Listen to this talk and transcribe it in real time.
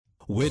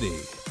Witty,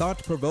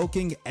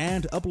 thought-provoking,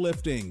 and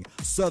uplifting,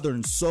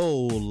 Southern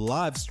Soul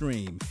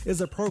Livestream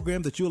is a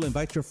program that you'll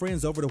invite your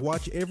friends over to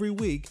watch every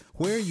week,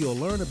 where you'll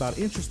learn about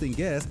interesting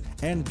guests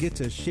and get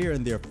to share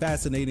in their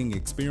fascinating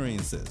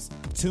experiences.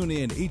 Tune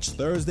in each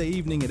Thursday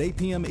evening at 8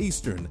 p.m.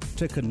 Eastern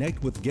to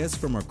connect with guests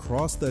from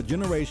across the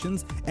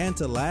generations and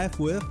to laugh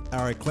with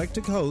our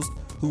eclectic hosts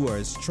who are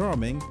as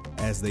charming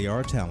as they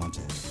are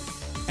talented.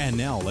 And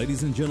now,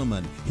 ladies and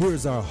gentlemen,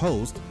 here's our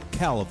host,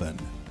 Calvin.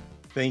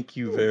 Thank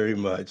you very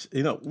much.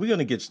 We're going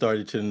to get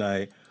started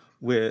tonight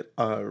with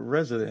our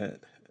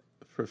resident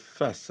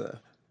professor,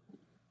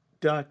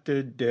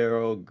 Dr.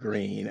 Darrell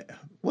Green.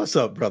 What's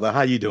up, brother?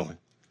 How you doing?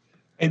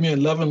 Hey,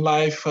 man, loving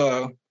life.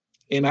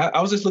 And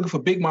I was just looking for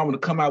Big Mama to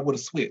come out with a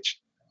switch.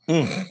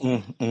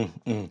 I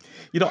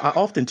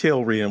often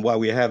tell Ren why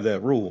we have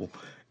that rule.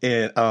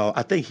 And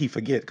I think he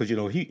forget because,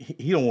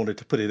 he don't want it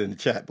to put it in the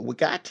chat, but we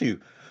got to.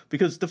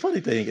 Because the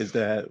funny thing is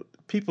that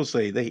people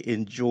say they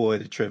enjoy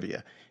the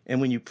trivia. And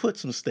when you put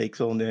some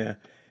stakes on there,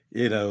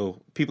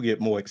 people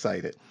get more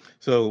excited.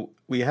 So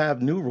we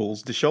have new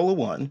rules. The show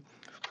won,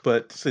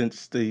 but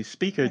since the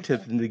speaker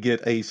attempted to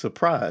get a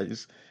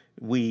surprise,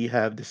 we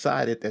have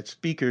decided that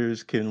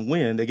speakers can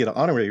win. They get an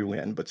honorary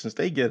win, but since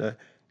they get a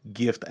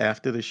gift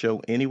after the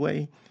show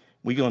anyway,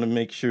 we're going to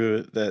make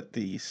sure that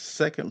the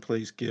second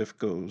place gift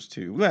goes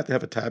to, we have to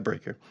have a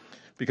tiebreaker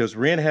because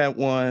Ren had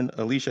one,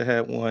 Alicia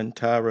had one,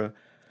 Tyra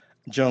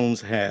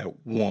Jones had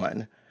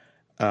one.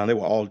 They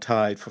were all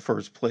tied for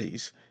first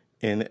place,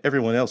 and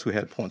everyone else who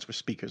had points were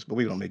speakers. But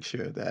we're going to make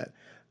sure that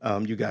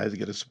you guys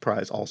get a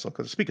surprise also,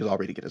 because the speakers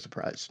already get a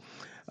surprise.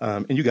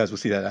 And you guys will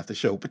see that after the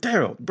show. But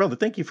Darrell, brother,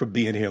 thank you for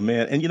being here,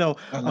 man. And,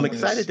 I'm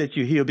excited that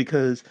you're here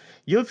because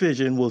your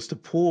vision was to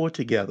pull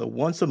together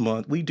once a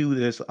month. We do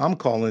this. I'm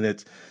calling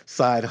it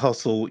side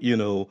hustle,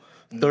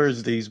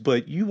 Thursdays,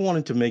 but you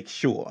wanted to make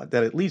sure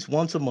that at least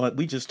once a month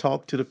we just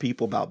talk to the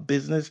people about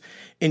business.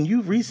 And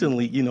you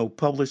recently,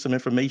 published some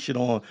information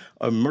on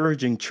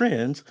emerging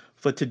trends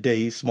for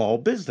today's small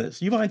business.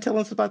 You mind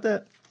telling us about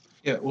that?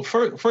 Yeah, well,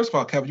 first of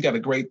all, Kevin, you got a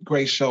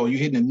great show. You're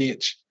hitting a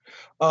niche.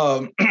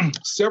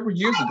 Several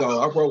years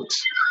ago, I wrote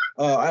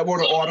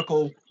an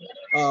article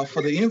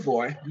for the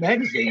Envoy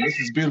magazine. This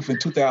is beautiful in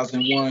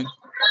 2001,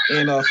 and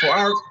in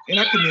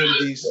our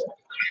communities.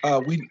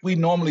 We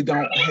normally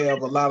don't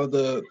have a lot of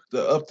the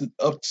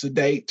up to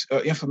date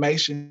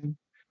information,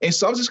 and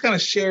so I was just kind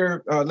of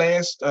share.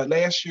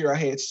 Last year I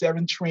had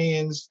 7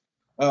 trends.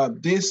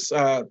 This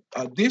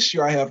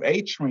year I have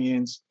 8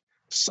 trends.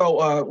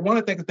 So one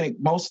of the things I think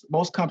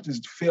most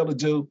companies fail to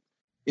do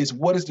is,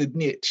 what is the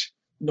niche?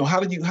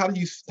 How do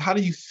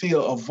you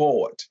fill a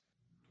void?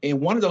 And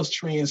one of those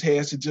trends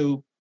has to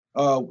do.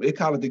 They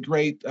call it the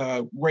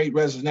great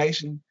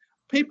resignation.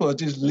 People are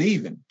just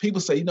leaving. People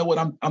say, you know what,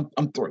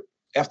 I'm through.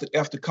 After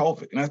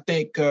COVID, and I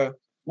think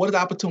what are the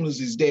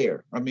opportunities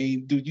there? I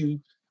mean, do you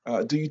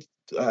do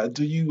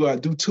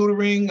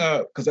tutoring?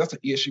 Because that's an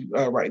issue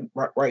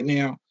right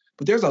now.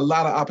 But there's a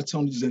lot of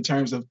opportunities in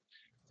terms of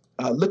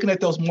looking at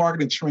those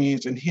marketing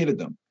trends and hitting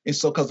them. And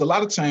so, because a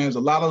lot of times,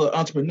 a lot of the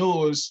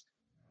entrepreneurs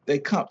they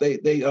come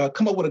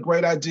up with a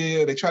great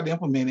idea, they try to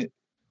implement it,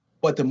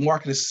 but the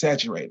market is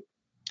saturated.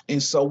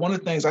 And so, one of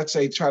the things I'd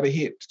say, try to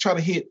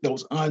hit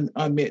those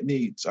unmet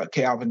needs,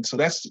 Calvin. So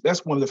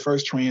that's one of the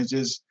first trends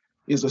is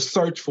a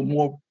search for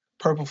more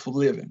purposeful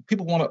living.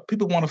 People want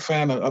to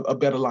find a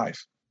better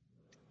life.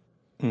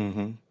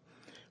 Mm-hmm.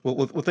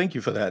 Well, thank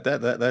you for that.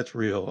 That's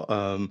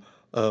real.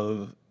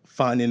 Of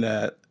finding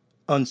that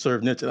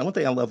unserved niche. And one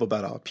thing I love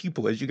about our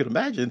people, as you can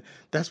imagine,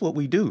 that's what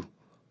we do.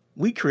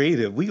 We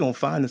creative. We gonna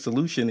find a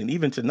solution. And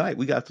even tonight,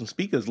 we got some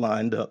speakers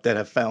lined up that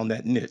have found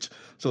that niche.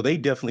 So they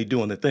definitely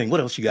doing the thing. What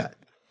else you got?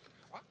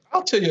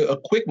 I'll tell you a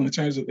quick one in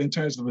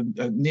terms of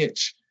a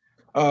niche.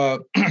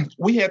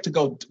 We had to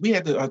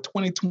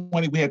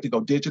 2020, we had to go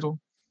digital.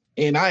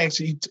 And I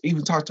actually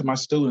even talked to my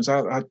students.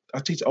 I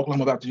teach at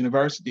Oklahoma Baptist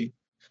University.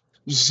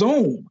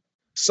 Zoom.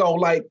 So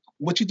like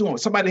what you're doing,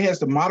 somebody has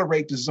to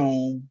moderate the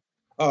Zoom.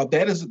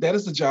 That is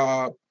the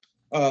job.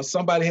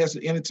 Somebody has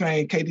to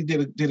entertain. Katie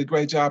did a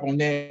great job on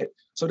that.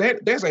 So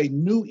there's a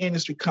new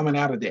industry coming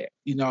out of that,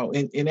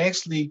 and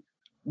actually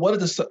what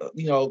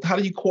are how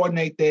do you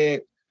coordinate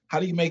that? How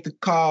do you make the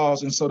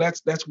calls? And so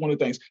that's one of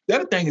the things. The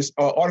other thing is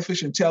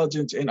artificial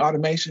intelligence and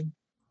automation.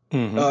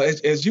 Mm-hmm.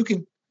 As you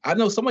can, I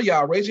know some of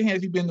y'all, raise your hand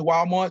if you've been to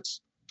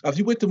Walmart's. If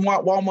you went to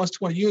Walmart's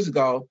 20 years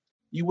ago,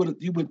 you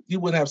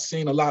would have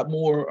seen a lot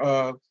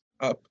more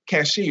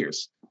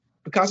cashiers.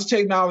 Because of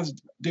technology,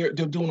 they're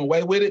doing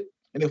away with it.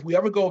 And if we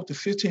ever go up to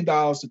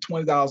 $15 to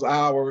 $20 an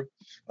hour,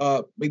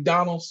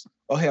 McDonald's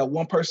will have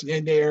one person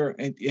in there,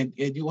 and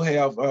you will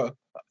have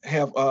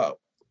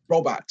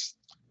robots.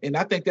 And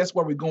I think that's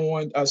where we're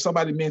going.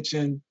 Somebody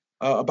mentioned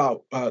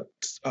about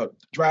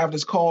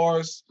driverless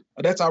cars.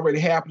 That's already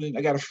happening.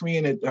 I got a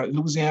friend at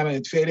Louisiana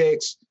at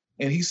FedEx,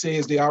 and he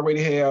says they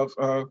already have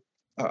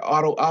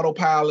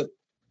autopilot.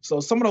 So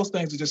some of those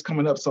things are just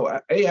coming up. So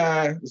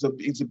AI is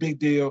a big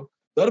deal.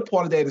 The other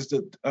part of that is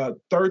the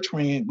third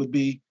trend would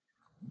be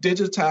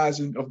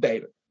digitizing of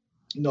data.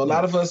 A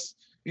lot of us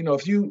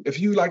If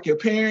you like your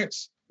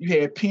parents, you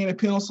had pen and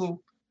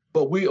pencil,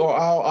 but we are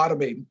all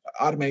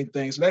automating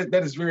things. So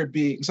that is very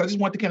big. So I just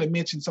want to kind of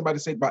mention, somebody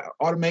said about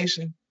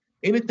automation,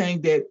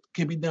 anything that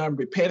can be done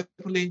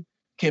repetitively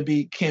can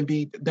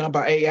be done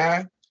by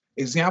AI.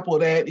 Example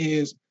of that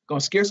is going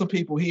to scare some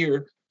people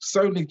here.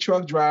 Certainly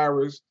truck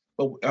drivers,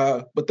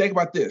 but think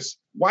about this: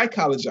 white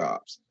collar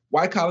jobs,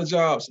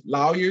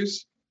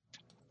 lawyers,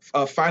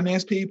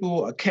 finance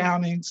people,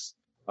 accountants,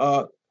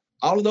 all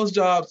of those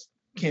jobs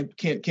can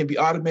be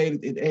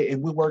automated,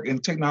 and we work,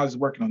 and technology is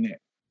working on that.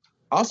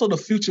 Also, the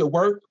future of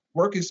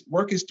work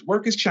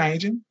is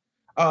changing.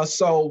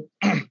 So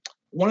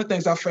one of the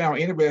things I found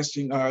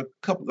interesting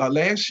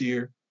last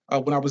year,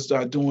 when I was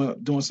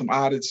doing some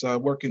audits,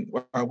 working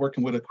with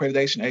an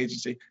accreditation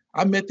agency,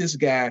 I met this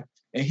guy,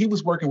 and he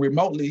was working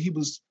remotely. He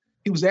was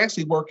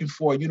actually working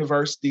for a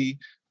university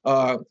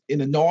in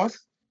the north,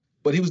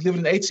 but he was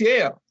living in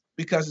ATL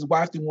because his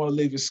wife didn't want to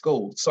leave his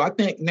school. So I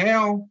think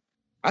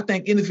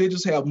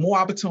individuals have more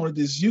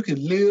opportunities. You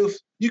can live,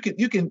 you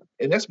can,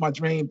 and that's my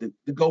dream,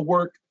 to go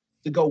work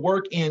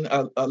in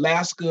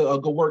Alaska,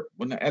 or go work,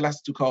 when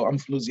Alaska's too cold, I'm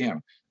from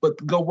Louisiana,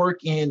 but go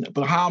work in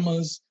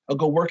Bahamas, or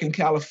go work in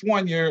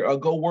California, or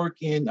go work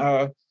in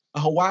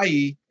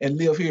Hawaii and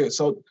live here.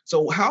 So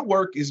how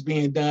work is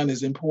being done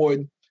is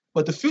important,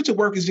 but the future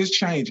work is just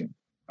changing.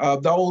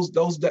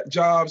 Those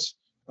jobs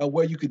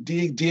where you could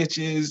dig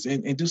ditches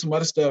and do some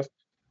other stuff,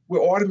 we're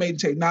automating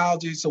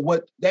technology. So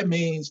what that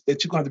means,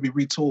 that you're going to be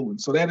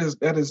retooling. So that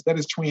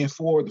is trend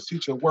 4, the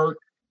future of work.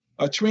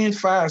 Trend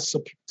 5 is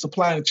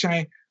supply and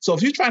chain. So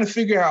if you're trying to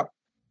figure out,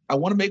 I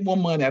want to make more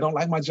money, I don't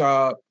like my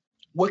job,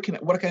 what can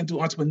I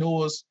do,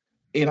 entrepreneurs?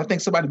 And I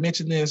think somebody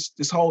mentioned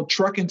this whole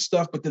trucking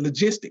stuff, but the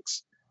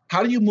logistics.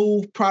 How do you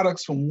move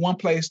products from one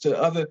place to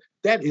the other?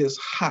 That is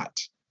hot.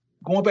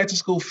 Going back to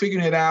school,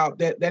 figuring it out,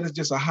 that is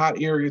just a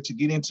hot area to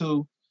get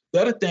into.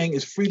 The other thing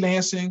is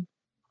freelancing.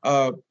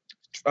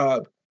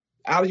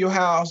 Out of your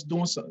house,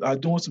 doing some,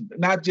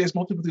 not just,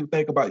 most people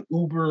think about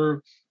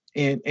Uber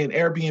and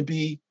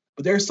Airbnb,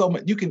 but there's so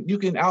much, you can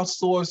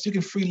outsource, you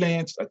can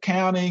freelance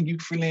accounting, you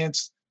can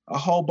freelance a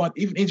whole bunch,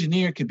 even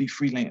engineering can be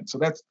freelance. So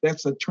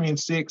that's a trend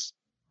 6.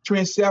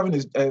 Trend 7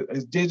 is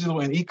digital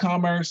and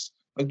e-commerce.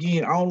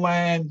 Again,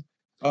 online,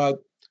 not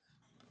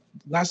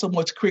so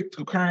much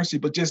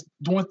cryptocurrency, but just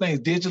doing things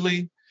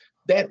digitally.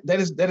 That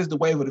is the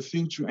wave of the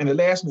future. And the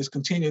last one is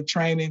continued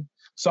training.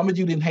 Some of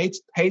you didn't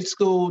hate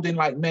school, didn't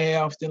like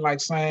math, didn't like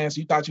science.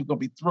 You thought you were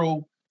going to be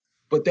through,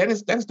 but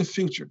that's the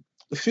future.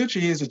 The future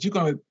is that you're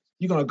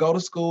gonna go to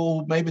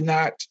school, maybe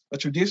not a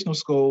traditional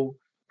school,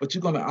 but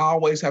you're gonna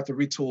always have to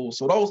retool.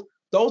 So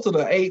those are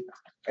the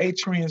eight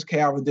trends,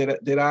 Calvin,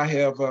 that I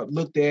have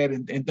looked at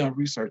and done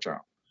research on.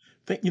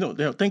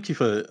 Thank you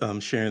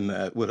for sharing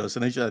that with us.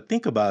 And as I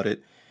think about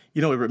it,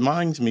 it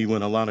reminds me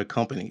when a lot of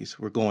companies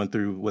were going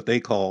through what they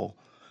call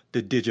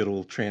the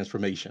digital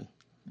transformation.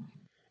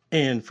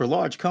 And for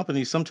large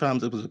companies,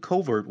 sometimes it was a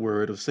covert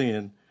word of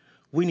saying,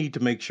 we need to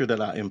make sure that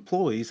our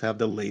employees have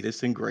the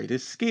latest and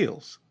greatest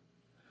skills.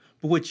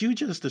 But what you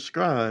just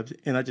described,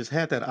 and I just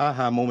had that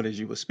aha moment as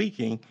you were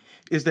speaking,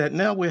 is that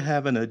now we're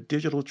having a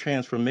digital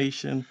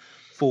transformation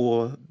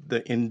for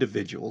the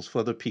individuals,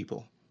 for the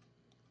people.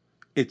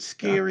 It's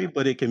scary,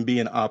 but it can be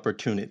an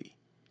opportunity.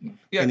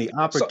 Yeah. And the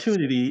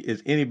opportunity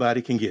is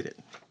anybody can get it.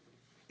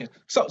 Yeah.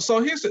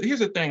 So here's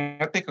the thing.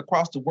 I think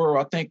across the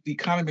world, I think the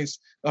economies,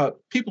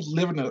 people's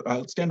standard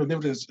of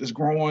living is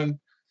growing.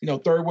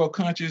 Third world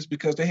countries,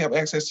 because they have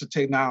access to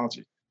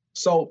technology.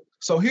 So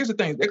here's the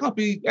thing. There's gonna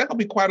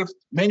be quite a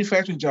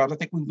manufacturing jobs. I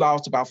think we've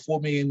lost about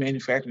 4 million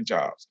manufacturing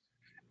jobs,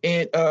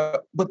 and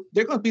but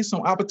there are gonna be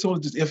some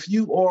opportunities if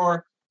you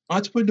are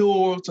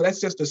entrepreneur. So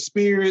that's just the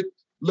spirit,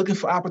 looking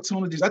for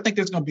opportunities. I think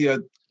there's gonna be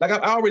like I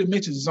already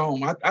mentioned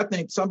Zoom. I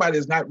think somebody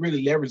has not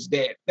really leveraged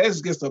that. That's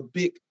just a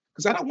big.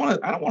 Because I don't want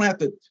to have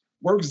to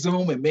work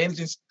Zoom and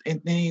manage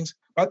and things.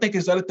 But I think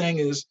this other thing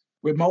is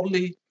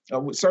remotely.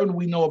 Certainly,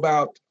 we know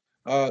about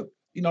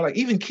like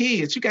even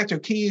kids. You got your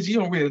kids. You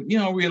don't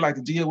really like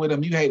to deal with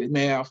them. You hated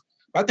math.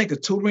 But I think the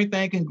tutoring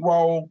thing can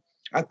grow.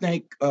 I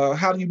think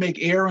how do you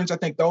make errands? I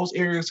think those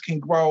areas can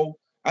grow.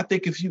 I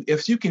think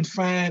if you can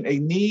find a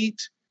need,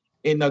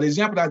 and the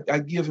example I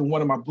give in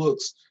one of my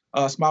books,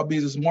 Small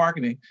Business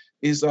Marketing,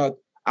 is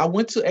I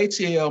went to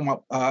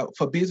ATL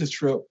for a business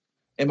trip.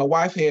 And my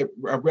wife had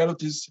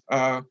relatives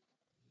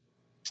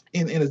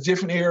in a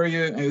different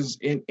area.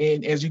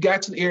 And as you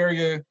got to the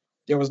area,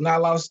 there was not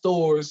a lot of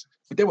stores,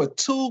 but there were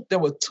two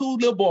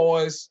little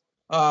boys,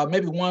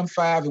 maybe 1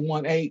 5 and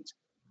 1 8.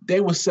 They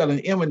were selling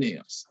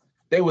M&Ms.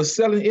 They were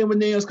selling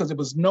M&Ms because there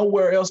was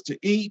nowhere else to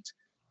eat.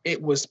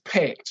 It was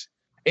packed.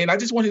 And I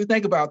just want you to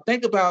think about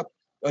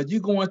you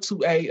going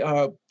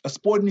to a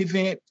sporting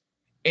event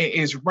and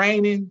it's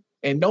raining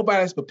and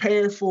nobody's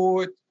prepared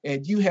for it,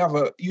 and you have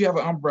an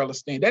umbrella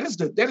stand. That is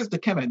the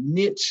kind of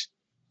niche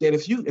that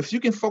if you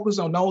can focus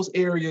on those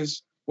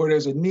areas where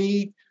there's a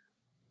need,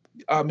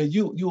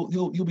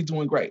 you'll be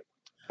doing great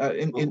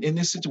in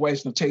this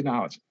situation of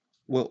technology.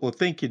 Well,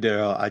 thank you,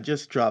 Daryl. I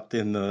just dropped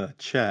in the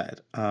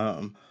chat.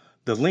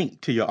 the link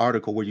to your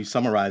article where you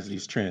summarize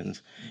these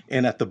trends.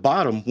 And at the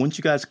bottom, once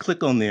you guys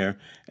click on there,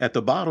 at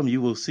the bottom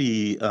you will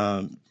see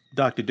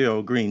Dr.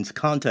 Daryl Green's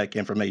contact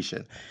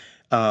information.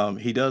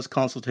 He does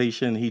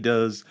consultation. He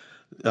does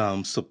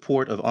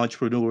support of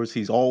entrepreneurs.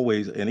 He's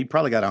always, and he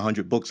probably got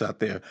 100 books out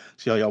there.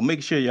 So y'all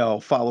make sure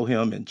y'all follow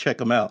him and check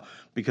him out,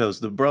 because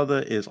the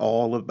brother is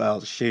all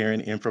about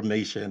sharing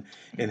information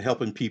and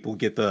helping people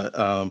get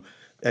the,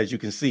 as you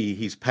can see,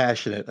 he's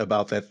passionate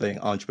about that thing,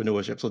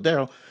 entrepreneurship. So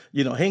Daryl,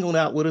 hang on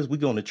out with us. We're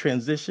going to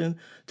transition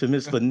to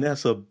Miss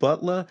Vanessa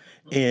Butler,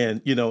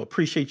 and,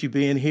 appreciate you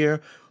being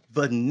here.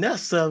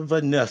 Vanessa,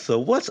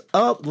 what's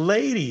up,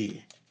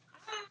 lady?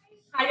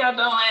 How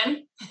y'all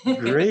doing?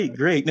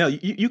 Great. Now,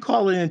 you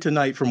calling in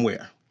tonight from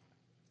where?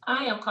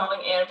 I am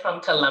calling in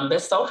from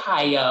Columbus,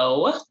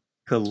 Ohio.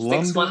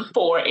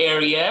 614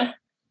 area.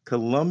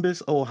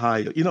 Columbus,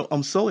 Ohio.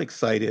 I'm so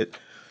excited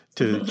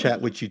to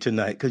chat with you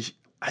tonight, because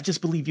I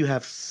just believe you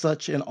have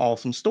such an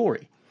awesome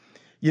story.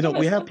 Yes,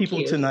 we have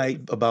people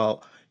tonight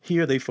about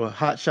here they for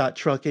hotshot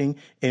trucking,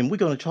 and we're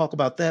going to talk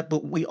about that,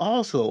 but we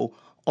also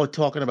are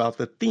talking about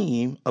the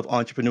theme of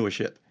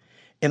entrepreneurship.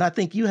 And I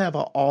think you have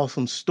an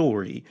awesome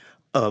story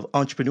of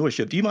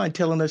entrepreneurship. Do you mind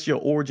telling us your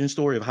origin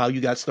story of how you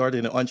got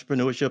started in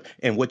entrepreneurship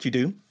and what you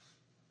do?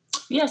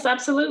 Yes,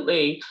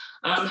 absolutely.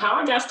 How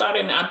I got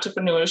started in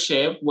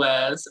entrepreneurship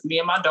was me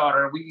and my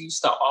daughter, we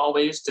used to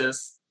always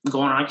just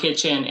go in our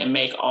kitchen and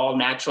make all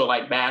natural,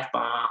 like bath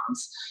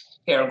bombs,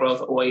 hair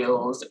growth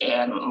oils,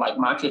 and like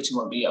my kitchen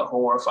would be a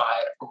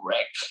horrified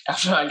wreck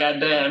after I got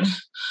done.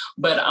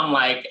 But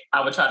I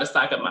would try to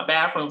stock up my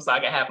bathroom so I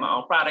could have my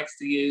own products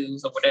to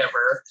use or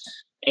whatever.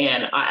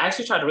 And I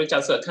actually tried to reach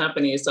out to a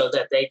company so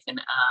that they can,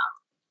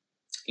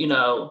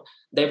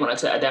 they wanted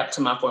to adapt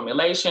to my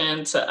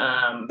formulation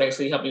to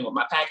basically help me with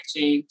my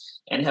packaging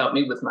and help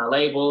me with my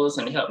labels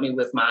and help me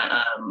with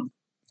my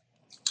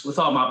with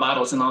all my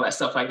bottles and all that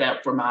stuff like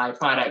that for my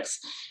products.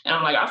 And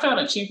I found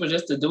it cheaper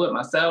just to do it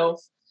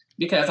myself,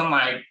 because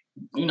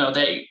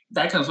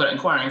that comes with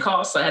acquiring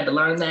costs. So I had to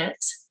learn that.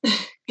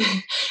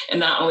 And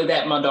not only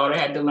that, my daughter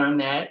had to learn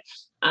that.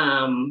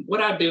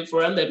 What I do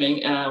for a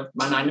living,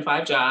 my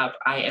 9-to-5 job,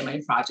 I am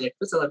a project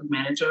facility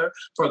manager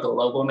for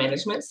Global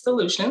Management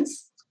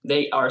Solutions.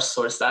 They are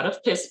sourced out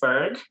of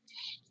Pittsburgh,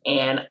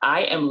 and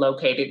I am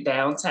located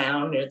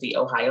downtown near the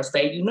Ohio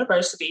State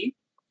University.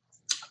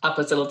 I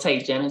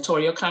facilitate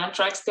janitorial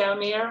contracts down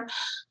there,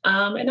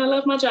 and I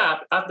love my job.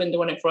 I've been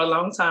doing it for a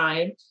long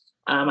time.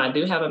 I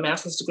do have a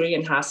master's degree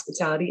in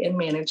hospitality and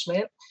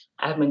management.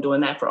 I've been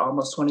doing that for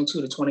almost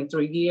 22 to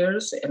 23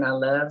 years, and I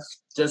love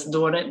just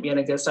doing it, being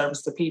a good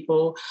service to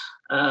people.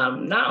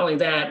 Not only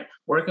that,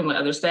 working with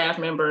other staff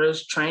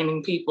members,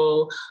 training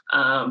people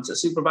to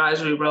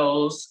supervisory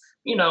roles,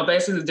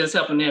 basically just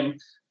helping them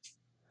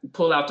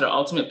pull out their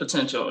ultimate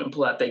potential and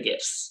pull out their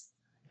gifts.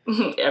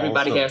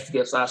 Everybody has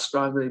gifts. I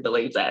strongly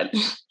believe that.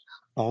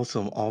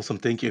 Awesome.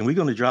 Thank you. And we're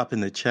going to drop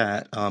in the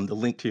chat the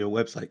link to your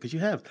website, because you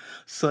have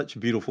such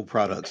beautiful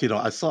products.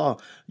 I saw,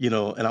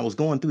 and I was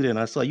going through there and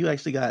I saw you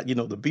actually got,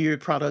 the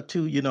beard product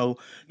too, the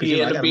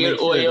beard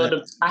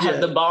oil. I have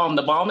the balm.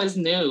 The balm is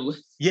new.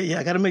 Yeah.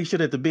 I got to make sure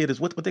that the beard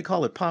is what they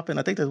call it, popping.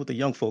 I think that's what the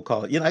young folk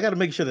call it. I got to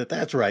make sure that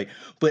that's right.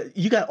 But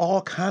you got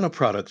all kind of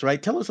products,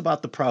 right? Tell us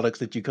about the products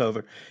that you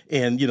cover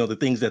and, the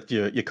things that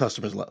your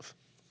customers love.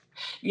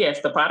 Yes,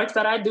 the products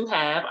that I do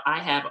have, I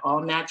have all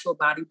natural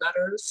body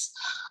butters.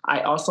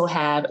 I also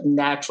have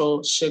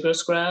natural sugar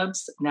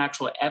scrubs,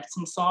 natural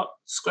Epsom salt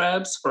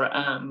scrubs for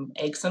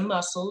aches and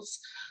muscles.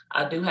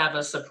 I do have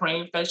a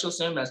Supreme facial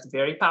serum that's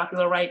very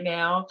popular right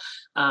now.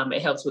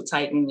 It helps with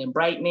tightening and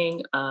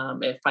brightening.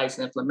 It fights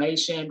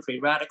inflammation, free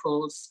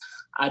radicals.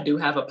 I do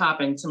have a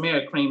popping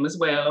turmeric cream as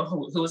well.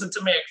 Who's a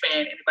turmeric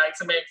fan? Anybody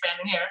turmeric fan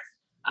in here?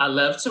 I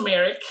love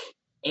turmeric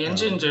and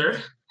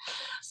ginger.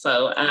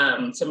 So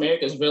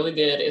turmeric is really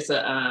good. It's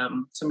a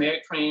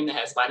turmeric cream that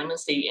has vitamin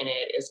C in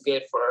it. It's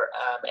good for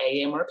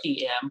AM or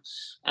PM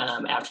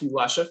after you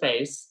wash your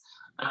face.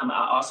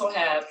 I also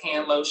have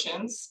hand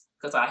lotions,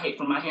 because I hate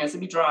for my hands to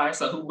be dry.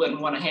 So who wouldn't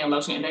want a hand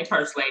lotion in their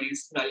purse,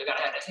 ladies? You got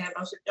to have that hand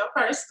lotion in your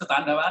purse, because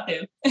I know I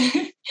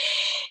do.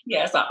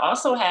 Yes, I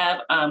also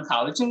have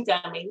collagen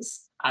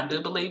gummies. I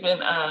do believe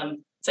in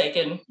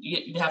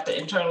you have to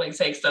internally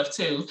take stuff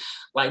too,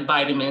 like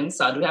vitamins.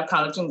 So I do have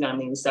collagen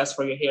gummies. That's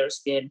for your hair,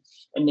 skin,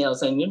 and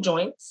nails and your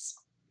joints.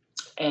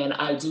 And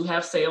I do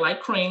have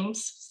cellulite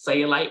creams,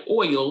 cellulite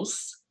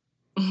oils.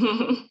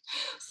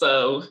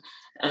 So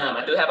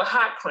I do have a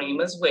hot cream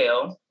as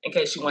well, in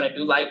case you want to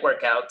do light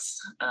workouts.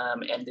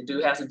 And it do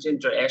have some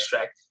ginger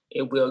extract.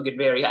 It will get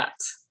very hot.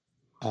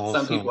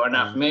 Awesome. Some people are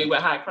not familiar with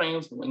hot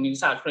creams, but when you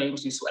use hot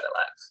creams, you sweat a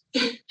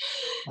lot.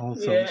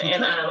 Awesome. Yeah,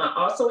 and I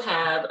also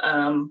have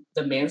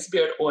the men's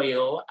beard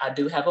oil. I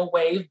do have a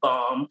wave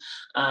balm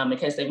in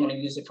case they want to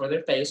use it for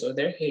their face or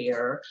their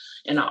hair.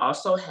 And I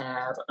also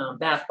have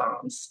bath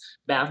bombs.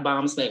 Bath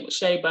bombs made with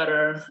shea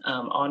butter,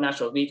 all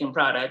natural vegan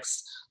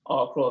products,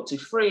 all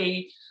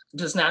cruelty-free,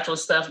 just natural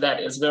stuff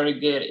that is very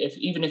good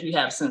even if you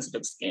have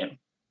sensitive skin.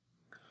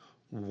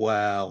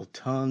 Wow,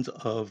 tons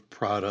of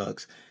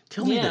products.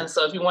 Tell me Yeah. this.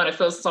 So if you want to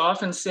feel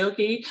soft and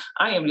silky,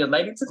 I am your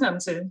lady to come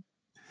to.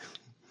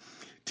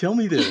 Tell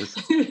me this.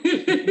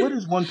 What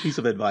is one piece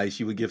of advice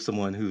you would give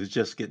someone who's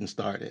just getting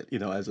started,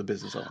 as a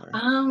business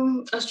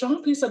owner? A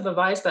strong piece of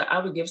advice that I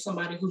would give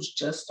somebody who's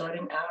just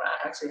starting out,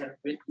 I actually have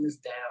written this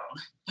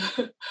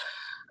down.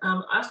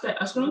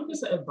 A strong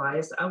piece of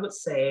advice, I would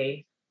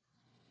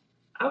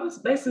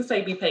basically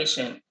say be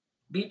patient.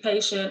 Be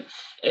patient.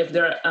 If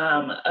they're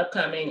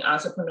upcoming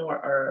entrepreneur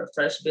or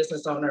fresh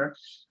business owner,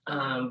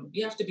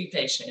 you have to be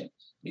patient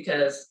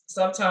because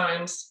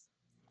sometimes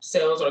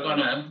sales they're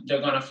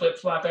gonna flip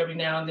flop every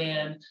now and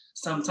then.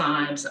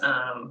 Sometimes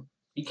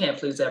you can't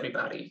please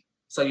everybody,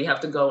 so you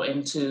have to go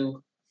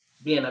into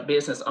being a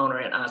business owner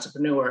and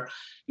entrepreneur.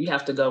 You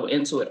have to go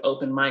into it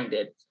open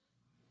minded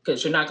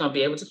because you're not going to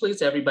be able to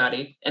please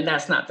everybody, and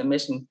that's not the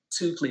mission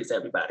to please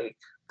everybody.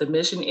 The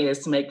mission is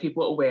to make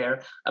people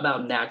aware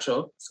about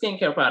natural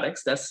skincare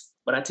products. That's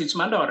what I teach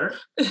my daughter.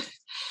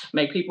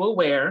 Make people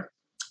aware.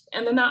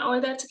 And then not only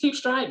that, to keep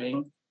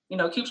striving.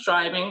 Keep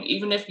striving.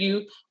 Even if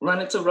you run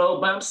into road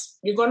bumps,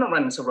 you're going to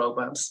run into road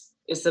bumps.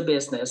 It's a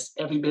business.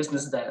 Every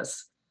business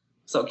does.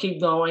 So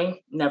keep going.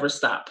 Never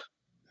stop.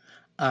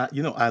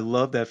 I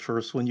love that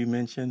first one you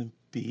mentioned,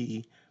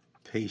 be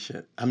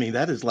patient. I mean,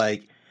 that is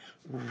like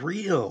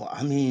real.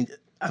 I mean,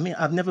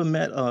 I've never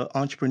met an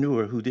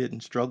entrepreneur who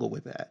didn't struggle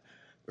with that,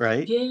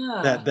 right?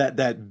 That Yeah. that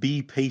that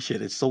be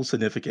patient is so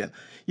significant.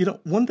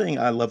 One thing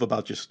I love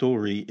about your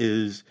story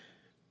is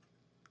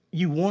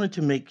you wanted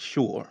to make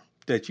sure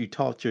that you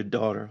taught your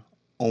daughter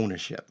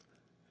ownership.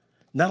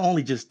 Not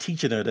only just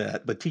teaching her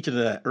that, but teaching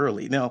her that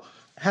early. Now,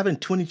 having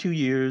 22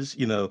 years,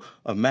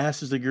 a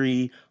master's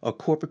degree, a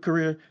corporate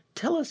career,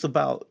 tell us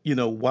about,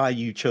 why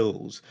you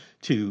chose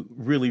to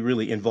really,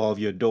 really involve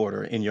your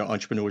daughter in your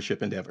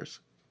entrepreneurship endeavors.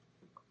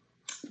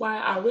 Why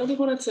I really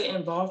wanted to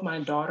involve my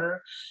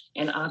daughter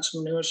in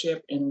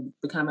entrepreneurship and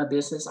become a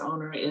business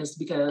owner is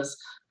because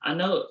I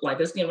know like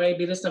it's getting ready to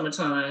be the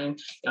summertime.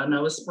 Y'all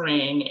know it's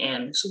spring.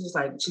 And she was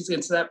like, she's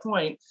getting to that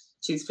point.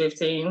 She's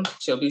 15.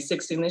 She'll be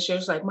 16 this year.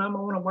 She's like, Mom, I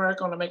want to work.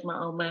 I want to make my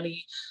own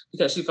money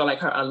because she felt like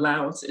her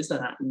allowance is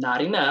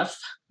not enough.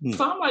 Hmm.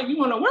 So I'm like, you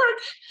want to work?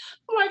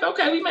 I'm like,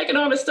 okay, we making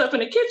all this stuff in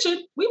the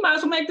kitchen. We might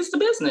as well make this a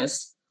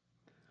business.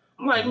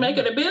 I'm like, make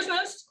Oh. it a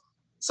business.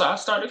 So I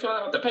started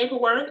filling out the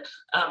paperwork.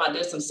 I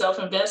did some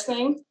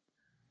self-investing,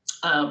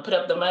 put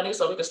up the money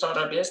so we could start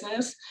our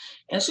business.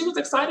 And she was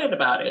excited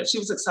about it. She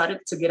was excited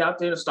to get out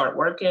there to start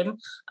working.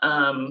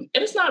 And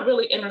it's not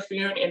really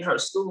interfering in her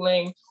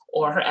schooling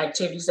or her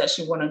activities that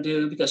she want to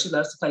do because she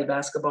loves to play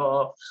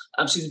basketball.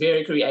 She's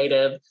very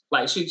creative.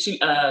 Like she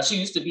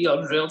used to be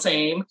on drill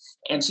team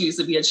and she used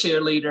to be a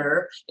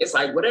cheerleader. It's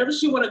like whatever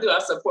she want to do, I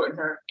support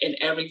her in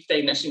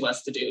everything that she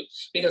wants to do.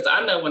 Because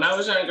I know when I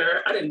was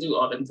younger, I didn't do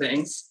all them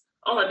things.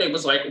 All I did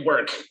was like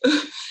work,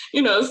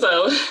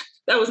 so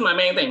that was my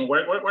main thing.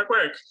 Work, work, work,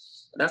 work.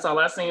 That's all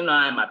I seen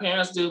my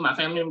parents do, my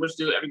family members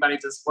do. Everybody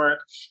just work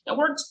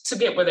to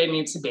get where they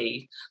need to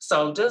be.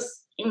 So just,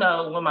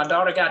 when my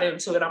daughter got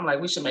into it, I'm like,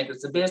 we should make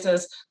this a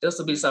business. This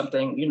will be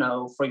something,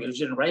 for your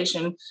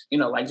generation,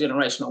 like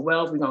generational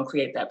wealth. We're going to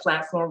create that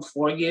platform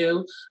for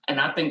you. And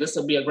I think this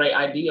will be a great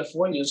idea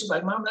for you. She's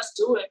like, Mom, let's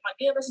do it. I'm like,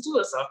 yeah, let's do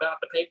it. So I found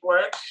the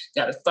paperwork,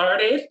 got it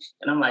started.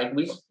 And I'm like,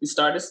 we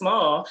started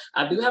small.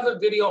 I do have a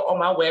video on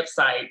my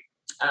website.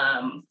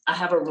 I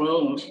have a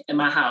room in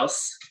my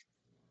house,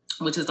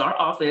 which is our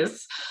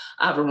office.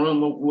 I have a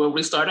room where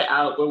we started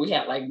out where we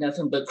had like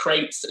nothing but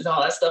crates and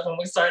all that stuff when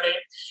we started.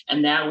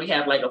 And now we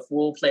have like a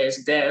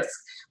full-fledged desk.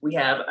 We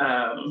have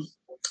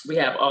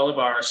all of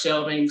our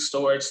shelving,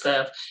 storage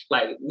stuff.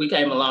 Like we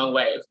came a long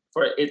way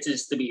for it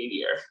just to be a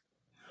year.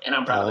 And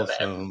I'm proud of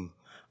that. Awesome.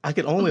 I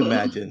can only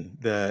imagine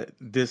that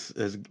this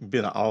has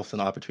been an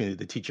awesome opportunity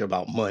to teach you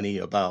about money,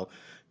 about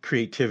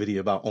creativity,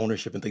 about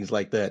ownership, and things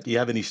like that. Do you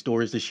have any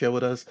stories to share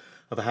with us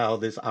of how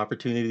this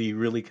opportunity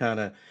really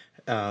kind of,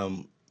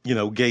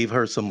 gave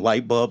her some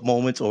light bulb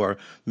moments or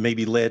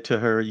maybe led to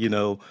her,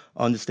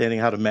 understanding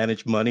how to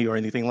manage money or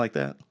anything like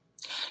that?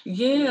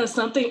 Yeah,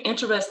 something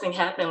interesting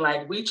happened.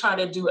 Like we try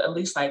to do at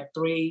least like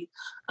 3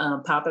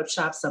 pop-up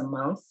shops a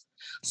month.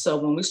 So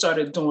when we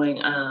started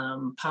doing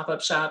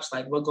pop-up shops,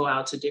 like we'll go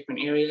out to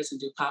different areas and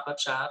do pop-up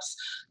shops.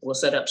 We'll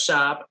set up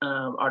shop,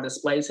 our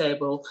display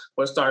table.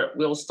 We'll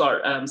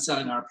start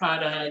selling our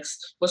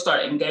products. We'll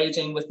start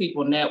engaging with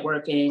people,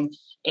 networking.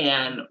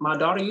 And my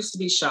daughter used to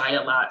be shy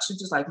a lot. She's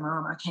just like,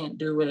 Mom, I can't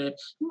do it.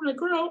 I'm like,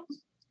 girl,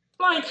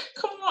 like,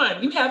 come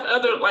on. You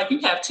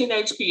have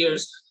teenage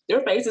peers.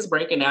 Their face is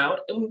breaking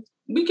out. And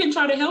we can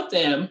try to help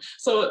them.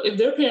 So if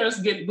their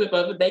parents get whip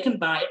of it, they can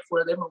buy it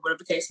for them or whatever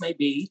the case may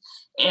be.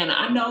 And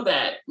I know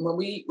that when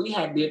we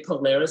did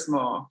Polaris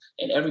Mall,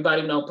 and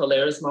everybody know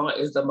Polaris Mall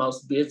is the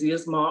most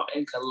busiest mall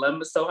in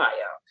Columbus, Ohio.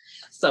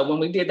 So when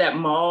we did that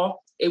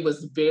mall, it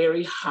was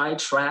very high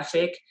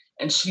traffic,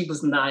 and she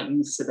was not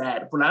used to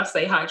that. When I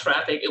say high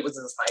traffic, it was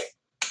just like,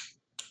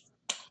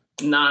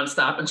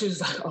 nonstop. And she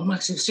was like, oh my,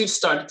 she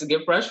started to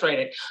get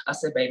frustrated. I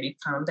said, baby,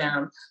 calm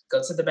down,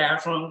 go to the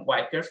bathroom,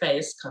 wipe your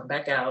face, come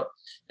back out.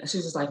 And she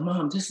was like,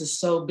 Mom, this is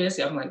so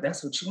busy. I'm like,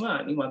 that's what you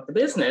want. You want the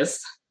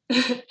business.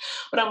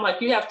 But I'm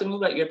like, you have to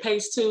move at your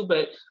pace too.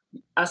 But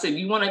I said,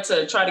 you wanted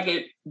to try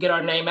to get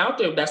our name out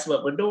there. That's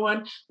what we're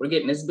doing. We're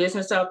getting this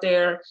business out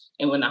there.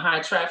 And when the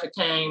high traffic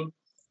came,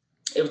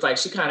 it was like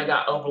she kind of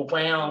got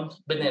overwhelmed,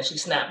 but then she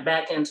snapped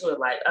back into it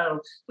like, oh,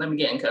 let me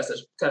get in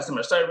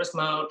customer service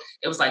mode.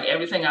 It was like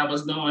everything I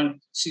was doing,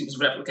 she was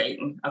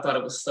replicating. I thought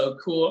it was so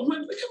cool. I'm like,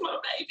 look at my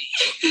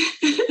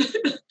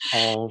baby.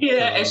 Oh,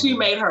 yeah, and she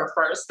made her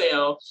first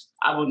sale.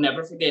 I will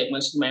never forget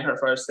when she made her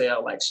first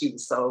sale. Like she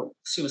was so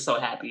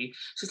happy.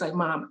 She's like,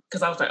 Mom,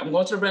 because I was like, I'm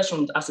going to the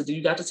restroom. I said, do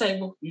you got the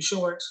table? You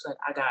sure? She's like,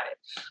 I got it.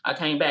 I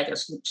came back and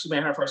she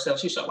made her first sale.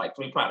 She sold like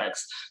 3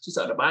 products. She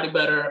sold a body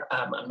butter,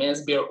 a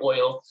men's beard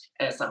oil,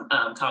 and some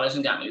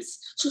collagen gummies.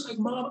 She was like,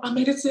 Mom, I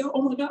made a sale.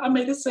 Oh my God, I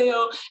made a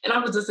sale. And I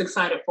was just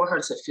excited for her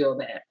to feel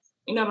that.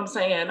 You know what I'm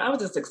saying? I was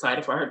just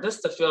excited for her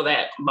just to feel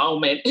that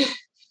moment.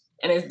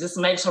 And it just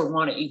makes her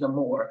want it even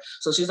more.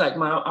 So she's like,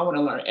 Mom, I want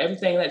to learn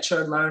everything that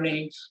you're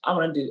learning. I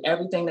want to do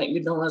everything that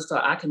you're doing so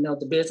I can know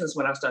the business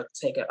when I start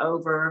to take it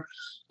over.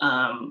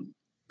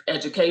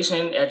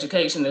 Education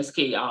is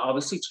key. I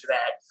always teach her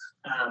that.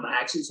 I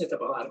actually took up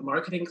a lot of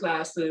marketing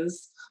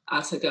classes. I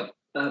took up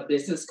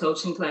business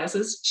coaching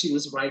classes. She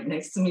was right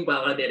next to me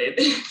while I did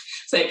it,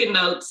 taking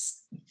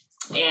notes.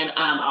 And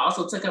I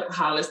also took up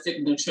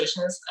holistic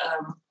nutritionist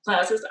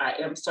classes. I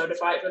am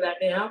certified for that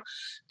now.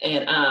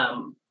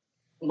 And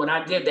when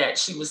I did that,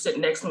 she was sitting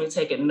next to me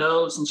taking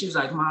notes, and she was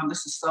like, Mom,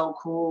 this is so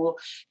cool.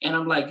 And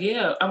I'm like,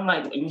 yeah. I'm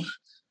like,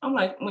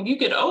 when you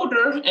get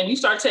older and you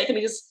start taking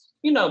these,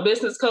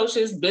 business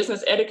coaches,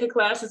 business etiquette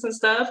classes and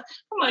stuff,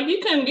 I'm like, you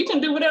can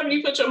do whatever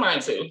you put your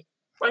mind to.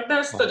 Like,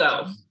 that's the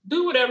goal.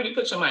 Do whatever you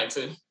put your mind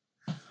to.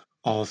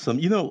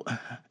 Awesome.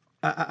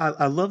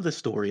 I love this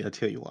story. I'll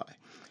tell you why.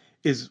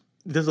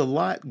 There's a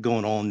lot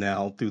going on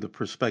now through the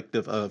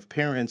perspective of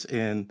parents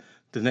and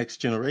the next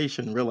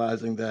generation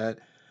realizing that,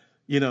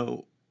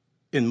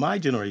 in my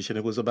generation,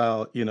 it was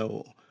about,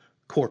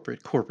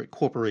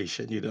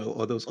 corporation,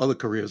 or those other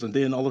careers. And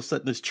then all of a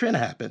sudden this trend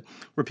happened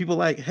where people are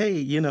like,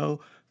 hey,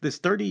 this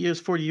 30 years,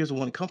 40 years of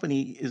one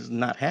company is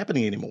not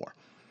happening anymore.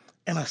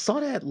 And I saw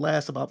that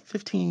last about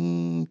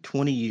 15,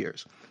 20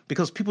 years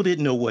because people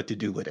didn't know what to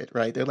do with it,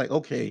 right? They're like,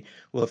 okay,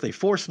 well, if they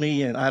force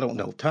me and I don't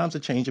know, times are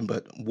changing,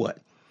 but what?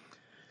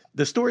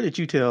 The story that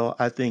you tell,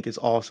 I think, is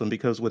awesome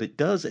because what it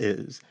does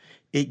is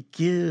it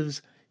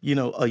gives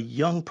a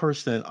young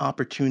person an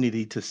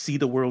opportunity to see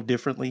the world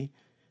differently.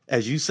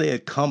 As you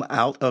said, come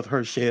out of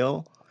her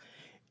shell.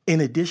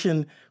 In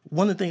addition,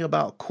 one thing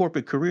about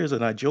corporate careers,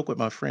 and I joke with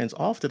my friends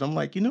often, I'm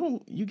like,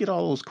 you get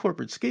all those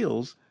corporate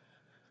skills,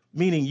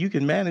 meaning you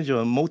can manage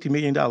a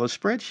multi-million-dollar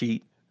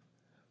spreadsheet,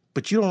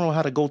 but you don't know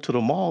how to go to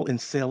the mall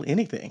and sell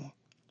anything.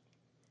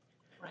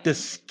 Right. The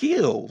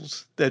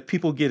skills that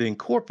people get in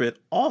corporate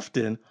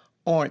often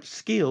aren't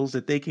skills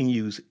that they can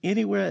use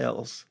anywhere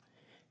else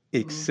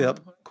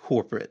except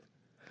corporate.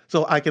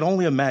 So I can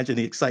only imagine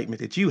the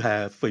excitement that you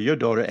have for your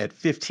daughter at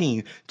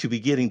 15 to be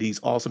getting these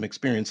awesome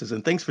experiences.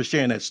 And thanks for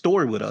sharing that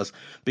story with us,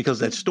 because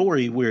that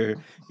story where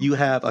you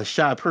have a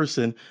shy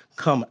person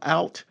come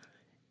out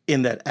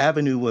in that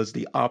avenue was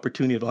the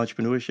opportunity of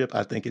entrepreneurship,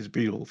 I think is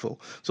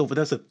beautiful. So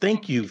Vanessa,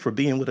 thank you for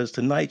being with us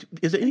tonight.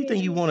 Is there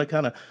anything you want to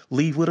kind of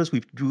leave with us?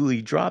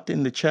 We dropped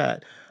in the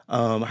chat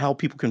how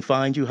people can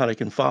find you, how they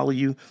can follow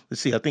you.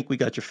 Let's see, I think we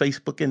got your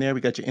Facebook in there. We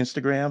got your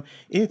Instagram.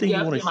 Anything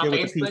you want to share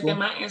with the people? My Facebook and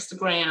my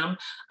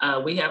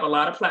Instagram. We have a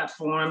lot of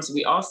platforms.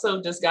 We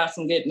also just got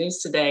some good news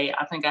today.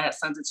 I think I had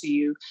sent it to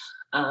you.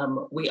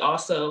 We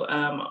also,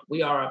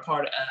 we are a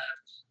part of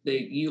the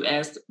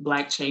U.S.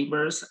 Black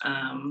Chambers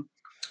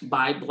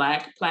Buy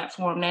Black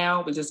platform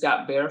now. We just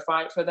got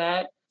verified for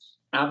that.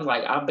 I was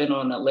like, I've been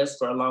on the list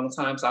for a long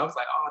time. So I was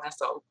like, oh, that's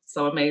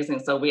so amazing.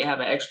 So we have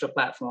an extra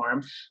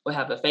platform. We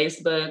have a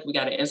Facebook, we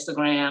got an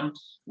Instagram,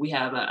 we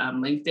have a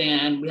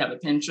LinkedIn, we have a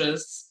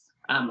Pinterest,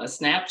 a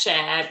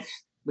Snapchat,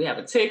 we have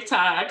a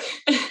TikTok.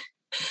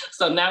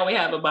 So now we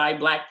have a Buy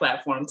Black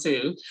platform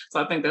too.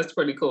 So I think that's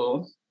pretty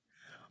cool.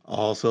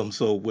 Awesome.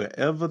 So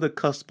wherever the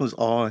customers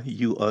are,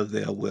 you are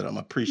there with them. I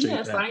appreciate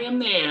that. Yes, I am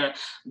there,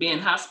 being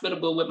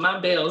hospitable with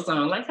my bells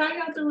on. Like, how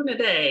y'all doing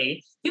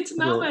today? Get to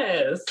know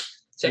us.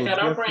 Check out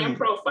our brand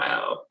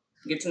profile.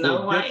 Get to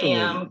know who I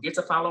am. Get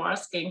to follow our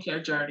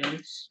skincare journey.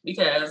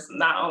 Because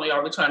not only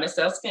are we trying to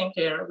sell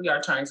skincare, we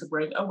are trying to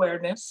bring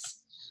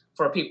awareness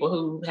for people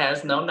who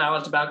has no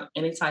knowledge about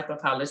any type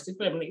of holistic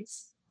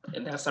remedies.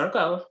 And that's our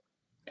goal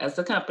as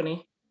a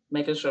company,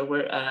 making sure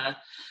we're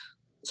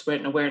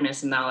spreading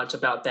awareness and knowledge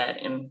about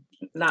that. And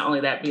not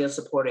only that, being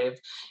supportive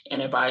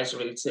and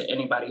advisory to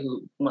anybody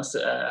who wants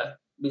to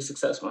be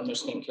successful in their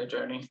skincare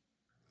journey.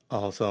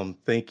 Awesome.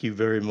 Thank you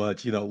very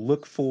much.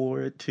 Look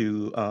forward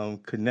to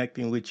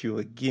connecting with you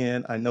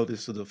again. I know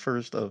this is the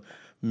first of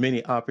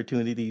many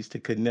opportunities to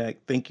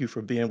connect. Thank you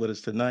for being with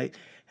us tonight.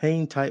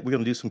 Hang tight. We're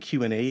going to do some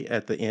Q&A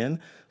at the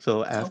end.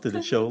 So after the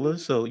Okay. show,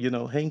 so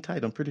hang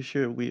tight. I'm pretty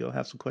sure we'll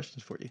have some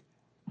questions for you.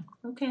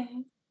 Okay.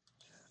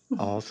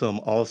 Awesome,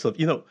 awesome.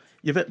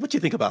 Yvette, what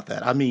you think about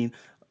that? I mean,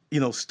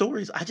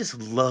 stories, I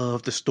just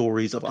love the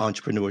stories of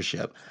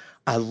entrepreneurship.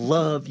 I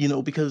love,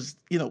 because,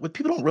 what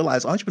people don't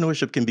realize,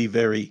 entrepreneurship can be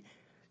very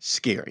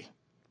scary.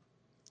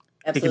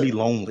 It can be Absolutely.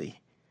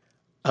 lonely.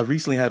 I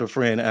recently had a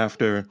friend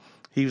after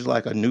he was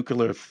like a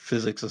nuclear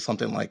physics or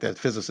something like that,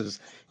 physicist,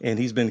 and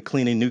he's been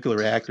cleaning nuclear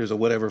reactors or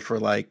whatever for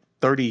like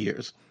 30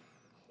 years.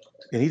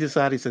 And he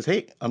decided, he says,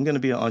 hey, I'm going to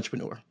be an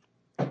entrepreneur.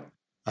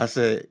 I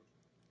said,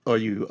 are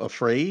you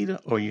afraid?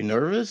 Are you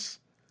nervous?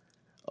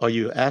 Are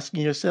you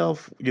asking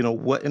yourself,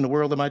 what in the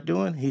world am I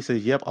doing? He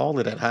says, yep, all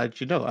of that. How did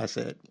you know? I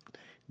said,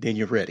 then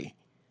you're ready.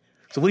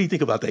 So what do you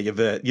think about that,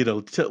 Yvette?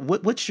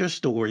 What's your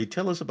story?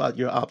 Tell us about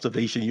your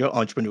observation, your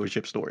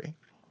entrepreneurship story.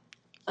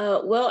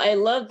 Well, I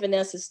love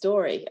Vanessa's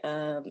story.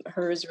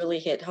 Hers really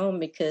hit home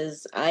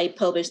because I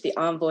published the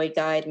Envoy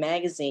Guide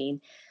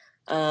magazine,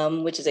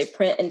 which is a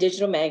print and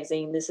digital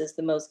magazine. This is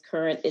the most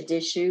current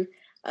issue.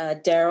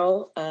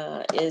 Daryl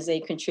is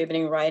a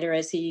contributing writer,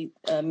 as he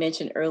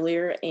mentioned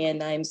earlier,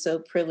 and I'm so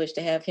privileged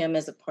to have him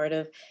as a part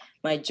of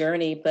my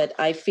journey. But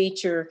I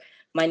feature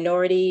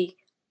minority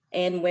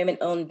and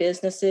women-owned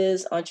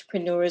businesses,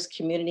 entrepreneurs,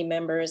 community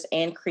members,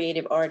 and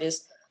creative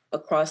artists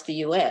across the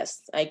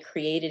U.S. I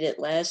created it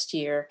last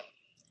year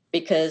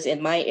because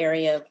in my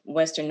area of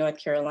Western North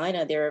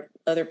Carolina, there are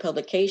other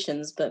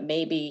publications, but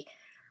maybe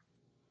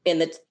in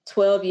the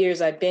 12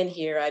 years I've been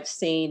here, I've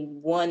seen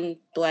one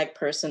Black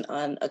person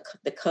on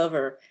the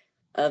cover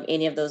of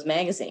any of those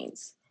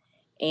magazines.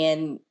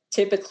 And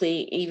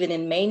typically, even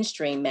in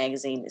mainstream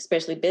magazines,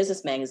 especially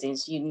business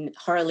magazines, you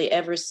hardly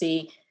ever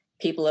see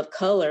people of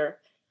color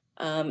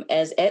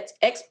as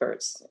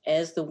experts,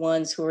 as the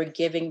ones who are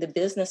giving the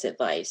business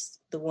advice,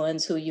 the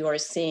ones who you are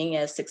seeing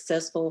as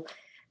successful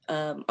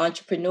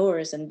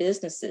entrepreneurs and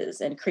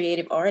businesses and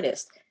creative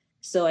artists.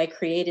 So I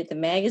created the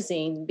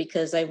magazine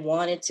because I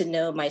wanted to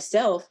know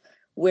myself,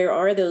 where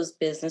are those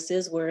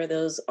businesses? Where are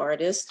those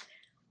artists?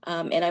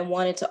 And I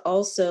wanted to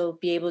also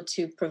be able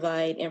to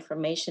provide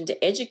information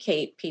to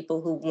educate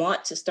people who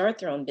want to start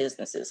their own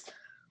businesses,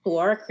 who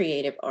are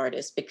creative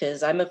artists,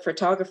 because I'm a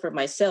photographer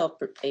myself,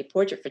 a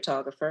portrait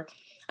photographer.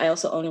 I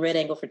also own Red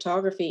Angle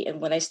Photography.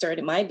 And when I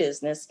started my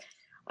business,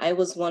 I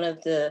was one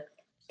of the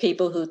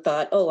people who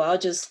thought, oh, I'll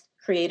just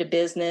create a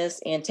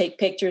business and take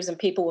pictures and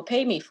people will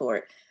pay me for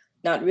it,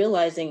 not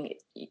realizing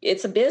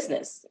it's a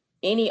business.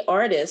 Any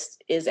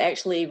artist is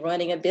actually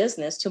running a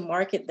business to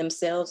market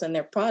themselves and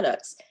their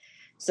products.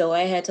 So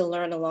I had to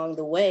learn along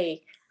the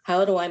way,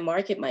 how do I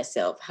market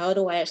myself? How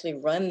do I actually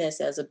run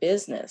this as a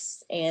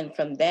business? And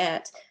from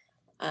that,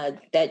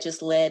 that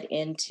just led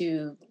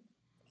into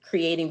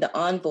creating the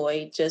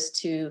Envoy, just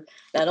to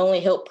not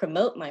only help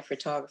promote my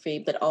photography,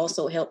 but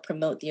also help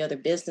promote the other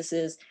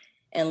businesses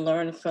and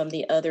learn from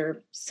the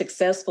other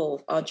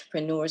successful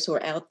entrepreneurs who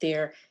are out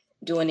there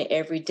doing it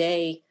every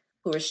day,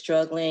 who are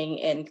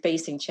struggling and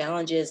facing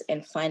challenges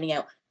and finding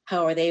out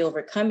how are they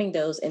overcoming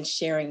those and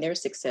sharing their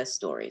success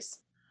stories.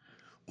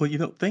 Well,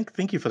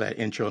 thank you for that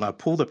intro. And I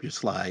pulled up your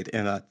slide,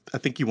 and I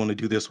think you want to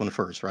do this one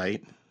first,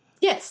 right?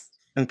 Yes.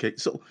 Okay.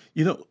 So,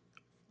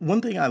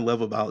 one thing I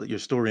love about your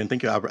story, and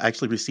thank you, I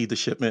actually received the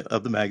shipment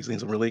of the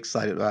magazines. I'm really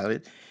excited about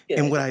it.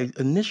 And Good. what I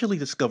initially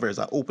discovered as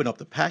I opened up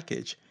the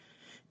package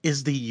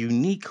is the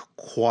unique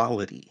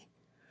quality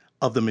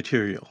of the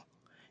material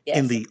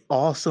and Yes. the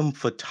awesome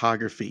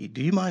photography.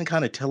 Do you mind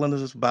kind of telling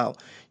us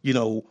about,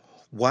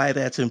 why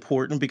that's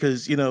important?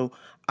 Because,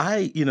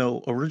 I,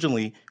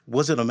 originally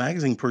wasn't a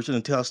magazine person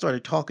until I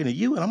started talking to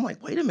you. And I'm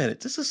like, wait a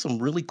minute, this is some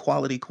really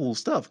quality, cool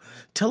stuff.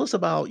 Tell us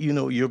about,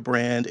 your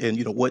brand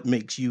and, what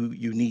makes you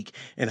unique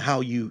and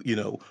how you,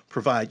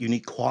 provide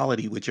unique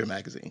quality with your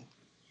magazine.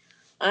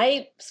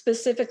 I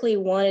specifically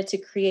wanted to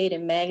create a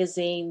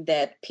magazine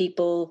that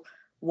people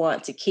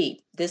want to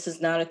keep. This is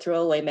not a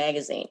throwaway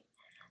magazine,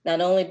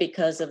 not only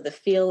because of the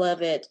feel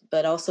of it,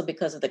 but also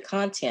because of the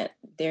content.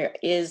 There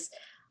is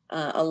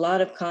a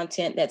lot of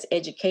content that's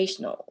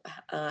educational,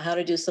 how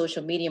to do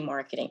social media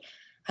marketing,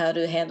 how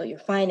to handle your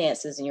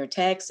finances and your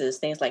taxes,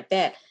 things like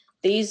that.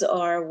 These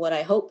are what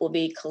I hope will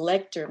be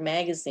collector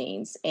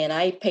magazines, and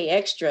I pay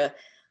extra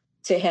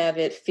to have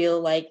it feel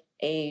like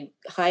a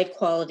high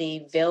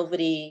quality,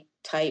 velvety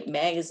type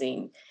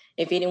magazine.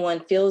 If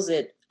anyone feels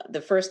it, the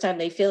first time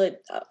they feel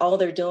it, all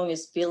they're doing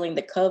is feeling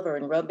the cover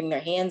and rubbing their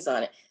hands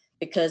on it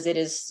because it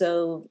is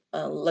so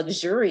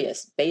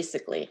luxurious,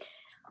 basically.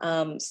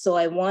 So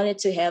I wanted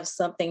to have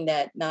something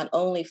that not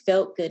only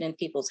felt good in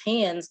people's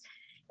hands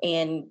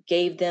and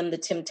gave them the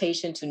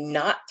temptation to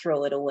not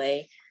throw it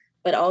away,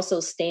 but also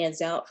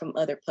stands out from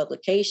other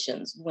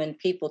publications. When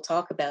people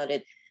talk about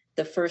it,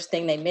 the first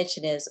thing they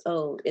mention is,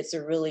 "Oh, it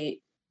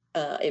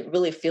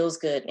really feels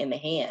good in the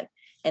hand,"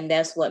 and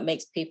that's what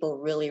makes people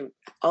really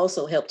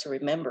also help to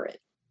remember it.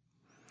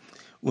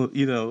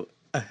 Well,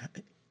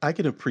 I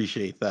can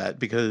appreciate that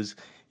because,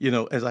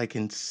 as I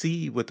can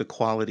see with the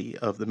quality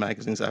of the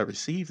magazines I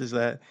received, is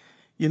that,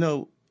 you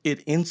know,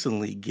 it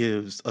instantly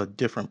gives a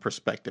different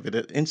perspective.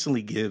 It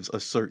instantly gives a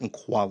certain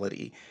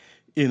quality,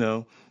 you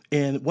know.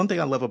 And one thing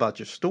I love about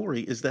your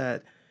story is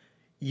that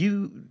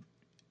you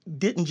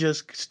didn't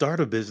just start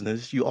a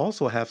business, you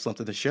also have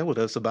something to share with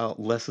us about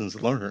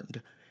lessons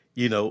learned,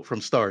 from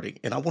starting.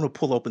 And I want to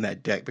pull open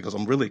that deck because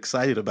I'm really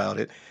excited about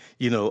it,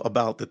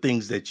 about the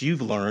things that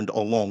you've learned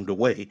along the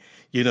way,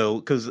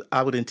 because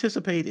I would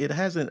anticipate it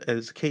hasn't,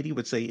 as Katie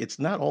would say, it's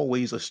not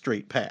always a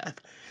straight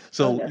path. Oh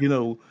So,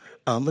 no.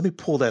 let me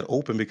pull that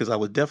open because I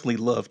would definitely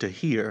love to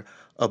hear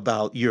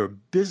about your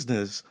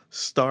business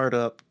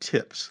startup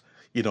tips,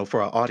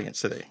 for our audience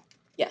today.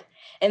 Yeah.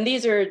 And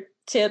these are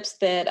tips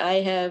that I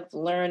have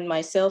learned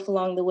myself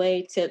along the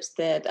way, tips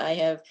that I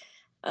have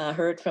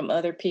heard from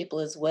other people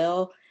as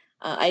well.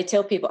 I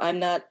tell people I'm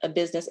not a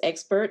business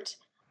expert,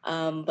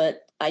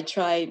 but I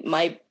try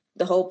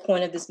the whole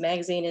point of this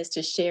magazine is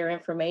to share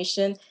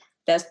information.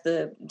 That's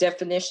the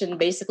definition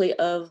basically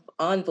of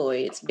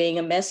Envoy. It's being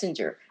a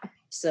messenger.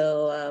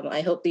 So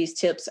I hope these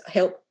tips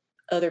help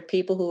other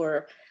people who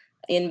are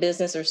in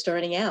business or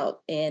starting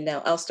out. And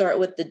now I'll start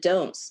with the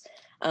don'ts.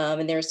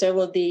 And there are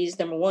several of these.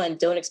 Number one,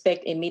 don't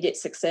expect immediate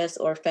success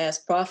or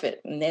fast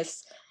profit. And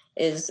this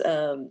is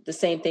the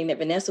same thing that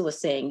Vanessa was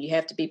saying. You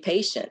have to be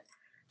patient.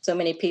 So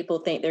many people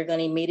think they're going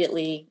to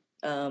immediately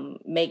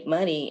make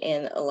money,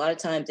 and a lot of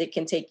times it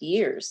can take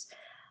years.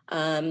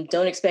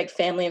 Don't expect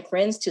family and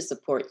friends to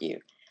support you.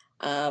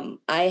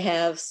 I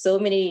have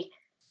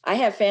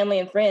family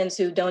and friends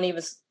who don't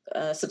even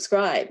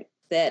subscribe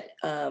that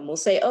will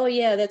say, oh,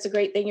 yeah, that's a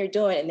great thing you're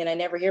doing. And then I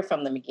never hear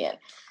from them again.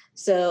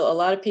 So a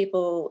lot of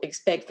people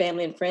expect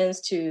family and friends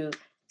to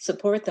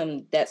support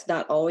them. That's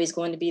not always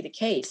going to be the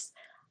case.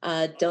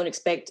 Don't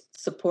expect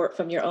support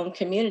from your own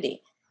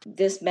community.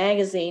 This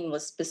magazine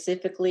was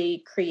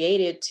specifically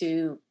created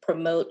to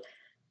promote,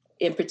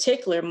 in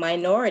particular,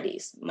 minority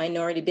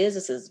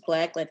businesses,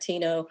 Black,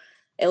 Latino,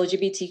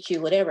 LGBTQ,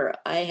 whatever.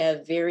 I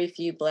have very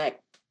few Black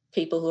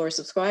people who are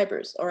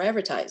subscribers or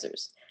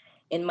advertisers.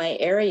 In my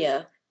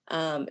area,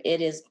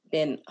 it has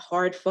been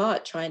hard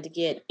fought trying to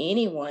get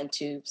anyone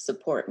to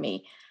support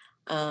me.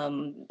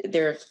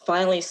 They're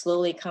finally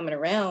slowly coming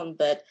around,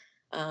 but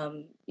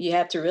you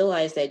have to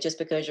realize that just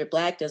because you're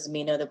Black doesn't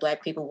mean other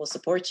Black people will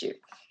support you.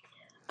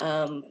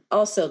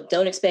 Also,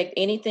 don't expect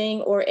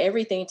anything or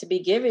everything to be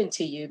given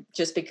to you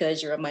just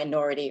because you're a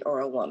minority or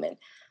a woman,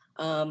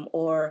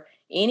 or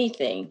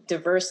anything.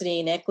 Diversity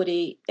and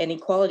equity and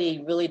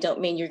equality really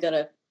don't mean you're going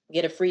to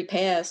get a free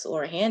pass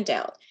or a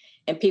handout.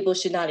 And people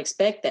should not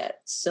expect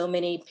that. So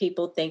many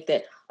people think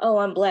that, oh,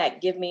 I'm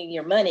Black, give me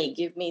your money,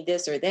 give me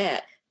this or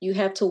that. You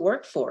have to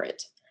work for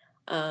it.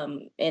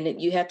 And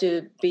you have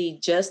to be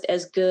just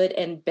as good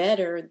and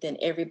better than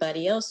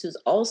everybody else who's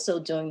also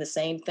doing the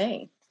same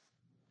thing.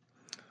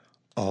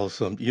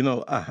 Awesome.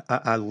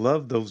 I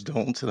love those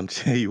don'ts, and I'm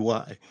telling you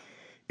why.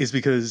 It's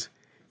because,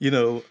 you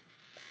know,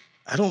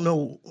 I don't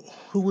know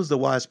who was the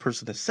wise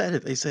person that said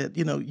it. They said,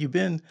 you've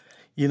been,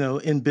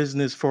 in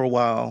business for a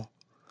while.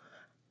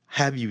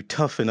 Have you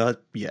toughened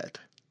up yet?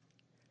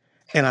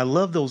 And I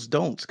love those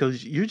don'ts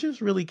because you're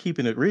just really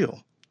keeping it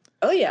real.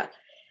 Oh, yeah.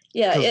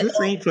 Yeah. Because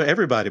this ain't for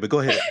everybody, but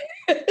go ahead.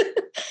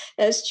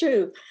 That's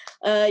true.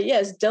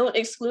 Yes, don't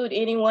exclude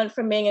anyone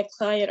from being a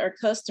client or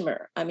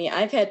customer. I mean,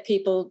 I've had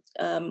people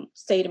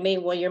say to me,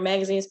 well, your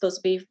magazine is supposed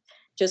to be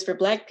just for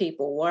Black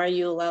people. Why are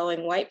you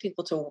allowing white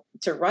people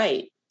to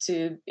write,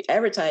 to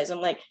advertise?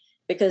 I'm like,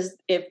 because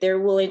if they're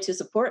willing to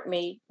support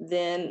me,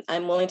 then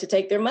I'm willing to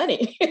take their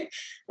money.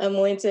 I'm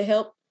willing to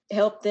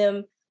help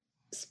them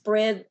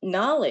spread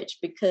knowledge,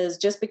 because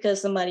just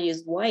because somebody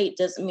is white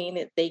doesn't mean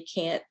that they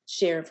can't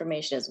share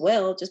information as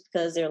well. Just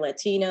because they're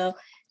Latino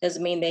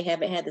doesn't mean they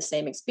haven't had the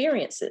same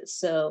experiences.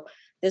 So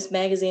this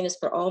magazine is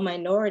for all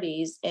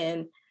minorities.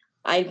 And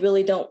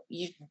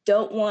you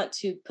don't want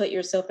to put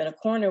yourself in a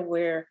corner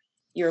where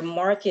your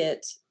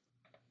market,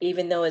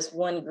 even though it's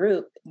one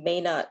group,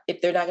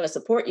 if they're not going to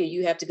support you,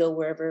 you have to go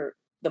wherever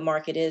the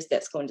market is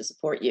that's going to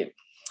support you.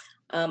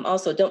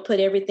 Also, don't put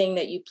everything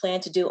that you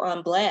plan to do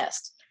on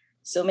blast.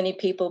 So many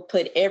people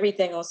put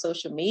everything on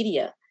social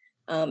media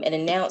and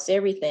announce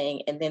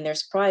everything, and then they're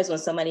surprised when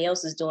somebody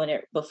else is doing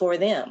it before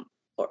them.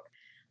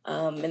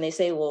 And they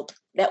say, well,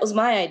 that was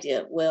my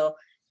idea. Well,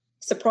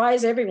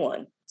 surprise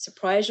everyone.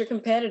 Surprise your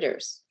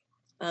competitors.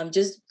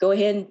 Just go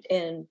ahead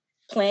and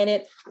plan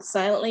it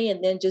silently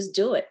and then just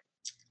do it.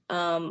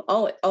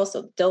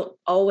 Also, don't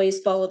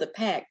always follow the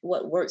pack.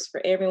 What works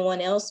for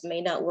everyone else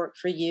may not work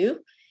for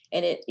you,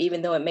 and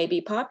even though it may be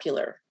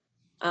popular.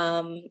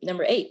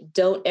 Number 8,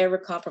 don't ever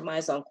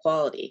compromise on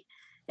quality.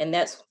 And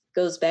that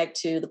goes back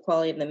to the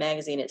quality of the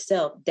magazine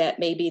itself. That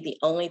may be the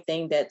only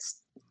thing that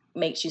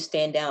makes you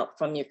stand out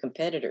from your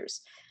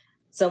competitors.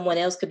 Someone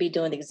else could be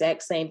doing the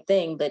exact same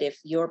thing, but if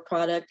your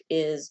product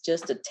is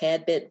just a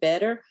tad bit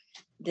better,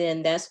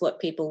 then that's what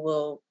people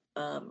will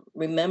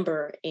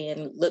remember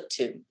and look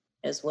to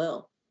as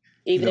well,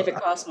 even if it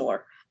costs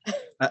more.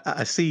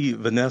 I see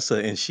Vanessa,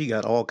 and she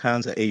got all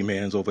kinds of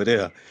amens over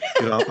there.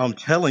 I'm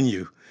telling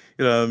you,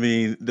 what I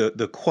mean,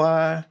 the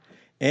choir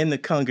and the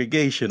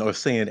congregation are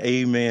saying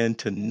amen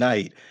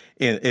tonight.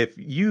 And if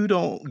you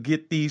don't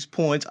get these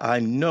points, I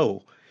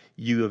know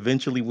you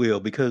eventually will,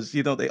 because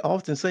they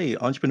often say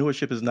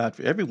entrepreneurship is not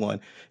for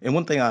everyone. And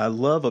one thing I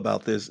love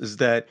about this is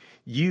that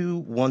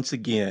you, once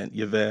again,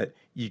 Yvette,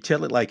 you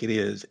tell it like it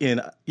is,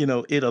 and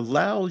it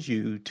allows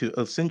you to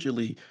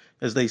essentially,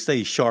 as they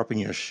say, sharpen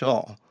your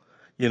saw.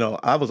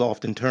 I was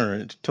often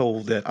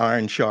told that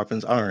iron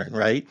sharpens iron,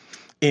 right?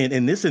 And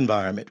in this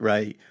environment,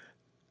 right,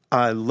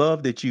 I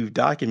love that you've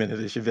documented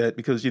this, Yvette,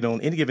 because,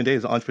 on any given day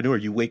as an entrepreneur,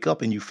 you wake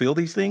up and you feel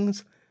these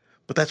things.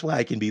 But that's why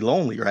it can be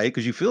lonely, right?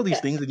 Because you feel these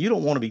things Yes. and you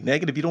don't want to be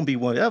negative, you don't be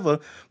whatever,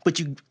 but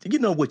you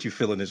know what you're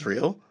feeling is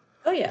real.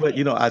 Oh yeah. But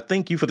I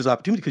thank you for this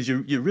opportunity, because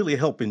you're really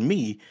helping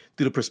me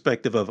through the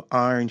perspective of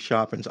iron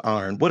sharpens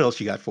iron. What else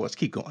you got for us?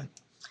 Keep going.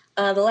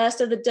 The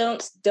last of the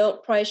don'ts: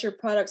 don't price your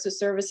products or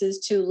services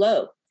too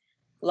low.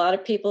 A lot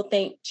of people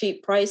think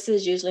cheap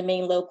prices usually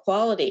mean low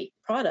quality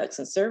products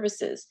and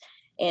services.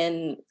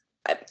 And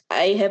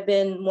I have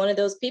been one of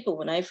those people.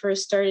 When I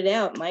first started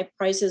out, my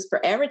prices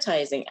for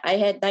advertising, I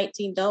had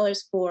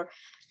 $19 for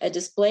a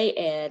display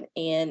ad.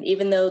 And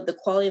even though the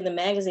quality of the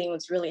magazine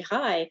was really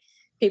high,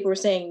 people were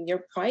saying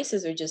your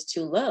prices are just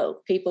too low.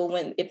 People,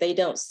 if they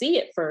don't see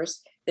it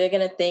first, they're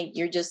going to think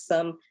you're just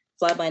some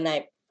fly by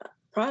night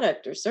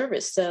product or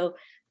service. So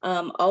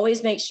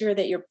always make sure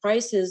that your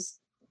prices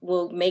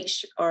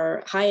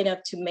are high enough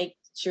to make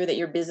sure that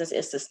your business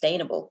is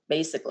sustainable,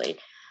 basically.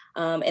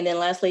 And then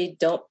lastly,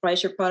 don't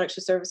price your products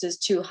or services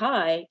too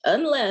high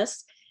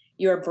unless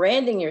you're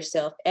branding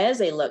yourself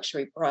as a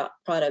luxury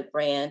product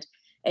brand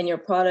and your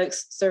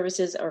products,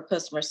 services, or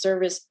customer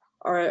service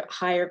are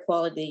higher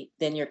quality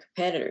than your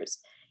competitors.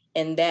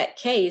 In that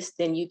case,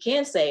 then you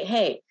can say,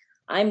 hey,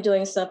 I'm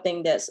doing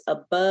something that's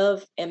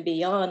above and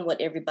beyond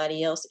what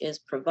everybody else is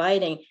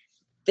providing.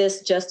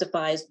 This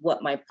justifies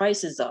what my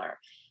prices are.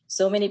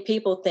 So many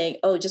people think,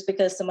 oh, just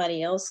because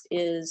somebody else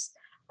is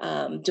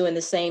doing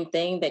the same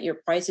thing, that your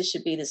prices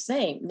should be the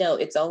same. No,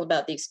 it's all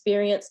about the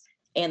experience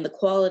and the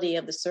quality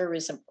of the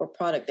service or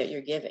product that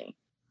you're giving.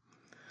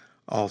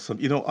 Awesome.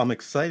 I'm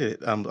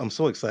excited. I'm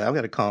so excited. I've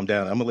got to calm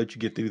down. I'm gonna let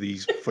you get through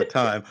these for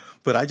time,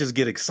 but I just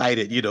get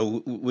excited,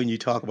 when you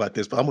talk about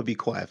this. But I'm gonna be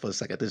quiet for a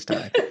second this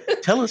time.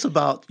 Tell us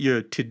about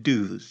your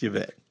to-dos,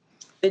 Yvette.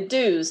 The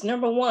do's: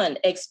 number one,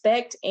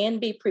 expect and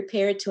be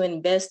prepared to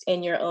invest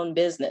in your own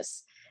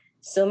business.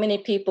 So many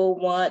people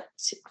want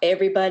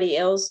everybody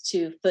else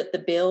to foot the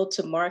bill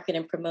to market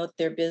and promote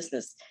their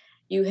business.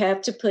 You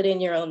have to put in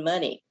your own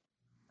money.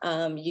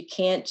 You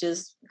can't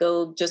just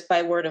go just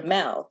by word of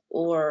mouth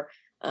or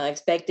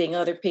expecting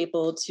other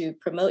people to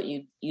promote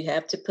you. You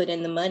have to put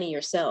in the money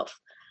yourself.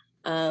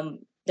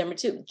 Number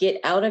two, get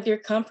out of your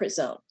comfort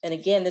zone. And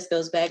again, this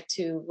goes back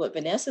to what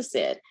Vanessa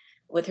said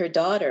with her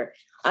daughter.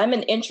 I'm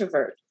an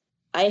introvert.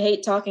 I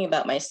hate talking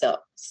about myself.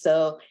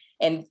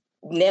 And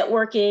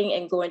networking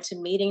and going to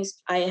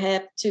meetings, I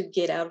have to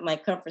get out of my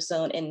comfort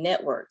zone and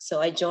network. So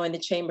I joined the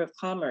Chamber of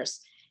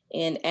Commerce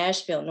in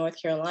Asheville,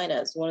 North Carolina.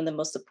 It's one of the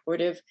most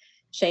supportive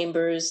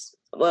chambers.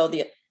 Well,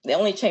 the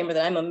only chamber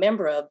that I'm a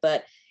member of,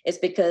 but it's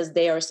because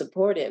they are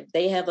supportive.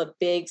 They have a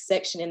big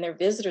section in their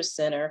visitor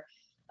center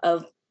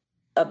of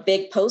a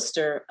big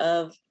poster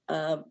of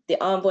the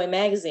Envoy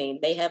magazine.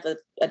 They have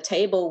a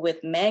table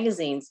with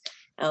magazines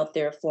out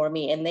there for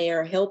me, and they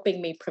are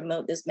helping me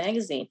promote this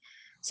magazine.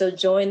 So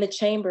join the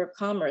Chamber of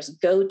Commerce,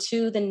 go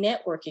to the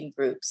networking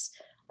groups,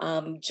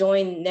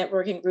 join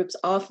networking groups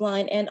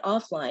offline and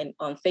offline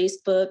on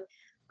Facebook,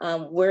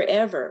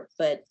 wherever,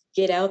 but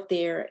get out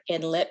there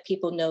and let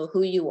people know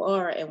who you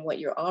are and what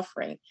you're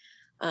offering.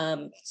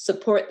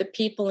 Support the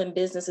people and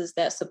businesses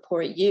that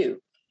support you.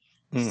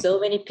 So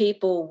many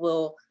people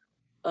will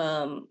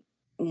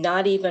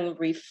not even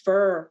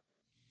refer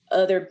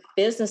other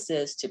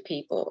businesses to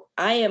people.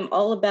 I am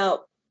all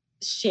about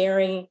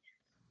sharing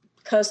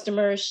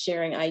customers,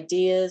 sharing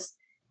ideas,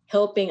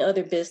 helping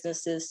other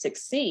businesses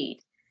succeed.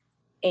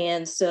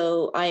 And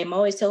so I am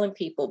always telling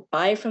people,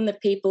 buy from the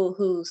people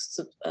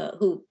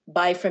who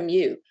buy from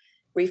you,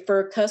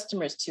 refer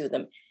customers to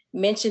them,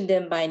 mention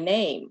them by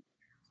name.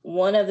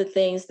 One of the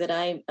things that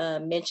I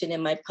mentioned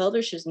in my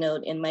publisher's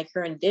note in my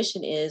current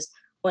edition is,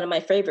 one of my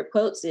favorite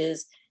quotes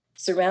is,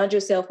 surround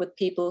yourself with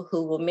people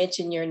who will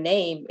mention your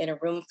name in a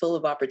room full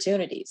of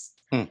opportunities.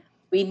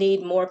 We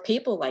need more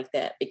people like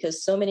that,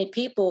 because so many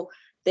people,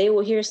 they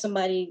will hear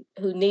somebody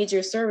who needs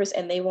your service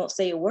and they won't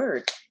say a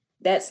word.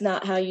 That's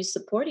not how you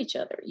support each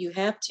other. You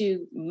have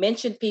to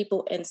mention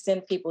people and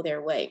send people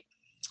their way.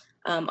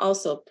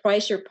 Also,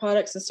 price your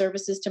products and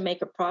services to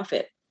make a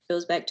profit.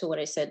 Goes back to what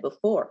I said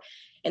before.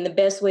 And the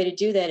best way to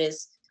do that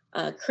is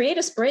create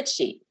a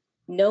spreadsheet.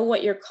 Know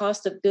what your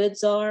cost of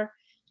goods are.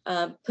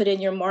 Put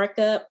in your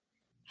markup.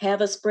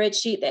 Have a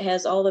spreadsheet that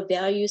has all the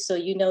value, so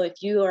you know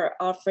if you are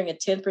offering a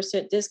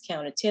 10%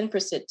 discount, a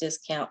 10%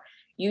 discount,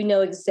 you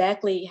know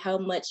exactly how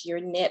much your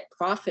net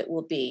profit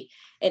will be.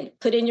 And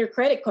put in your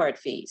credit card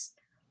fees.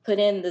 Put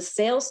in the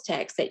sales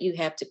tax that you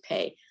have to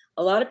pay.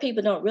 A lot of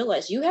people don't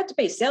realize you have to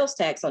pay sales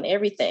tax on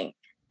everything,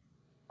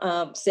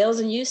 sales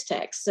and use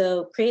tax.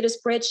 So create a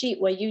spreadsheet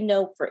where you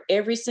know for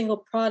every single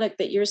product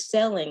that you're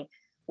selling,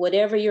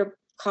 whatever your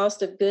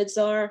cost of goods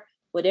are,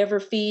 whatever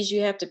fees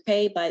you have to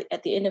pay, by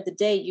at the end of the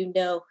day, you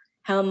know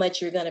how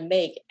much you're going to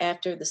make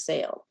after the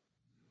sale.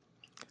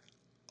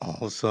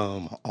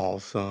 Awesome.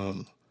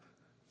 Awesome.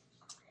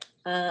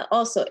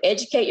 Also,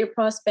 educate your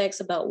prospects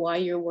about why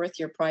you're worth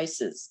your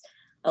prices.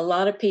 A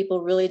lot of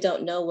people really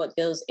don't know what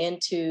goes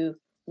into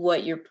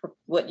what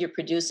you're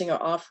producing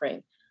or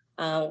offering.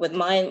 With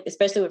mine,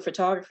 especially with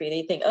photography,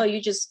 they think, oh,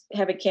 you just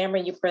have a camera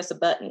and you press a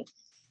button.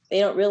 They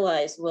don't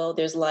realize, well,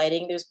 there's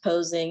lighting, there's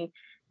posing,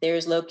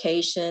 there's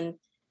location,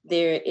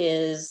 there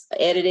is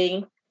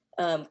editing,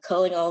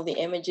 culling all the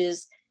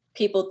images.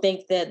 People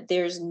think that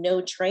there's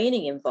no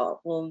training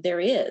involved. Well,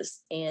 there is.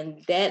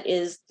 And that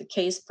is the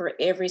case for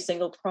every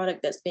single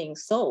product that's being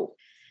sold.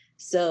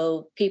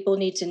 So people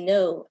need to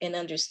know and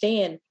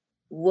understand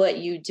what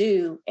you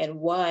do and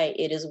why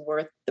it is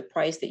worth the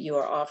price that you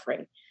are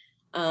offering.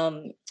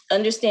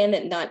 Understand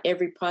that not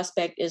every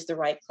prospect is the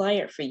right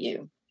client for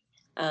you.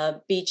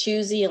 Be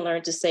choosy and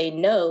learn to say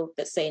no,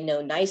 but say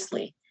no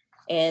nicely.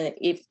 And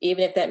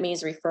even if that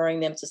means referring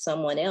them to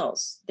someone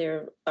else,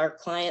 there are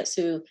clients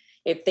who,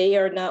 if they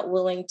are not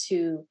willing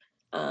to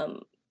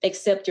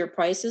accept your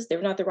prices,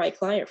 they're not the right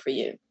client for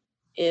you.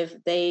 If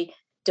they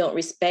don't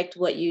respect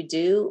what you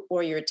do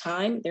or your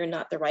time, they're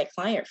not the right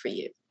client for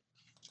you.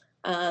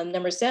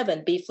 Number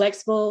 7, be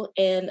flexible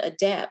and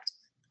adapt.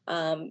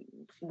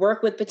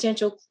 Work with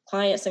potential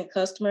clients and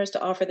customers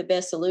to offer the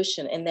best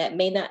solution. And that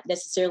may not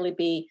necessarily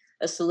be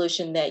a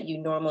solution that you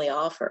normally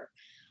offer.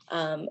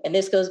 And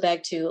this goes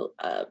back to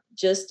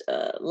just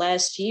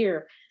last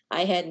year,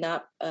 I had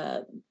not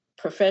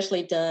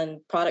professionally done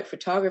product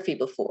photography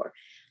before.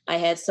 I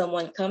had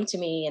someone come to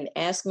me and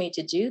ask me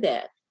to do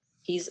that.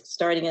 He's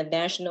starting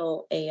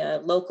a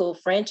local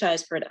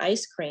franchise for an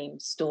ice cream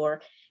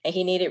store, and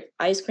he needed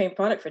ice cream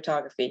product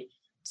photography.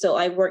 So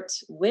I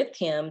worked with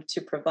him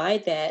to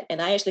provide that,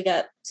 and I actually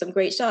got some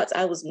great shots.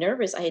 I was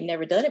nervous. I had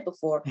never done it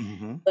before,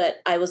 but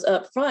I was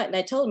upfront, and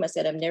I told him, I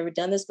said, I've never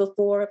done this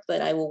before,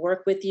 but I will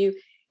work with you.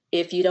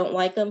 If you don't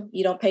like them,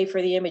 you don't pay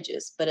for the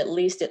images, but at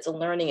least it's a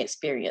learning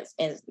experience.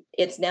 And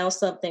it's now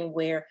something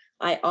where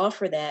I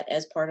offer that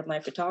as part of my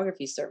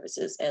photography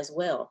services as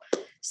well.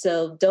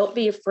 So don't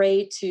be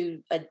afraid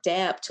to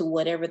adapt to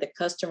whatever the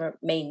customer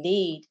may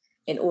need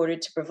in order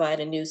to provide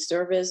a new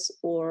service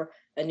or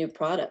a new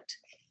product.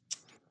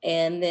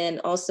 And then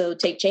also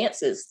take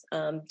chances,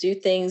 do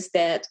things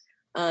that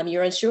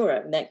you're unsure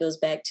of. And that goes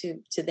back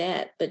to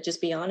that, but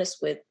just be honest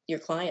with your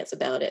clients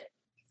about it.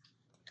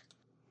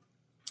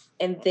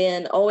 And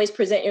then always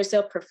present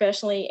yourself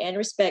professionally and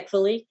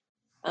respectfully.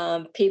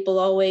 People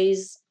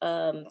always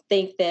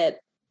think that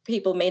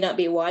people may not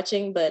be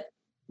watching, but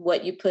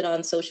what you put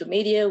on social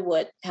media,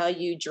 how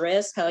you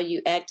dress, how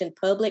you act in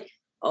public,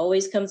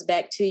 always comes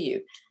back to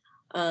you.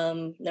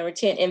 Number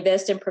 10,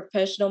 invest in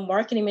professional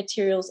marketing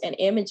materials and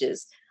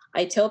images.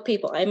 I tell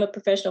people, I'm a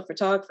professional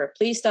photographer.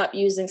 Please stop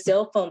using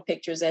cell phone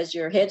pictures as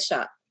your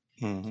headshot.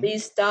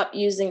 Please stop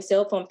using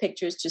cell phone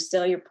pictures to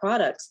sell your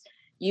products.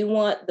 You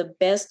want the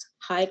best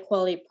high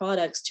quality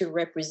products to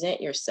represent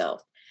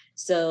yourself.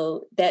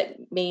 So that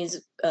means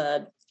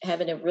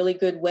having a really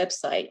good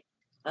website,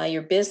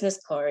 your business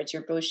cards,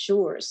 your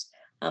brochures.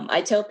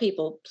 I tell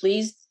people,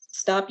 please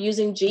stop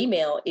using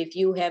Gmail if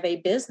you have a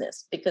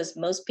business, because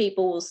most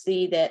people will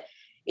see that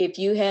if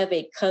you have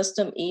a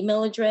custom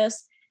email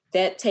address,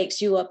 that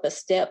takes you up a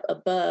step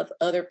above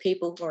other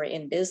people who are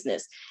in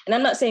business. And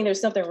I'm not saying there's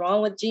something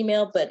wrong with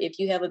Gmail, but if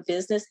you have a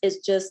business, it's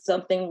just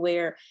something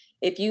where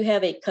if you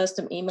have a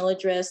custom email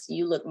address,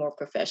 you look more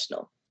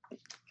professional.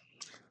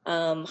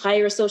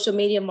 Hire a social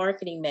media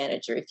marketing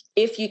manager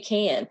if you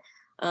can.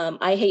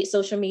 I hate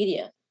social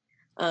media.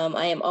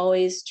 I am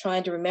always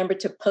trying to remember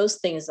to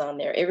post things on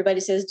there. Everybody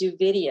says do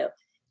video.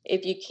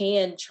 If you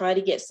can, try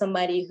to get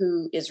somebody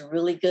who is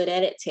really good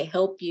at it to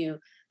help you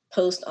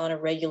post on a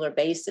regular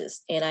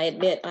basis. And I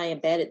admit I am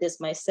bad at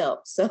this myself.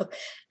 So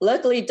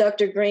luckily,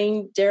 Dr.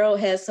 Green, Daryl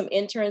has some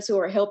interns who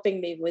are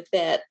helping me with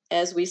that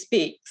as we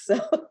speak. So,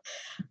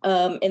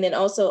 and then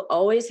also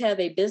always have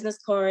a business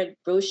card,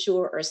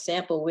 brochure, or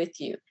sample with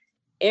you.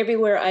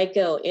 Everywhere I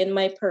go in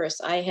my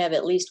purse, I have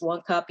at least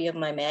one copy of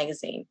my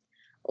magazine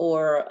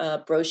or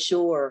a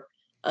brochure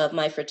of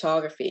my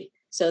photography,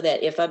 so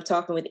that if I'm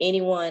talking with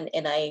anyone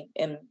and I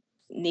am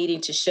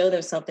needing to show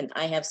them something,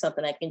 I have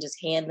something I can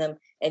just hand them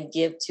and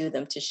give to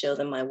them to show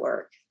them my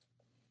work.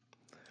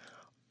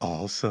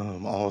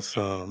 Awesome.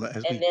 Awesome.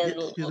 As we And then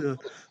get to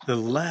the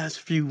last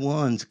few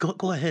ones,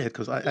 go ahead,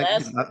 because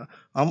last,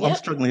 I'm yep.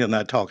 struggling here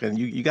not talking.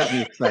 You got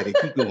me excited.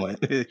 Keep going.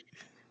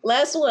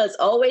 Last ones,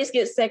 always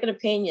get second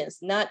opinions.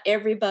 Not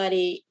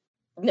everybody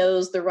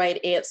knows the right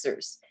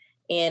answers.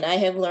 And I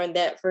have learned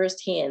that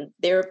firsthand.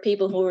 There are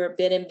people who have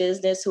been in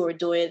business who are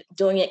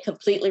doing it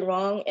completely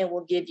wrong and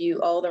will give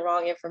you all the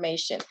wrong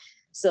information.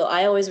 So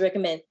I always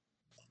recommend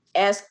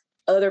ask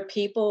other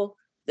people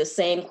the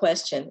same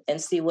question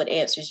and see what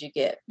answers you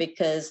get,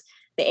 because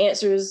the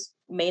answers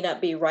may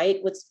not be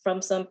right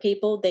from some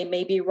people. They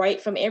may be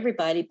right from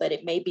everybody, but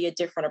it may be a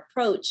different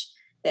approach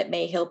that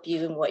may help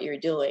you in what you're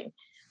doing.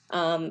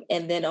 And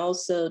then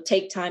also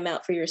take time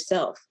out for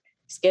yourself.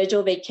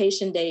 Schedule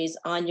vacation days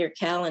on your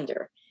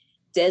calendar.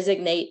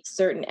 Designate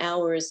certain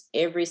hours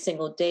every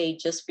single day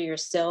just for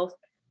yourself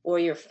or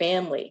your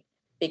family,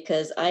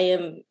 because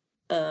I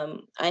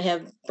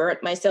have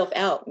burnt myself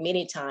out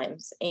many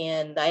times.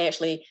 And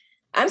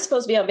I'm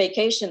supposed to be on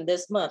vacation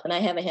this month and I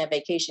haven't had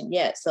vacation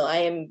yet. So I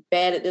am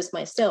bad at this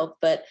myself,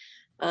 but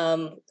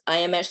I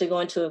am actually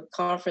going to a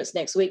conference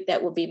next week.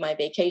 That will be my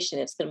vacation.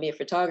 It's going to be a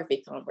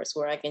photography conference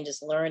where I can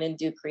just learn and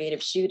do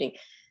creative shooting.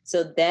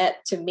 So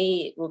that to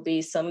me will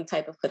be some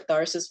type of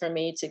catharsis for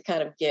me to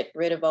kind of get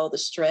rid of all the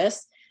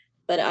stress.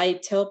 But I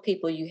tell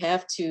people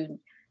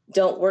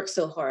don't work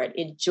so hard.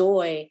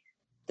 Enjoy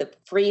the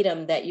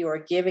freedom that you are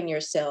giving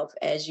yourself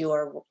as you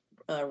are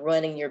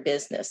running your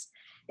business.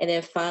 And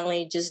then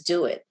finally, just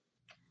do it.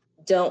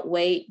 Don't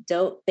wait.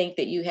 Don't think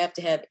that you have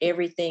to have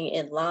everything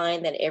in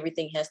line, that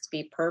everything has to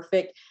be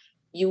perfect.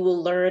 You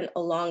will learn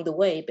along the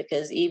way,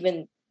 because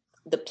even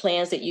the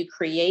plans that you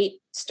create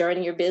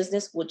starting your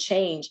business will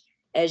change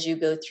as you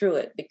go through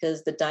it,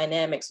 because the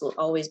dynamics will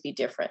always be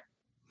different.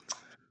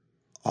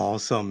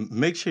 Awesome.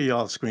 Make sure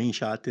y'all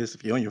screenshot this.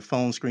 If you're on your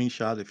phone,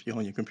 screenshot. If you're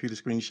on your computer,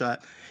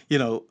 screenshot. You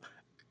know,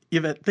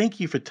 Yvette, thank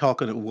you for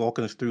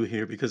walking us through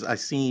here, because I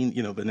seen,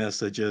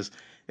 Vanessa just,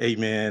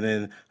 amen.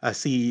 And I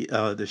see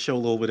the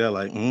show over there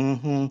like,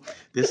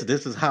 this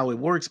is how it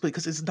works,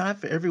 because it's not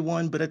for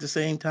everyone, but at the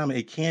same time,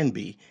 it can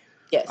be.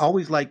 Yes. I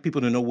always like people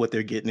to know what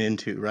they're getting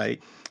into,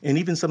 right? And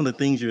even some of the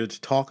things you're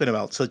talking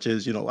about, such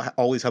as, I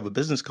always have a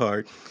business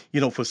card,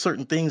 for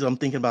certain things I'm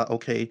thinking about,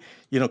 okay,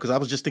 because I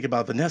was just thinking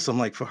about Vanessa. I'm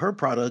like, for her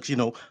products,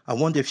 I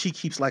wonder if she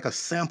keeps like a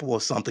sample or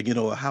something,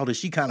 or how does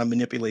she kind of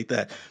manipulate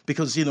that?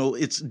 Because,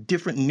 it's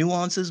different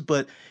nuances,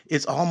 but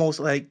it's almost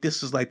like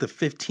this is like the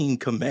 15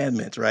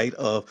 commandments, right,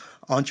 of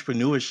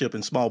entrepreneurship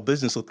and small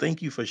business. So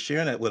thank you for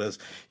sharing that with us.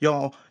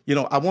 Y'all,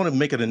 I want to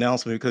make an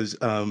announcement, because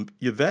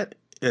Yvette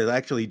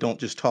actually don't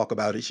just talk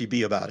about it, she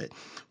be about it.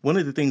 One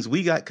of the things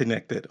we got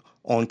connected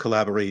on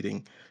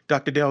collaborating,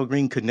 Dr. Darrell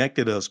Green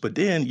connected us, but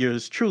then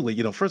yours truly,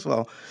 first of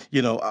all,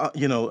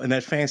 in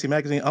that fancy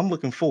magazine, I'm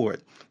looking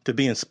forward to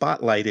being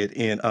spotlighted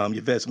in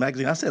Yvette's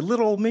magazine. I said,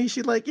 little old me,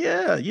 she's like,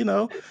 yeah,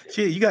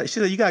 she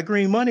said, you got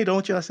green money,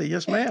 don't you? I said,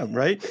 yes, ma'am,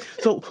 right?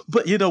 So,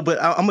 but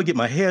I'm gonna get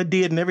my hair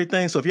did and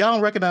everything. So if y'all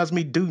don't recognize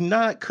me, do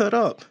not cut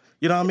up.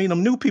 You know what I mean?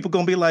 Them new people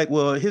going to be like,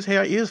 well, his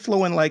hair is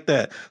flowing like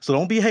that. So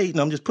don't be hating.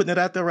 I'm just putting it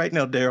out there right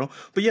now, Darrell.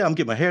 But yeah, I'm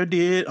getting my hair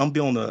did. I'm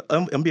being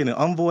an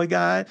envoy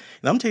guide.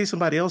 And I'm telling you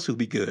somebody else who'll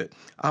be good.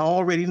 I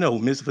already know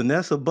Miss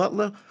Vanessa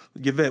Butler,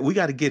 Yvette, we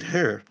got to get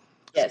her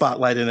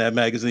spotlight in that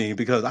magazine,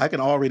 because I can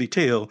already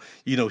tell,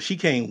 she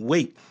can't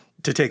wait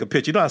to take a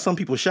picture. You know how some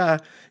people shy,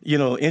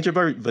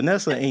 introvert.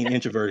 Vanessa ain't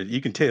introverted.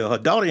 You can tell. Her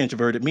daughter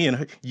introverted. Me and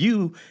her,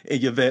 you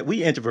and Yvette,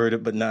 we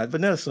introverted, but not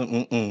Vanessa.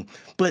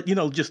 But,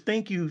 just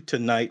thank you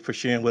tonight for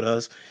sharing with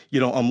us.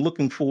 I'm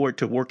looking forward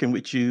to working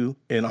with you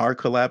in our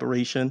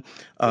collaboration.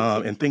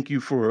 And thank you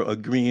for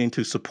agreeing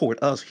to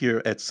support us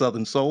here at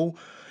Southern Soul.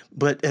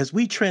 But as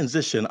we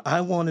transition,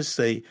 I want to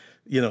say,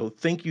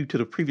 thank you to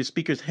the previous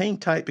speakers. Hang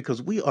tight, because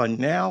we are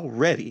now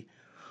ready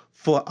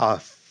for our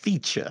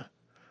feature.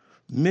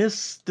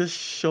 Miss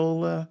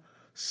Deshola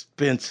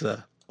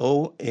Spencer,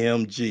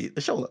 OMG.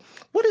 Deshola,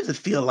 what does it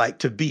feel like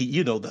to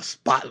be, the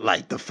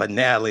spotlight, the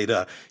finale,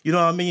 you know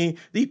what I mean?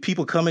 These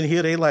people come in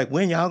here, they like,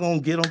 when y'all gonna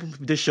get on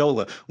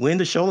Deshola? When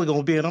Deshola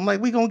gonna be in? I'm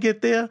like, we gonna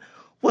get there?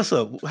 What's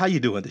up? How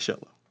you doing,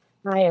 Deshola?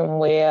 I am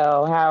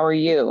well. How are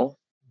you?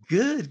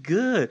 Good,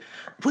 good.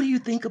 What do you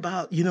think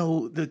about,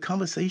 the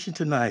conversation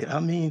tonight? I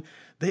mean,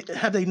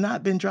 have they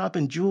not been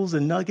dropping jewels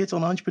and nuggets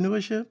on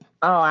entrepreneurship?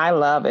 Oh, I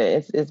love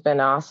it. It's been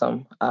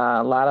awesome.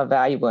 A lot of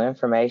valuable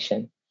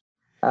information.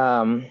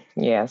 So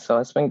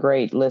it's been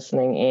great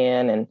listening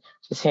in and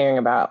just hearing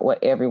about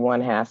what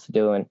everyone has to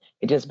do. And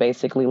it just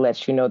basically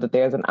lets you know that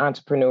there's an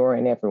entrepreneur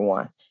in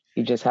everyone.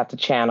 You just have to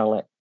channel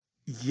it.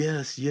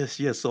 Yes.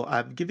 So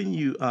I've given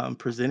you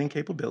presenting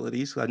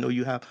capabilities. I know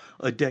you have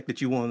a deck that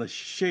you want to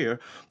share,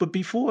 but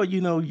before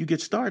you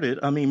get started,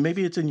 I mean,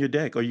 maybe it's in your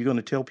deck. Are you going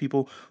to tell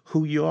people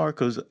who you are?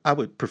 Because I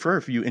would prefer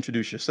if you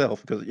introduce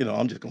yourself, because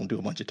I'm just going to do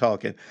a bunch of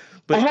talking.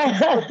 But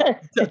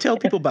tell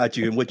people about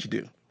you and what you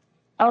do.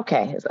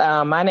 Okay,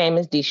 my name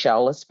is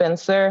Deshola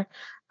Spencer.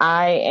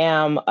 I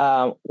am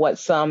what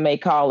some may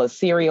call a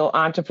serial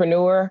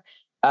entrepreneur.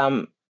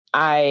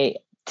 I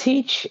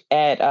teach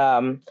at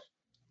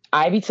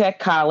Ivy Tech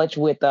College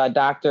with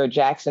Dr.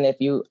 Jackson, if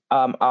you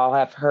all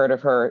have heard of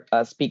her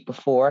speak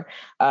before.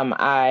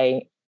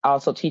 I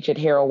also teach at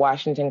Harold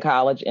Washington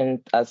College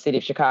in the city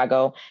of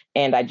Chicago,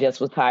 and I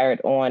just was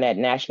hired on at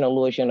National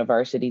Louis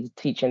University to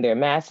teach in their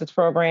master's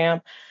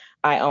program.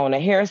 I own a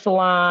hair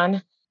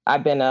salon.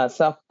 I've been a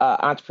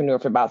self-entrepreneur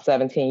for about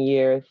 17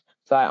 years.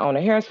 So I own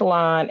a hair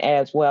salon,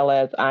 as well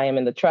as I am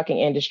in the trucking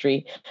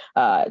industry.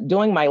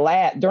 During my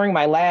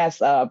last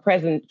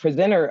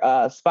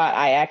presenter spot,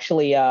 I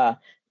actually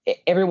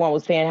everyone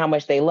was saying how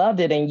much they loved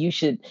it, and you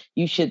should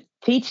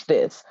teach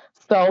this.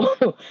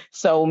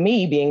 So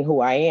me being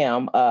who I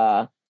am,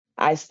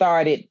 I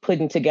started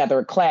putting together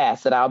a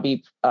class that I'll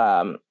be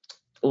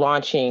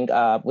launching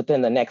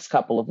within the next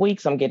couple of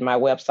weeks. I'm getting my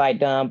website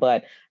done,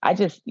 but I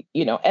just,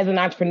 as an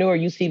entrepreneur,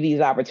 you see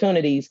these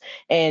opportunities,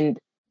 and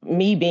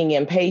me being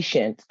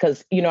impatient,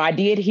 because, I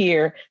did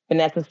hear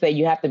Vanessa say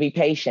you have to be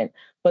patient,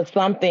 but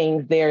some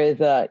things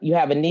you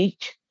have a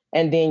niche,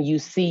 and then you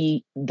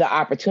see the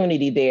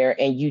opportunity there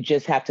and you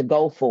just have to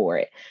go for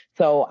it.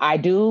 So I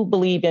do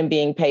believe in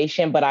being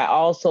patient, but I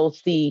also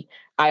feel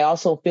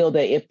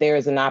that if there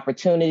is an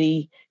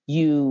opportunity,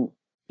 you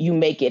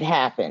make it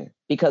happen,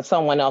 because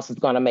someone else is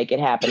going to make it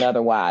happen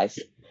otherwise.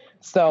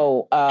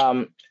 So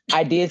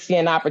I did see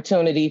an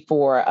opportunity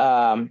for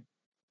a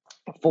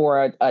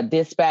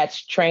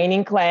dispatch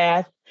training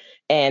class.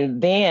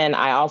 And then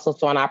I also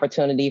saw an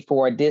opportunity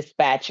for a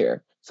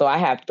dispatcher. So I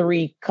have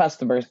 3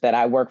 customers that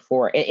I work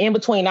for. And in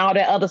between all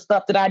that other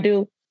stuff that I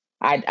do,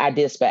 I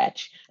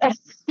dispatch.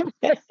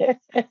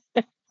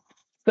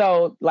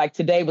 So like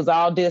today was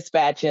all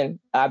dispatching.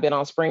 I've been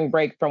on spring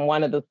break from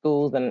one of the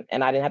schools, and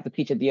I didn't have to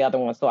teach at the other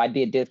one. So I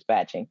did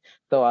dispatching.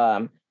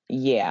 So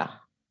yeah,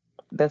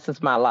 this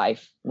is my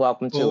life.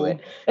 Welcome to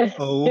it.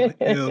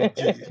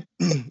 OMG.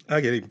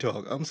 I can't even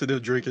talk. I'm sitting there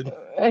drinking.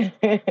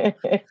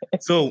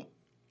 So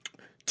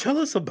tell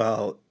us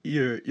about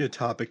your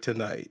topic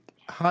tonight,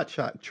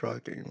 hotshot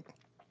trucking,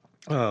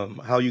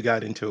 how you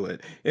got into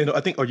it. And I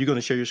think, are you going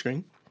to share your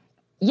screen?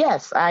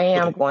 Yes, I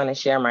am Okay. going to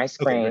share my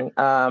screen.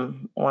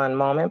 Okay, One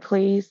moment,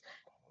 please.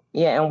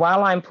 Yeah, and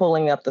while I'm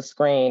pulling up the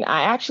screen,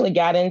 I actually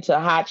got into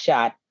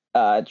hotshot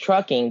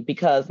trucking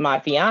because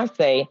my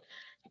fiance,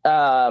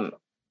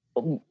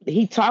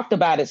 he talked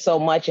about it so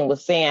much and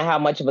was saying how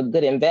much of a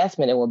good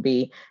investment it would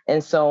be.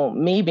 And so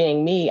me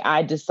being me,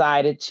 I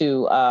decided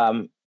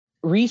to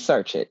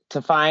research it to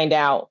find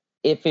out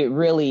if it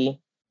really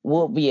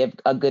will be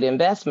a good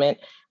investment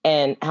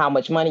and how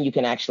much money you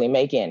can actually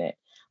make in it.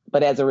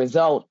 But as a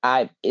result,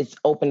 it's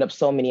opened up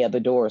so many other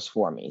doors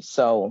for me.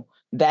 So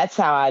that's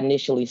how I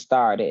initially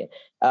started.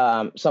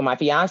 So my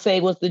fiance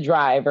was the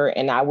driver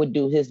and I would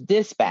do his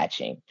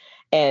dispatching.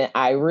 And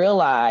I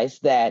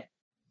realized that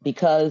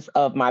because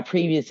of my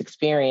previous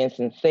experience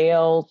in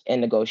sales and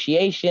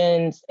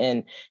negotiations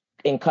and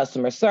in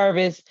customer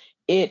service,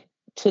 it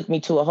took me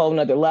to a whole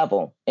nother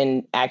level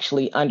in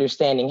actually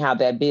understanding how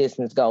that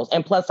business goes.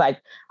 And plus I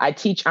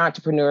teach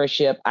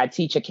entrepreneurship, I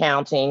teach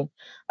accounting,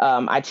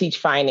 I teach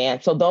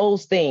finance. So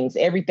those things,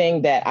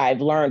 everything that I've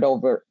learned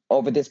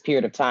over this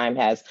period of time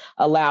has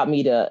allowed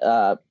me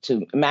to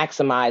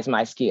maximize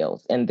my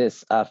skills in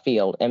this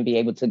field and be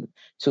able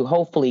to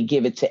hopefully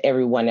give it to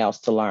everyone else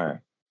to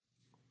learn.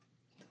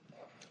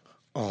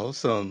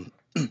 awesome.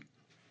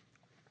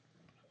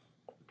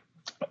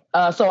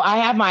 So I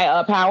have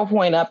my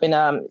PowerPoint up,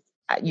 and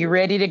you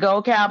ready to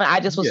go, Calvin? I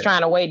just was Yeah,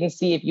 trying to wait and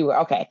see if you were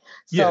okay.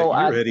 yeah, So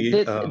you're ready.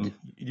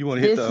 You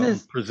want to hit this the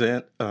is.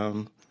 present?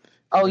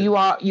 Oh, you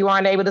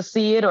aren't able to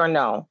see it or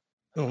no?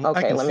 I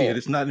Okay, can see it.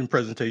 It's not in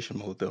presentation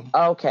mode though.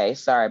 Okay,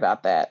 sorry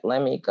about that.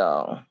 Let me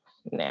go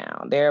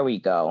now. There we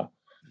go.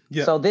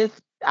 Yeah. So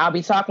I'll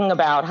be talking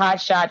about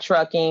hotshot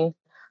trucking,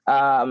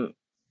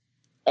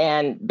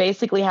 and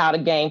basically how to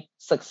gain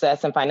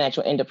success and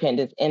financial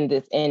independence in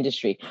this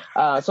industry.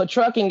 So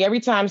trucking, every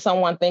time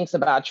someone thinks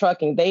about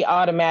trucking, they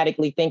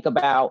automatically think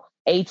about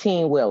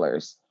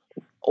 18-wheelers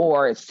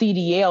or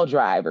CDL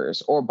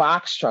drivers or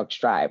box truck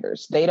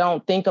drivers. They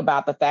don't think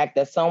about the fact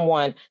that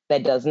someone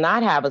that does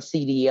not have a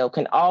CDL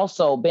can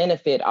also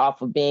benefit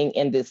off of being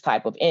in this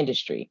type of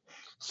industry.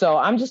 So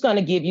I'm just going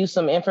to give you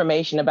some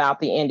information about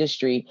the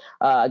industry,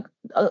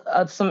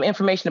 some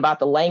information about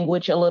the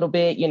language a little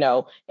bit,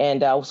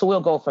 and so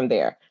we'll go from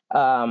there.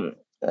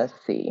 Let's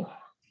see.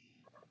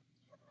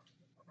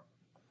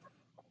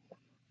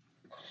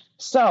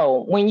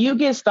 So when you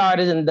get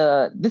started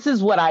this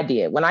is what I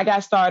did. When I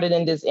got started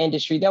in this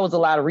industry, there was a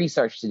lot of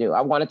research to do.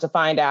 I wanted to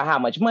find out how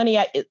much money,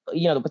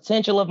 the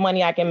potential of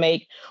money I can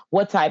make,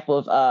 what type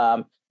of,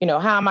 how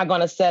am I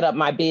going to set up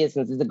my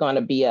business? Is it going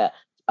to be a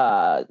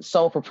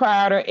sole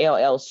proprietor,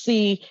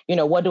 LLC?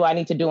 What do I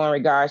need to do in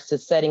regards to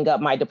setting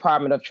up my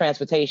Department of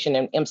Transportation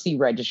and MC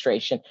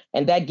registration?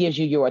 And that gives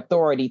you your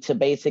authority to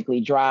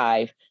basically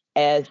drive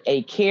as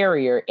a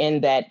carrier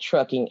in that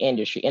trucking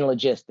industry, in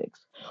logistics.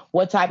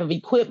 What type of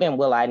equipment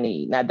will I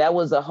need? Now, that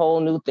was a whole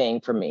new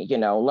thing for me,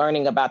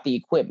 learning about the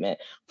equipment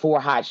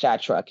for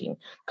hotshot trucking,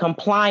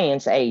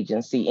 compliance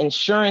agency,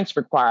 insurance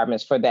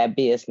requirements for that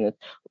business,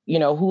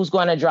 who's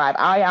going to drive.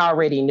 I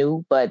already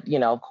knew, but,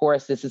 of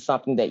course, this is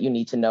something that you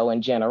need to know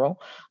in general.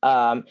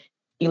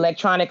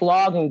 Electronic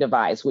logging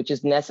device, which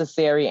is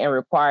necessary and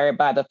required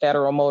by the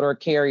Federal Motor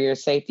Carrier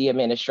Safety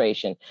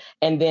Administration.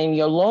 And then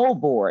your load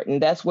board, and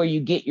that's where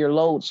you get your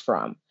loads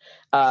from.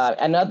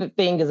 Another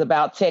thing is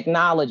about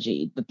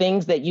technology, the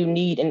things that you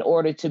need in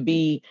order to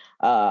be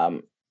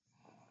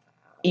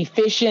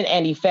efficient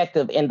and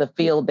effective in the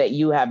field that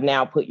you have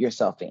now put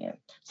yourself in.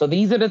 So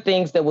these are the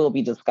things that we'll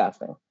be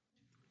discussing.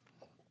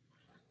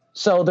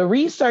 So the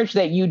research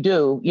that you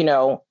do,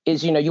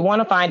 is, you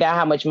want to find out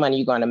how much money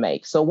you're going to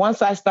make. So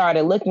once I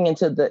started looking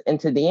into the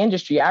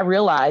industry, I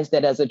realized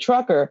that as a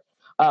trucker,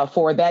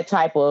 for that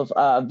type of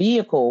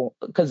vehicle,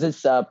 because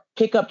it's a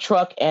pickup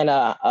truck and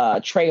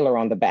a trailer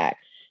on the back,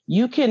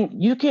 you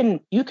can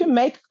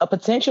make a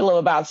potential of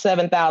about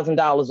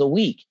 $7,000 a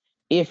week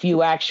if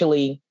you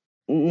actually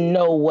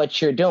know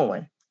what you're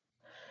doing,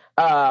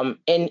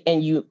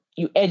 and you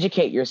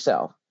educate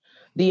yourself.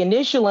 The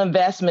initial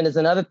investment is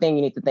another thing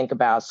you need to think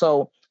about.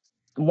 So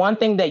one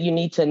thing that you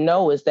need to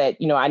know is that,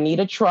 I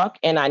need a truck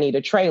and I need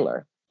a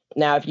trailer.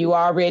 Now, if you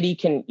already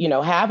can,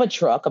 have a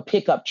truck, a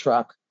pickup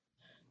truck,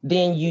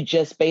 then you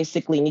just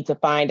basically need to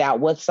find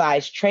out what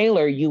size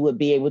trailer you would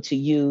be able to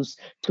use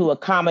to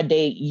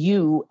accommodate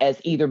you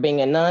as either being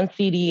a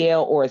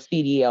non-CDL or a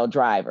CDL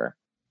driver.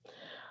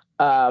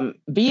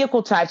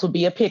 Vehicle types will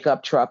be a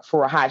pickup truck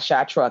for a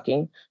hotshot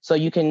trucking. So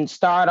you can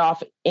start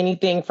off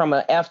anything from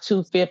a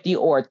F-250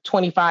 or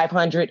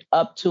 2,500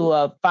 up to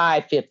a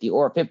 550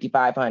 or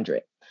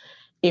 5,500.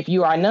 If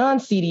you are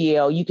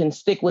non-CDL, you can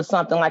stick with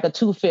something like a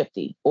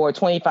 250 or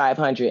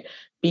 2,500,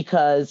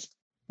 because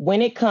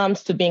when it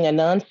comes to being a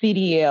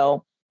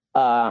non-CDL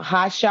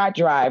hotshot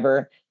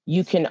driver,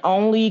 you can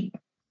only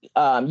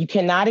you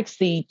cannot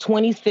exceed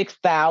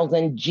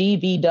 26,000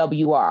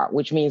 GVWR,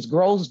 which means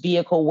gross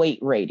vehicle weight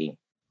rating.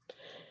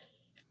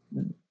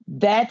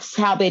 That's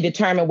how they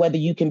determine whether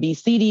you can be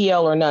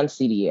CDL or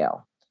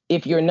non-CDL.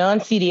 If you're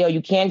non-CDL,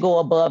 you can't go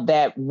above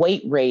that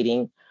weight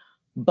rating,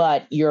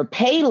 but your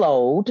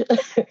payload,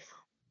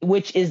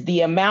 which is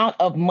the amount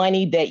of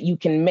money that you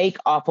can make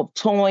off of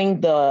towing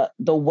the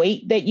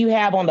weight that you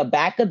have on the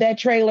back of that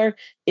trailer,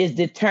 is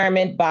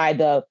determined by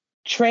the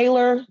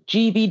trailer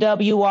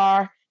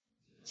GVWR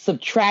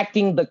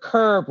subtracting the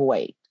curb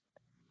weight.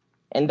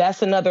 And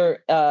that's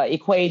another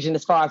equation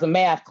as far as a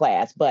math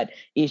class, but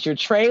it's your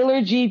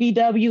trailer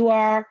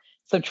GVWR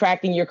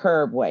subtracting your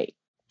curb weight.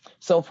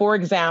 So for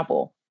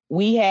example,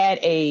 we had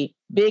a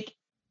big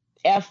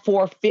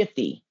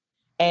F450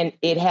 and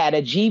it had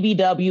a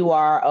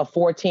GVWR of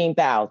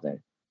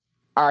 14,000.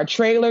 Our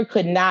trailer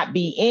could not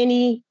be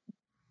any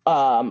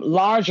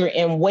larger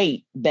in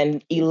weight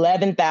than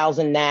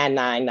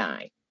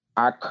 11,999.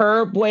 Our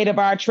curb weight of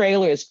our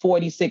trailer is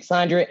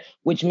 4,600,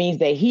 which means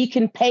that he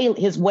can pay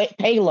his weight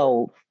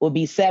payload will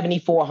be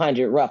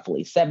 7,400,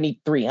 roughly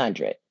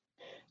 7,300.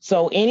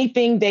 So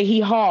anything that he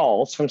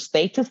hauls from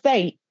state to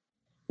state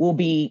will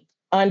be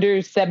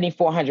under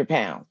 7,400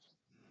 pounds.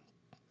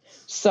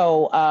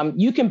 So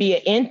you can be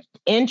an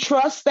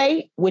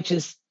intrastate, which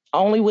is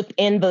only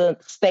within the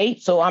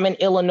state. So I'm in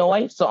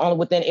Illinois, so only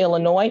within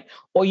Illinois,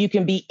 or you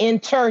can be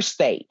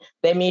interstate.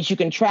 That means you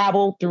can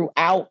travel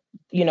throughout,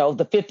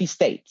 the 50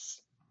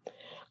 states.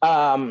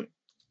 So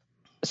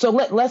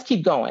let's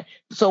keep going.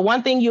 So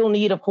one thing you'll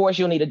need, of course,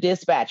 you'll need a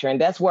dispatcher, and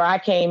that's where I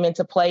came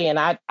into play. And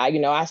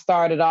I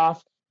started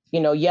off,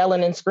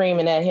 yelling and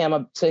screaming at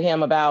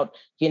him about,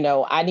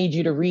 I need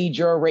you to read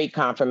your rate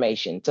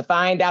confirmation. To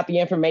find out the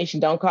information,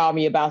 don't call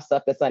me about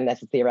stuff that's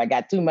unnecessary. I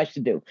got too much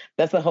to do.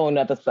 That's a whole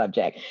nother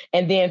subject.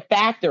 And then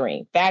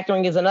factoring.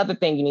 Factoring is another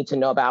thing you need to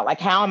know about. Like,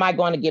 how am I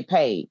going to get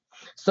paid?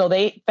 So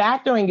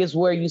factoring is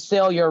where you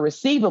sell your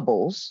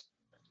receivables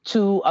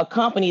to a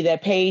company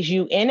that pays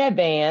you in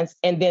advance,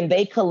 and then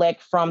they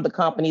collect from the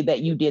company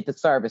that you did the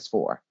service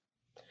for.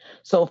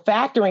 So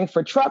factoring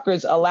for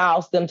truckers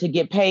allows them to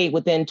get paid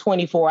within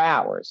 24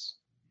 hours,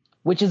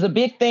 which is a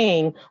big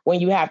thing when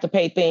you have to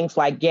pay things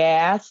like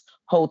gas,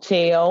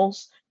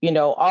 hotels,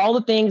 all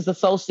the things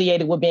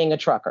associated with being a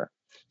trucker.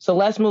 So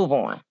let's move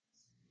on.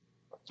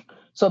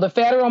 So the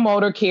Federal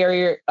Motor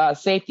Carrier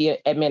Safety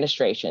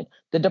Administration,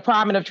 the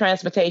Department of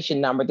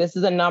Transportation number, this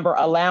is a number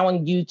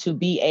allowing you to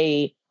be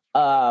a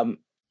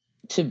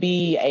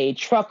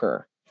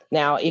trucker.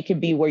 Now, it could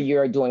be where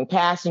you're doing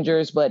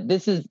passengers, but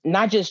this is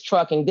not just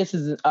trucking. This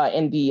is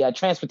in the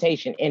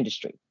transportation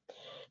industry.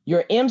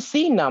 Your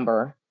MC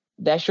number,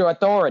 that's your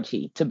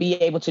authority to be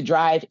able to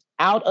drive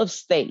out of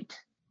state.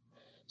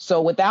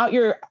 So without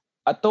your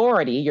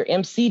authority, your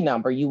MC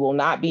number, you will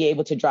not be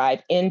able to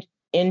drive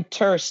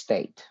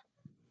interstate.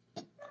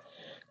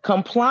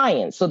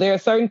 Compliance. So there are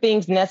certain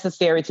things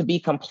necessary to be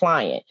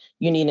compliant.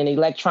 You need an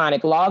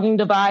electronic logging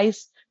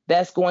device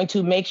that's going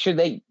to make sure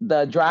that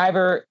the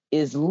driver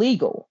is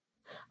legal.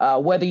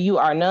 Whether you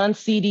are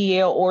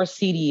non-CDL or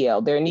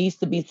CDL, there needs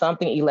to be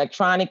something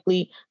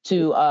electronically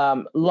to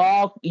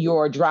log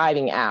your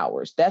driving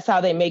hours. That's how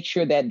they make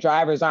sure that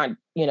drivers aren't,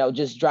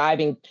 just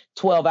driving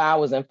 12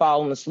 hours and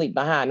falling asleep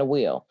behind the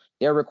wheel.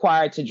 They're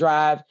required to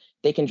drive.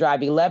 They can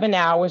drive 11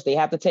 hours. They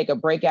have to take a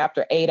break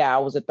after 8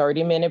 hours, a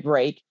 30-minute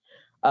break.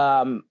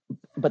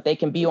 But they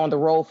can be on the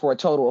road for a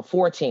total of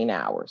 14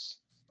 hours.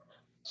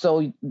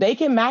 So they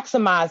can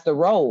maximize the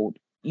road.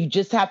 You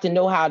just have to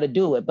know how to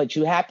do it, but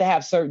you have to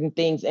have certain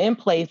things in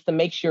place to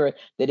make sure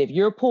that if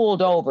you're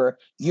pulled over,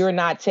 you're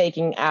not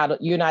taken out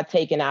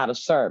of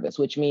service,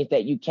 which means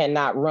that you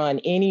cannot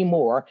run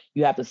anymore.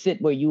 You have to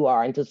sit where you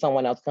are until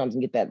someone else comes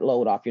and get that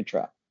load off your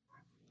truck.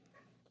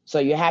 So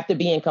you have to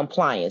be in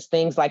compliance.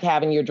 Things like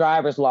having your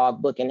driver's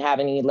logbook and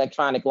having an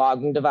electronic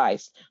logging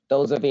device.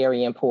 Those are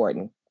very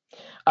important.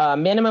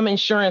 Minimum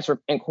insurance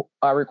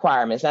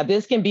requirements. Now,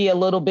 this can be a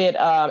little bit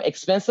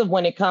expensive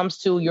when it comes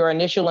to your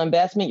initial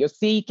investment, your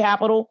seed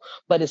capital,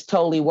 but it's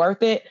totally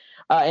worth it.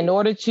 In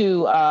order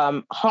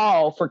to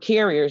haul for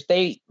carriers,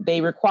 they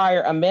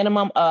require a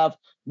minimum of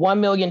 $1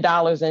 million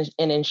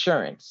in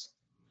insurance.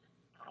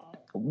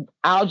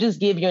 I'll just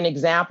give you an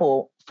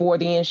example. For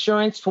the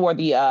insurance for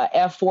the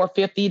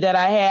F450 that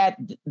I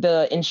had,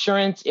 the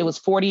insurance, it was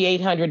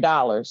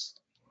 $4,800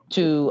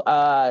 to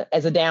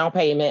as a down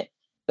payment.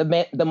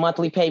 The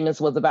monthly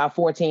payments was about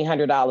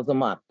 $1,400 a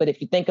month. But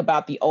if you think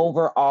about the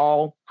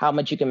overall, how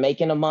much you can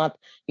make in a month,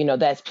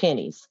 that's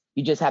pennies.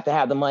 You just have to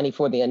have the money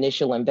for the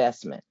initial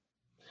investment.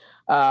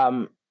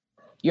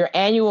 Your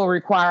annual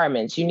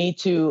requirements, you need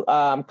to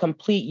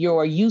complete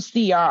your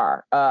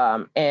UCR.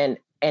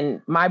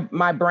 And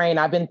my brain,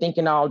 I've been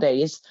thinking all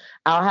day.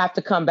 I'll have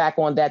to come back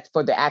on that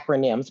for the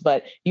acronyms,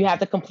 but you have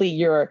to complete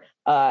your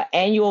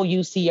annual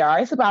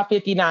UCR. It's about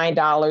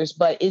 $59,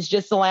 but it's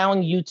just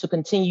allowing you to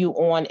continue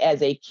on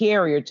as a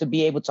carrier to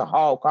be able to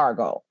haul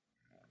cargo.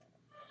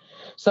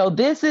 So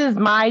this is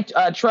my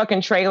truck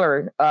and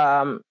trailer.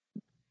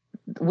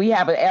 We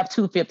have an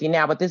F250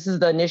 now, but this is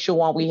the initial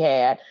one we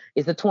had.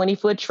 It's a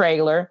 20-foot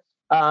trailer.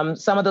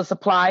 Some of the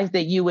supplies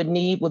that you would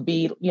need would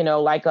be,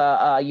 like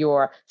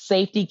your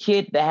safety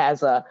kit that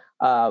has a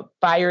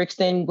fire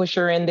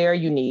extinguisher in there.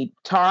 You need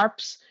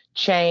tarps,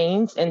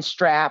 chains, and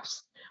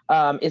straps.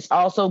 It's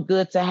also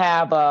good to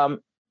have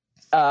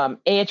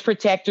edge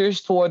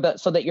protectors so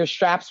that your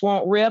straps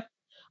won't rip.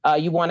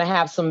 You want to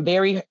have some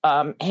very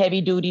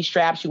heavy duty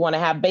straps. You want to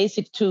have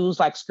basic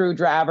tools like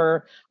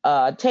screwdriver,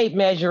 tape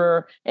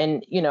measure,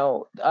 and,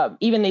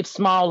 even a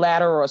small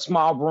ladder or a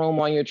small broom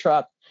on your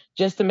truck,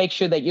 just to make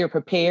sure that you're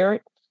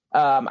prepared.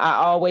 I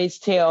always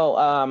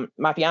tell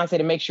my fiance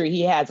to make sure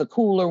he has a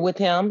cooler with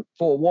him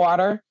for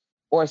water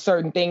or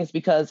certain things,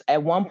 because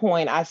at one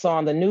point I saw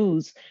on the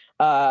news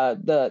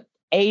the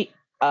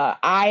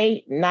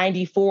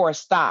I-94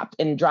 stopped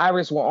and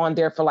drivers were on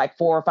there for like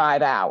 4 or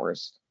 5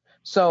 hours.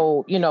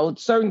 So,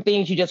 certain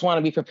things you just want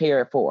to be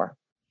prepared for.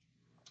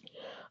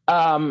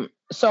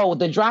 So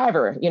the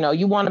driver,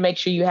 you want to make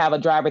sure you have a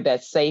driver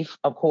that's safe,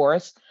 of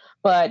course,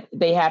 but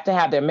they have to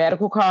have their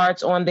medical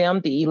cards on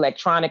them. The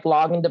electronic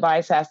logging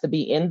device has to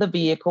be in the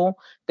vehicle.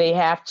 They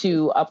have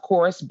to, of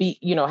course,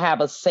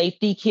 have a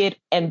safety kit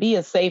and be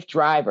a safe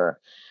driver.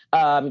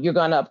 You're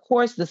going to, of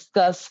course,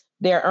 discuss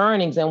their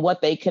earnings and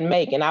what they can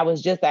make. And I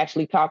was just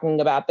actually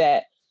talking about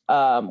that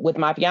with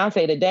my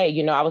fiance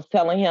today. I was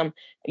telling him,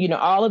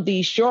 all of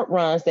these short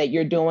runs that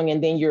you're doing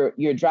and then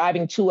you're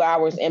driving 2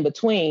 hours in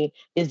between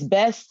is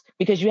best,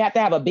 because you have to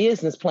have a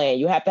business plan.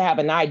 You have to have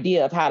an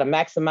idea of how to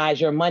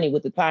maximize your money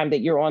with the time that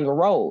you're on the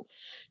road.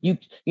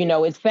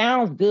 It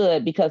sounds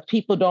good because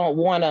people don't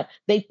want to,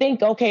 they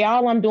think, okay,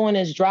 all I'm doing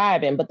is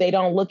driving, but they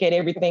don't look at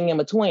everything in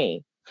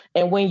between.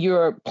 And when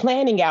you're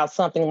planning out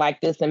something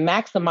like this and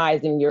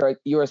maximizing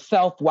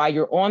yourself while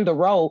you're on the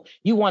road,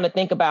 you want to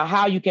think about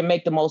how you can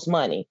make the most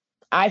money.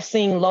 I've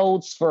seen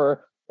loads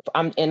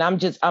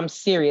I'm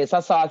serious. I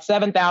saw a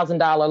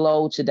 $7,000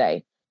 load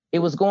today. It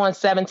was going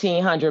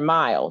 1,700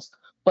 miles.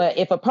 But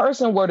if a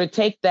person were to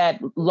take that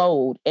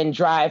load and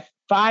drive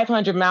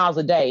 500 miles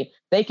a day,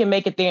 they can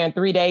make it there in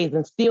 3 days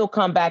and still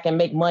come back and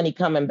make money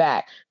coming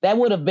back. That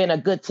would have been a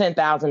good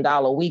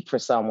 $10,000 a week for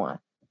someone,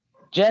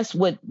 just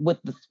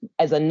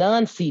as a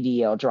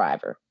non-CDL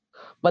driver.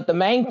 But the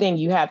main thing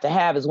you have to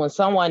have is when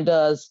someone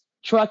does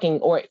trucking,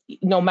 or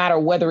no matter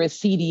whether it's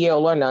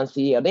CDL or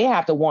non-CDL, they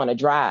have to want to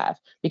drive,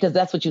 because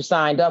that's what you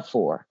signed up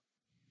for.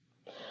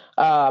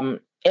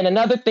 And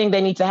another thing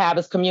they need to have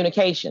is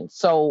communication.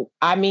 So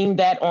I mean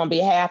that on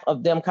behalf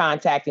of them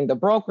contacting the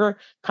broker,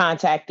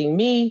 contacting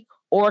me,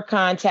 or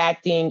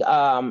contacting,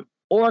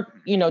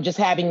 just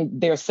having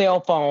their cell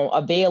phone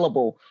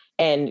available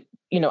and,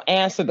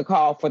 answer the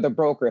call for the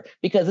broker,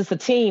 because it's a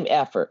team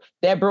effort.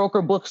 That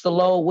broker books the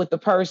load with the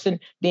person,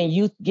 then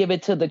you give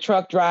it to the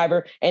truck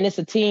driver, and it's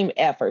a team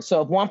effort.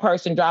 So if one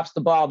person drops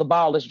the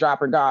ball is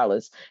dropped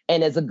regardless.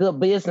 And as a good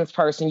business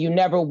person, you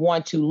never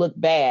want to look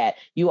bad.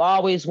 You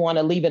always want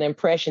to leave an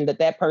impression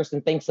that person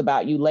thinks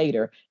about you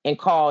later and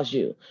calls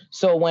you.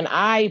 So when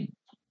I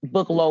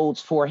book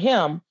loads for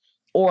him,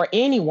 or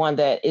anyone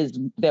that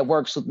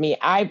works with me,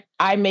 I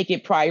make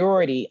it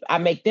priority. I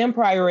make them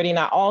priority, and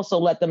I also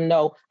let them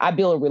know I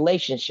build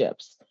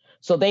relationships.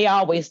 So they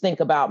always think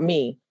about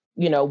me,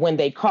 when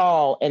they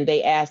call and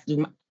they ask,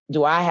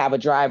 do I have a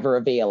driver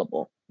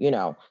available?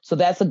 So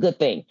that's a good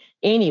thing.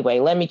 Anyway,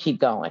 let me keep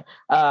going.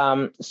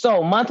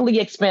 So monthly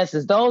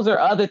expenses, those are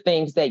other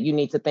things that you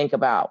need to think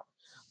about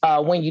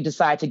when you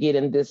decide to get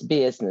in this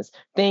business.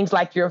 Things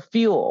like your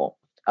fuel.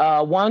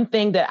 One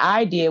thing that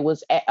I did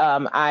was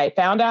I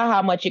found out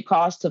how much it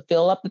costs to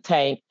fill up the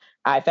tank.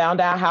 I found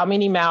out how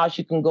many miles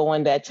you can go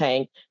in that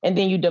tank. And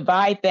then you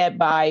divide that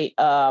by,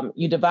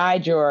 you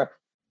divide your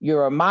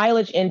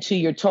mileage into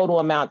your total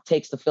amount it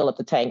takes to fill up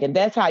the tank. And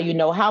that's how you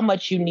know how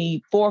much you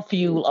need for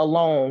fuel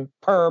alone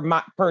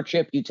per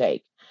trip you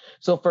take.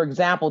 So for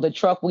example, the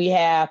truck we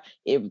have,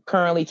 it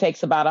currently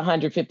takes about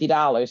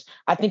 $150.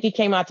 I think it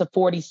came out to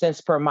 40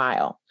 cents per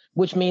mile,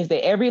 which means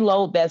that every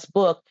load that's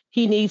booked,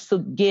 he needs to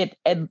get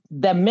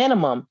the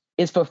minimum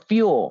is for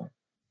fuel.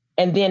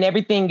 And then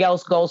everything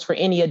else goes for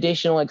any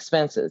additional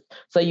expenses.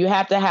 So you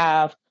have to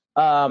have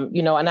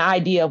an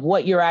idea of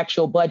what your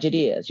actual budget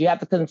is. You have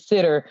to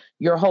consider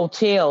your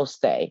hotel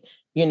stay,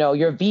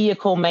 your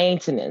vehicle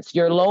maintenance,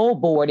 your load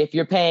board if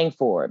you're paying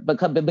for it.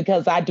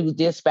 Because I do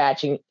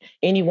dispatching,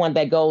 anyone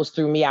that goes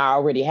through me, I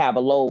already have a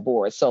load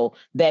board. So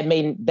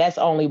that's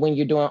only when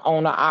you're doing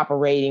owner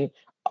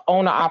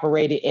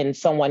operated and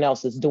someone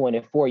else is doing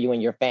it for you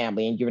and your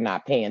family and you're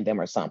not paying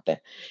them or something.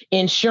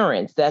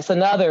 Insurance, that's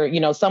another,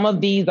 some of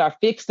these are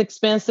fixed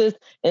expenses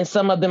and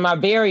some of them are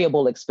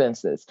variable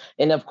expenses.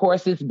 And of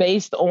course, it's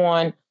based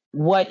on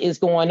what is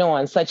going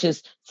on, such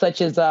as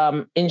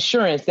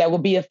insurance, that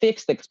would be a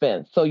fixed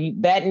expense. So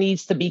that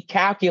needs to be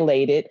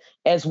calculated,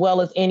 as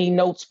well as any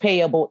notes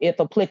payable,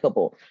 if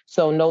applicable.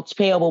 So notes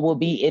payable will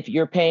be if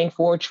you're paying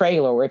for a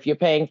trailer or if you're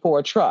paying for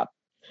a truck.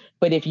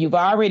 But if you've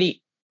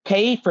already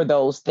paid for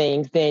those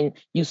things, then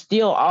you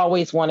still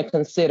always want to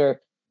consider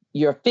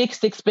your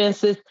fixed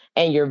expenses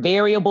and your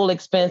variable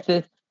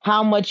expenses,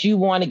 how much you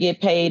want to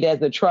get paid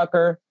as a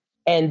trucker.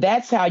 And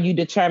that's how you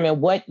determine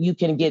what you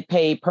can get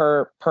paid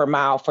per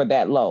mile for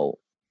that load.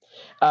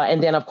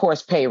 And then, of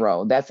course,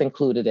 payroll, that's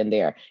included in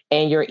there.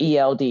 And your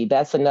ELD,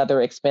 that's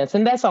another expense.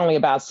 And that's only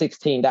about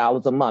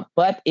 $16 a month,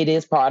 but it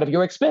is part of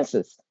your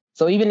expenses.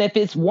 So even if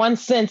it's 1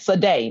 cent a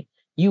day,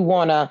 you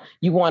want to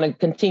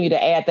continue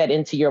to add that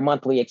into your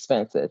monthly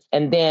expenses.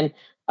 And then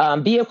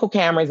vehicle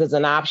cameras is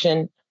an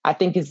option. I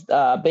think it's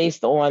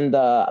based on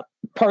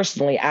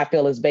personally, I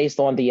feel it's based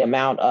on the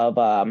amount of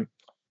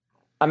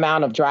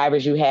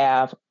drivers you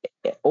have,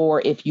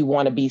 or if you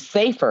want to be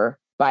safer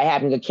by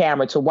having a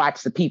camera to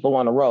watch the people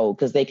on the road,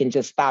 because they can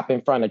just stop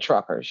in front of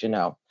truckers,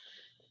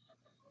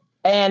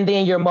 And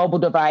then your mobile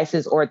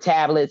devices or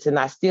tablets. And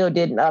I still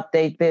didn't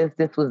update this.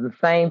 This was the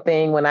same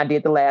thing when I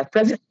did the last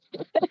presentation.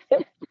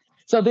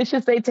 So this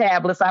should say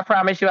tablets. I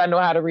promise you I know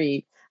how to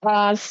read.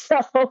 So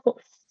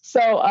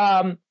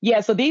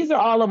these are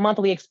all the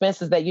monthly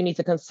expenses that you need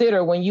to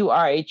consider when you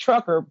are a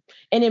trucker.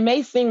 And it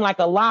may seem like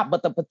a lot,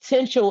 but the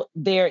potential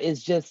there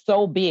is just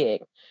so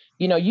big.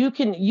 You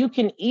can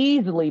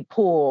easily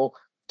pull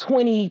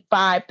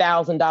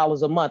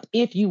 $25,000 a month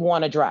if you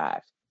want to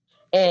drive.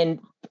 And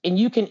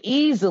you can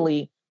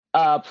easily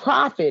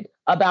profit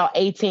about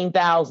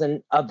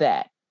 18,000 of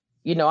that.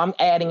 I'm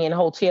adding in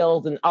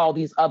hotels and all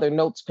these other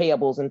notes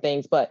payables and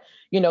things, but,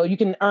 you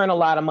can earn a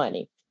lot of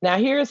money. Now,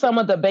 here are some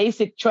of the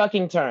basic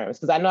trucking terms,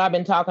 because I know I've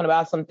been talking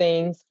about some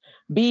things.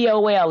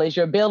 BOL is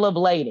your bill of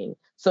lading.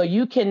 So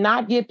you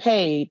cannot get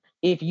paid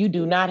if you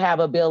do not have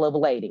a bill of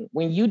lading.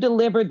 When you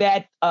deliver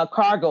that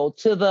cargo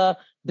to the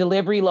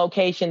delivery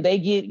location, they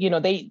give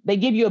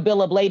you a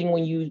bill of lading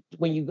when you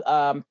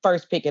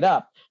first pick it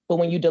up. But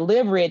when you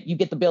deliver it, you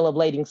get the bill of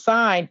lading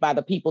signed by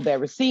the people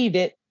that received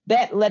it.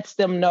 That lets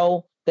them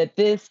know that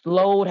this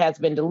load has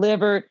been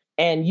delivered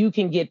and you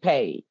can get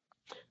paid.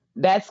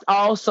 That's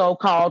also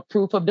called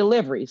proof of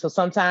delivery. So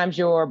sometimes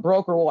your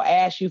broker will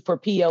ask you for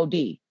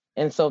POD.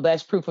 And so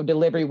that's proof of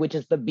delivery, which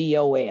is the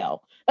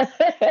BOL.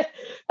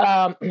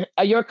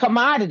 Your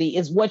commodity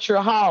is what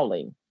you're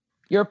hauling.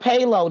 Your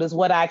payload is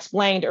what I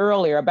explained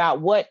earlier about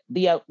what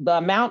the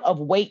amount of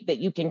weight that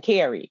you can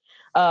carry.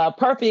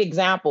 Perfect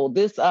example.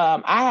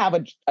 I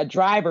have a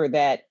driver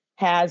that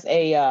has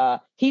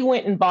he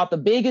went and bought the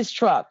biggest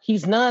truck.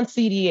 He's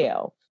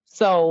non-CDL.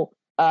 So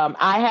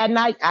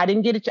I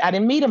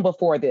didn't meet him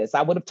before this.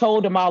 I would have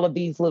told him all of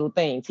these little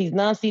things. He's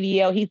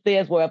non-CDL. He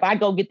says, well, if I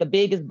go get the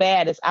biggest,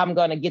 baddest, I'm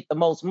going to get the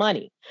most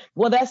money.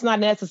 Well, that's not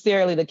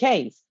necessarily the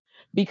case,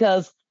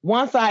 because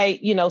once I,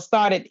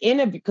 started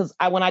interview, because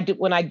when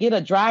I get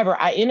a driver,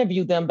 I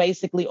interview them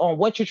basically on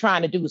what you're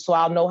trying to do. So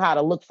I'll know how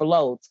to look for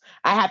loads.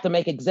 I have to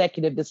make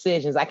executive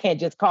decisions. I can't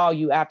just call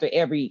you after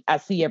I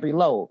see every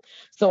load.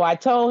 So I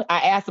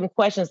asked them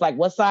questions like,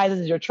 what size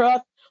is your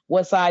truck?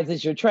 What size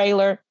is your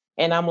trailer?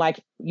 And I'm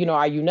like,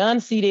 are you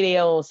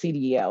non-CDL or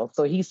CDL?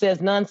 So he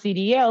says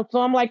non-CDL. So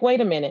I'm like,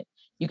 wait a minute.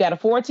 You got a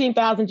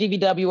 14,000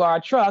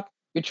 GVWR truck.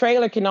 Your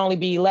trailer can only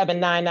be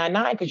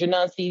 11,999 because you're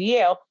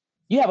non-CDL.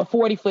 You have a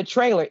 40-foot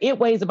trailer. It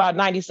weighs about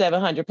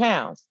 9,700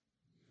 pounds.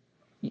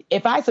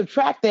 If I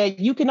subtract that,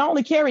 you can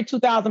only carry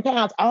 2,000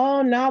 pounds.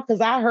 Oh, no,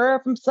 because I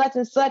heard from such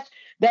and such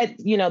that,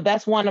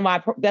 that's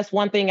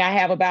one thing I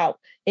have about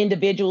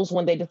individuals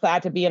when they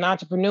decide to be an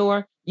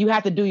entrepreneur. You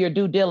have to do your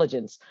due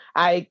diligence.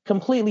 I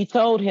completely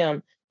told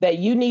him that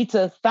you need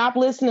to stop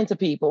listening to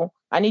people.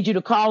 I need you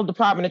to call the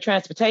Department of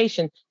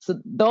Transportation. So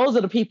those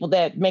are the people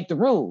that make the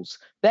rules.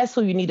 That's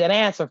who you need an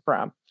answer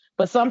from.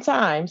 But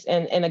sometimes,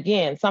 and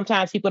again,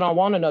 sometimes people don't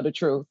want to know the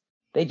truth.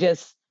 They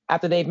just,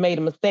 after they've made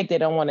a mistake, they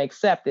don't want to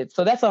accept it.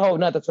 So that's a whole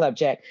nother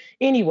subject.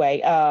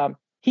 Anyway,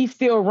 he's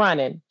still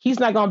running. He's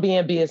not going to be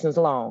in business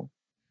long,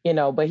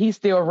 but he's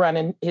still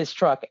running his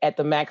truck at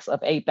the max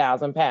of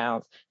 8,000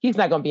 pounds. He's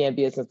not going to be in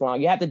business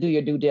long. You have to do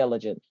your due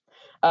diligence.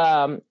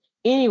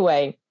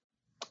 Anyway,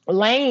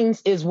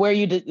 Lanes is where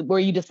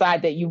you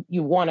decide that you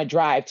want to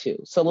drive to.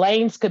 So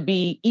lanes could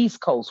be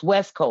East Coast,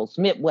 West Coast,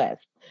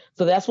 Midwest.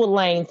 So that's what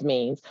lanes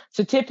means.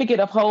 Certificate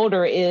of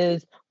holder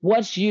is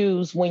what's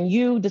used when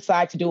you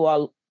decide to do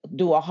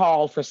a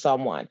haul for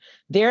someone.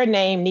 Their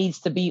name needs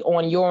to be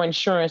on your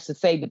insurance to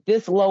say that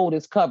this load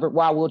is covered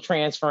while we're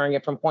transferring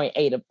it from point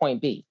A to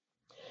point B.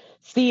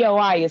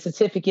 COI is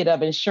certificate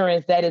of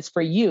insurance. That is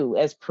for you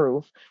as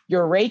proof.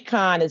 Your rate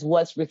con is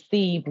what's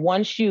received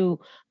once you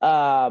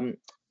book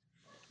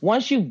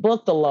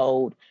the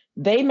load.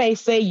 They may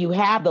say you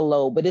have the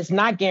load, but it's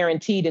not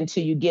guaranteed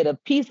until you get a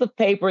piece of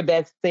paper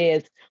that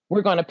says,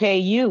 we're going to pay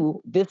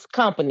you, this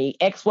company,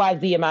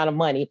 XYZ amount of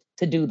money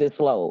to do this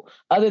load.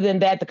 Other than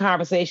that, the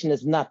conversation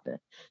is nothing.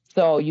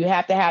 So you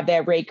have to have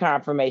that rate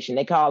confirmation.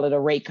 They call it a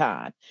rate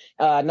con.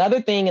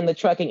 Another thing in the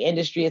trucking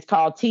industry is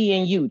called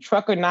TNU,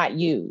 trucker not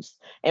used.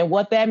 And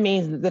what that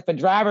means is if a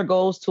driver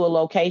goes to a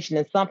location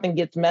and something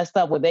gets messed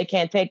up where they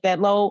can't take that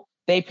load,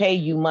 they pay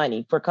you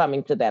money for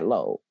coming to that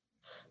load.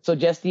 So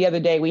just the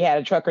other day, we had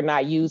a trucker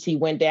not used. He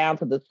went down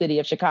to the city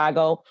of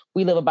Chicago.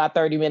 We live about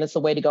 30 minutes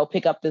away to go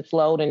pick up this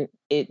load, and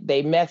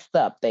they messed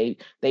up. They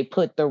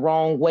put the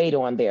wrong weight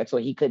on there, so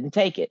he couldn't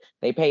take it.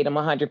 They paid him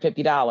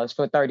 $150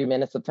 for 30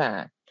 minutes of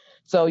time.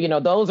 So,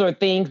 those are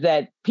things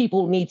that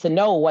people need to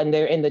know when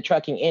they're in the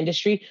trucking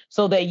industry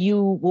so that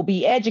you will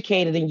be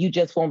educated and you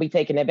just won't be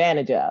taken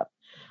advantage of.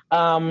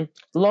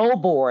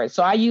 Load boards.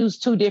 So I use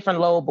two different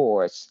load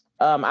boards.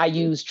 I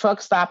use Truck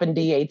Stop and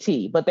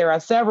DAT, but there are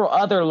several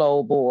other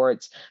load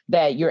boards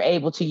that you're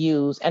able to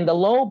use. And the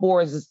load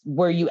boards is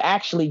where you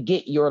actually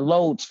get your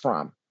loads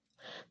from.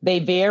 They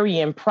vary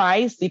in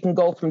price. It can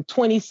go from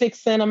 26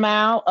 cents a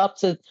mile up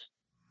to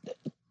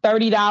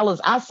 $30.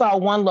 I saw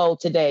one load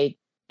today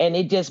and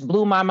it just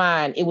blew my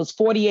mind. It was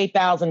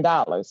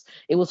 $48,000.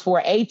 It was for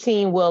an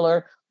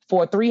 18-wheeler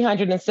for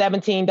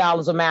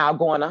 $317 a mile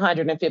going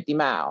 150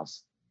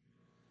 miles.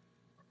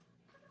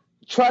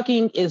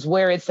 Trucking is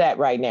where it's at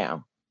right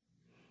now.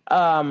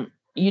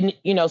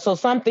 So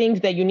some things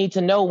that you need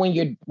to know when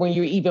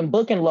you're even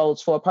booking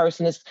loads for a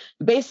person is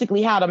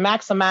basically how to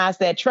maximize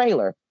that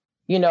trailer.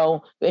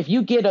 If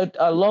you get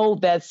a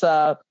load that's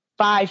 5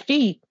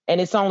 feet and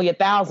it's only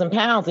 1,000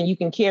 pounds and you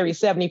can carry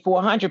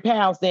 7,400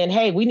 pounds, then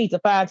hey, we need to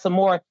find some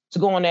more to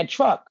go on that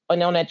truck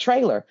and on that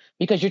trailer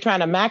because you're trying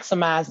to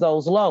maximize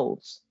those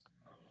loads.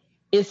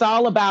 It's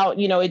all about,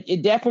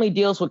 it definitely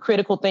deals with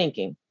critical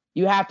thinking.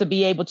 You have to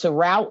be able to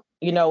route,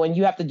 and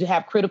you have to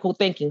have critical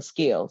thinking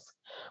skills.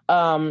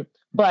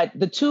 But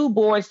the two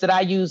boards that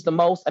I use the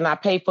most, and I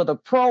pay for the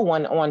Pro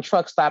one on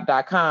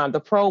truckstop.com, the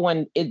Pro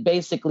one, it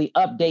basically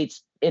updates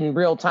in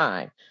real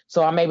time.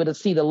 So I'm able to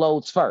see the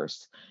loads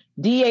first.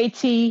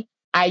 DAT,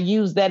 I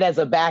use that as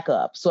a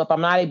backup. So if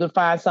I'm not able to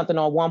find something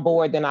on one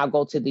board, then I'll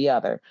go to the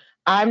other.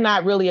 I'm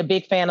not really a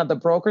big fan of the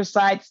broker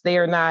sites. They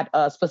are not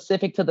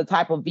specific to the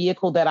type of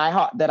vehicle that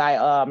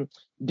I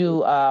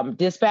do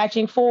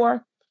dispatching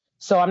for.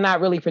 So I'm not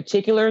really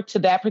particular to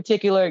that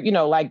particular,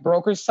 like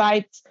broker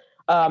sites.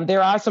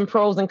 There are some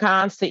pros and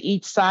cons to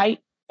each site.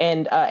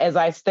 And as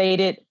I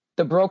stated,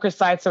 the broker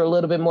sites are a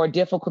little bit more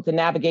difficult to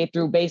navigate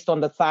through based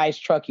on the size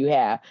truck you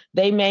have.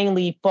 They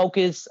mainly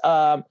focus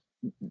their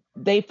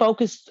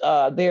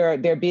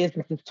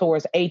businesses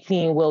towards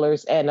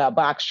 18-wheelers and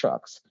box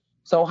trucks.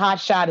 So hot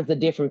shot is a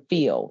different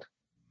field.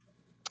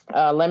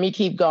 Let me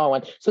keep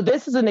going. So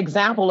this is an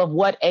example of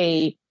what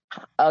a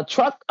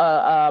truck,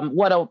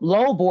 what a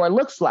load board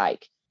looks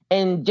like.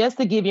 And just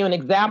to give you an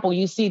example,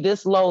 you see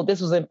this load, this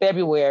was in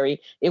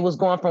February. It was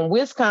going from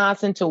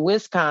Wisconsin to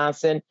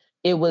Wisconsin.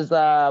 It was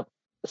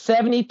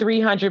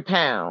 7,300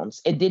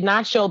 pounds. It did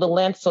not show the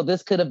length, so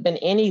this could have been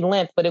any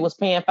length, but it was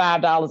paying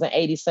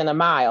 $5.80 a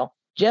mile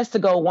just to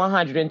go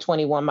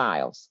 121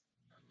 miles.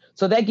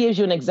 So that gives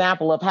you an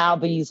example of how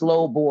these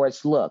load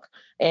boards look.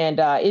 And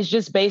it's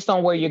just based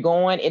on where you're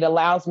going. It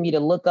allows me to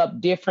look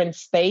up different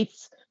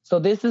states. So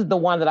this is the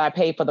one that I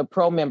pay for the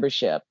Pro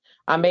membership.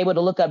 I'm able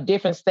to look up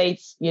different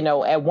states.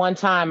 At one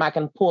time, I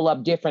can pull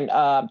up different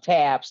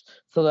tabs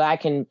so that I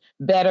can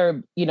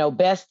better,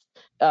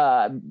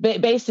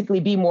 basically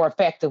be more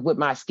effective with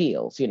my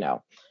skills,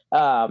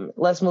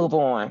 Let's move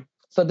on.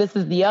 So this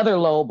is the other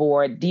load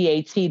board,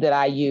 DAT, that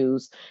I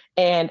use.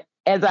 And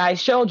as I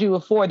showed you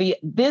before,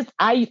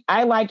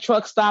 I like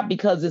Truck Stop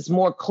because it's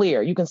more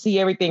clear. You can see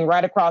everything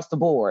right across the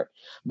board.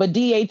 But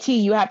DAT,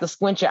 you have to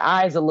squint your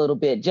eyes a little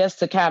bit just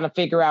to kind of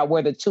figure out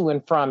where the to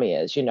and from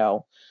is,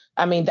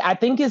 I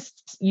think it's,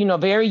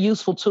 very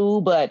useful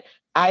tool, but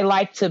I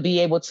like to be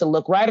able to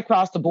look right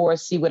across the board,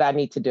 see what I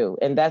need to do.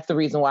 And that's the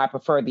reason why I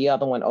prefer the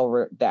other one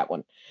over that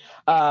one.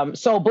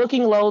 So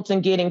booking loads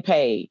and getting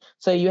paid.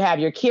 So you have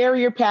your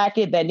carrier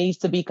packet that needs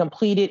to be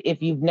completed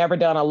if you've never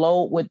done a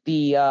load with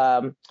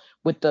the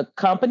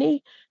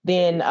company.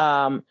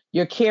 Then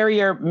your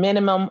carrier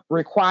minimum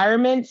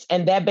requirements.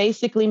 And that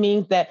basically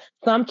means that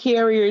some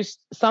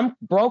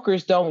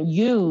brokers don't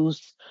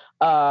use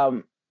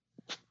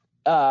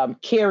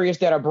carriers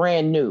that are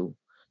brand new.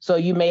 So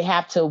you may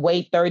have to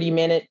wait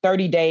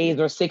 30 days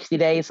or 60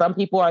 days. Some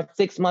people are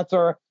 6 months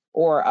or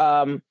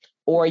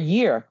a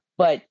year.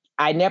 But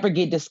I never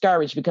get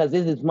discouraged because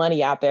this is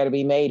money out there to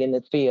be made in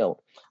this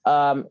field.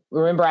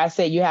 Remember, I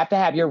said you have to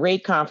have your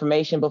rate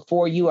confirmation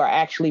before you are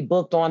actually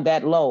booked on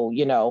that load.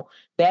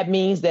 That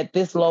means that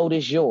this load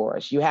is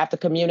yours. You have to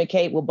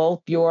communicate with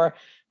both your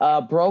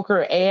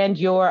broker and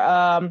your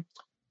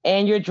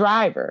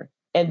driver.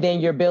 And then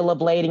your bill of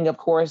lading, of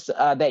course,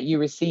 that you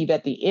receive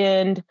at the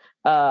end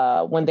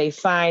when they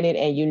sign it,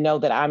 and you know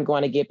that I'm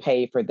going to get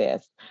paid for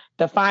this.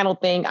 The final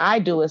thing I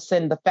do is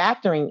send the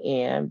factoring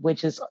in,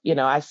 which is,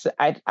 I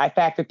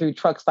factor through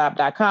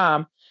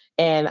truckstop.com,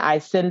 and I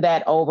send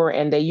that over,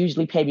 and they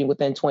usually pay me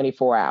within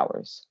 24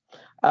 hours.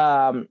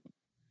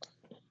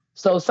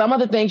 So some of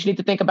the things you need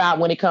to think about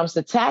when it comes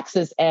to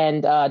taxes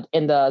and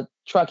in the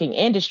trucking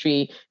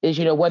industry is,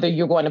 whether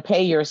you're going to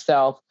pay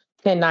yourself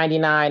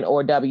 1099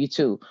 or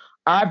W-2.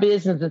 Our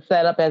business is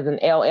set up as an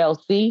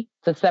LLC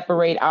to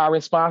separate our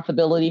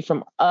responsibility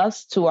from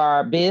us to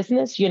our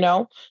business,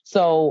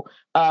 So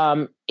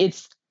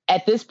it's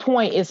at this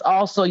point, it's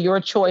also your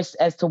choice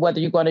as to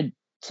whether you're going to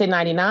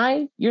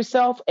 1099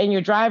 yourself and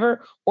your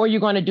driver, or you're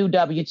going to do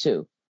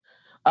W-2.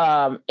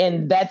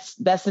 And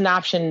that's an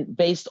option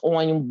based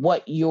on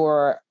what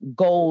your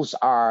goals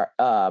are.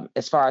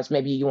 As far as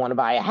maybe you want to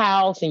buy a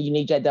house and you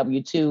need that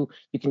W-2,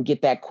 you can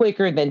get that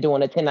quicker than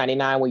doing a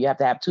 1099 where you have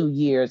to have 2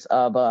 years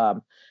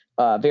of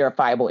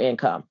verifiable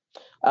income.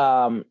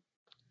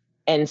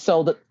 And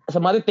so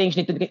some other things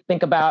you need to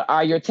think about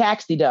are your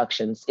tax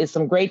deductions. It's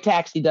some great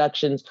tax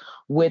deductions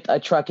with a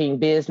trucking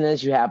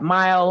business. You have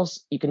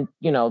miles. You can,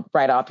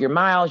 write off your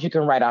miles. You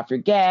can write off your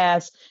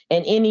gas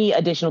and any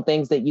additional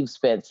things that you've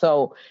spent.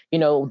 So,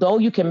 though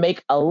you can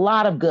make a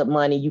lot of good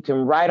money, you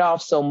can write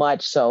off so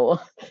much. So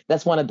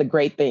that's one of the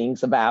great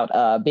things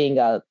about being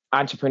an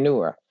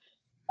entrepreneur.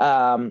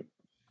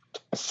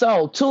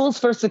 So tools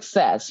for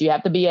success. You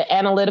have to be an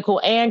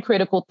analytical and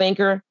critical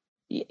thinker.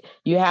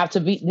 You have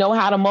to know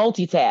how to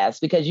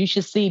multitask, because you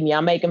should see me.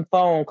 I'm making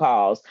phone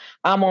calls.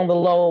 I'm on the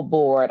load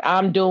board.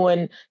 I'm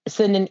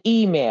sending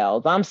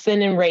emails. I'm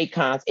sending rate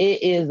cons.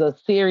 It is a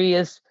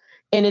serious,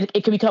 and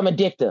it can become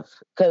addictive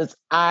because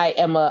I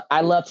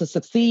love to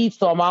succeed.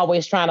 So I'm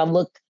always trying to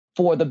look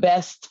for the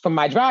best for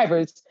my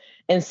drivers.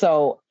 And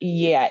so,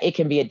 yeah, it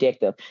can be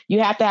addictive.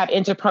 You have to have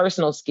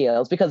interpersonal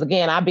skills because,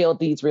 again, I build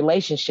these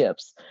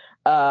relationships.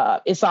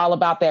 It's all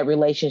about that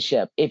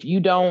relationship. If you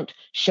don't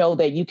show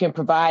that you can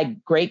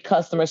provide great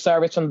customer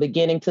service from the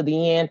beginning to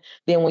the end,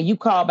 then when you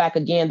call back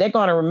again, they're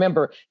going to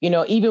remember,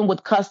 even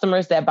with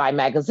customers that buy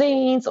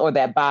magazines or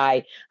that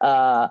buy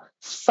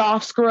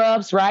soft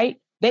scrubs, right?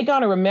 They're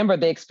going to remember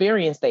the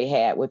experience they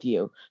had with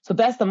you. So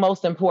that's the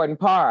most important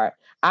part.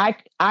 I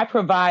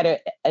provide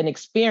an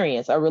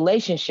experience, a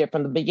relationship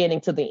from the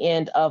beginning to the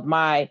end of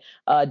my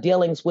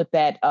dealings with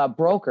that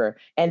broker,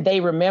 and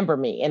they remember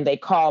me and they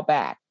call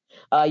back.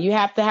 You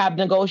have to have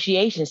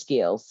negotiation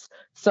skills.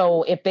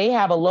 So if they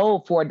have a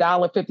load for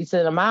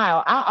 $1.50 a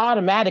mile, I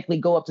automatically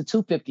go up to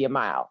 $2.50 a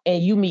mile,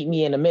 and you meet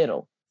me in the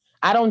middle.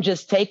 I don't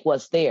just take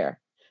what's there.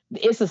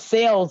 It's a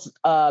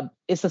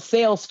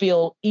sales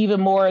field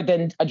even more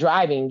than a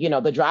driving,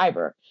 the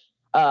driver.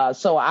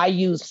 So I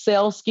use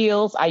sales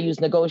skills, I use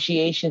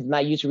negotiations, and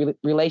I use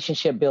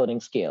relationship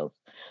building skills.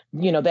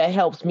 That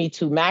helps me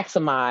to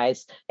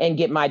maximize and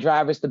get my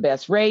drivers the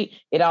best rate.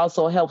 It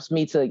also helps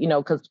me to,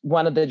 because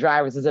one of the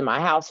drivers is in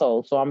my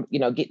household. So I'm,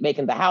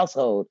 making the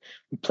household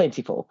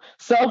plentiful.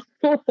 So,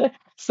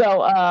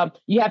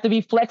 you have to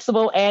be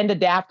flexible and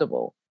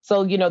adaptable.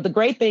 So, the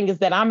great thing is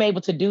that I'm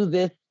able to do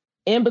this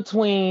in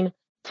between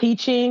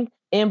teaching,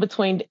 in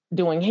between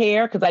doing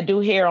hair, because I do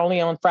hair only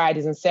on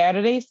Fridays and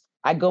Saturdays.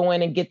 I go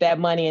in and get that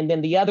money. And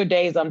then the other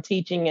days I'm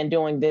teaching and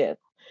doing this.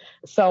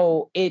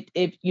 So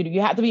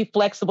you have to be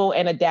flexible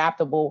and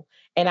adaptable.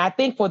 And I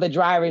think for the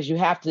drivers, you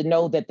have to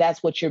know that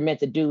that's what you're meant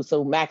to do.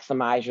 So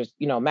maximize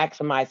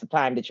the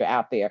time that you're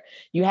out there.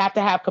 You have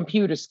to have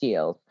computer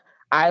skills.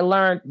 I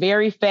learned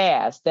very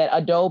fast that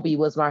Adobe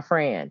was my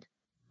friend.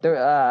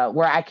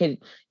 Where I could,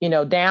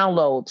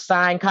 download,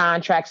 sign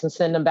contracts and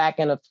send them back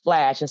in a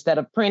flash instead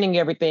of printing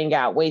everything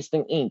out,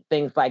 wasting ink,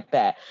 things like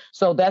that.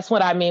 So that's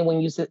what I mean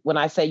when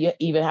I say you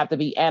even have to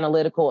be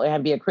analytical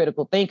and be a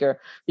critical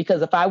thinker,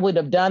 because if I would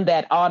have done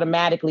that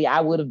automatically,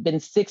 I would have been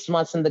 6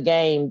 months in the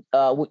game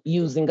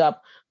using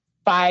up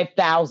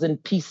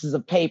 5,000 pieces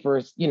of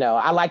papers.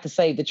 I like to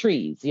save the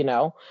trees,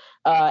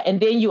 and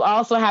then you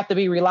also have to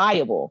be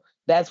reliable.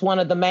 That's one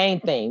of the main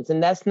things.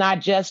 And that's not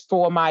just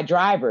for my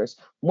drivers.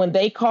 When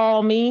they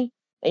call me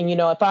and,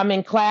 if I'm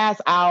in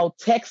class, I'll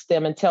text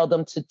them and tell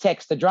them to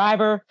text the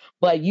driver.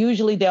 But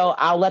usually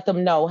I'll let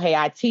them know, hey,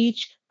 I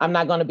teach. I'm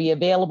not going to be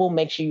available.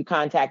 Make sure you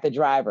contact the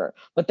driver.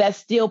 But that's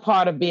still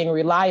part of being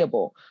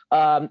reliable.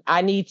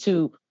 I need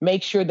to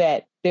make sure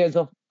that there's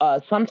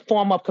some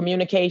form of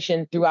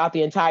communication throughout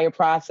the entire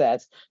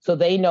process. So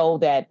they know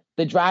that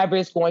the driver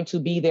is going to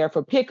be there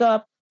for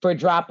pickup, for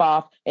drop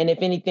off. And if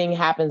anything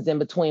happens in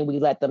between, we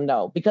let them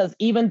know. Because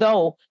even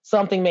though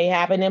something may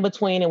happen in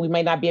between and we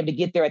may not be able to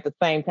get there at the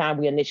same time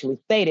we initially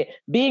stated,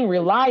 being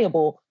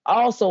reliable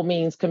also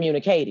means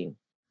communicating.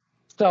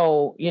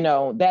 So,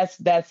 that's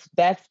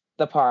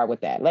the part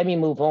with that. Let me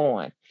move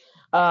on.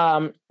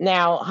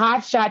 Now,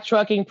 hotshot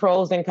trucking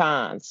pros and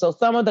cons. So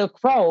some of the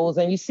pros,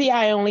 and you see,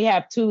 I only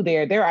have two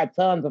there. There are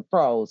tons of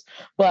pros,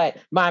 but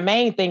my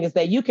main thing is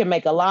that you can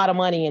make a lot of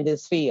money in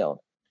this field,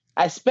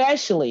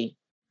 especially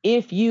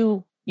if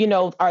you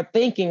know, are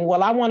thinking,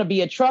 well, I want to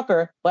be a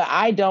trucker, but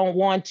I don't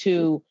want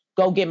to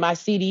go get my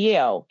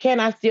CDL. Can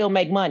I still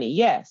make money?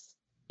 Yes,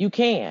 you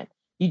can.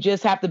 You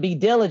just have to be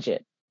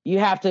diligent. You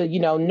have to,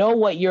 know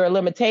what your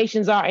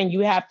limitations are, and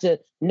you have to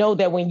know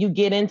that when you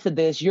get into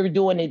this, you're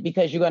doing it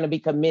because you're going to be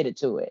committed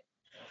to it.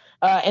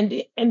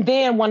 And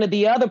then one of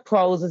the other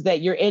pros is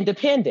that you're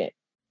independent.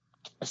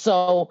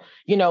 So,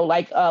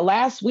 like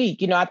last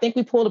week, I think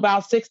we pulled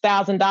about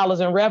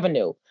 $6,000 in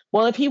revenue.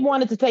 Well, if he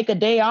wanted to take a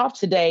day off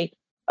today,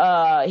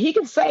 he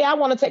can say, I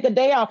want to take a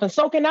day off, and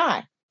so can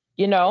I,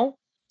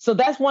 So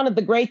that's one of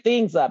the great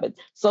things of it.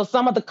 So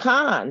some of the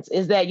cons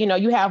is that,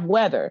 you have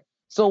weather.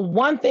 So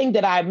one thing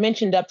that I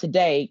mentioned up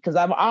today, because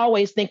I'm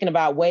always thinking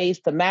about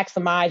ways to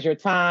maximize your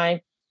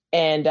time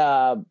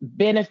and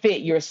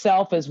benefit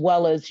yourself, as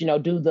well as,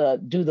 do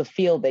the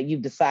field that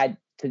you've decided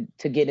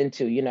to get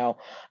into.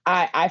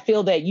 I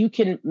feel that you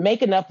can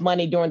make enough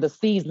money during the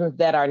seasons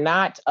that are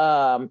not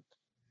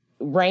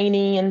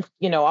rainy and,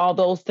 all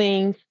those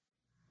things.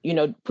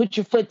 Put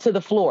your foot to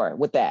the floor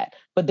with that.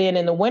 But then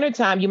in the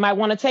wintertime, you might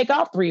want to take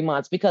off 3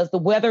 months because the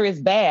weather is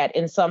bad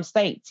in some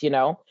states.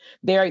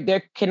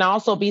 There can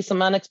also be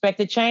some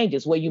unexpected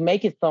changes where you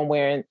make it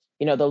somewhere and,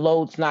 the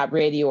load's not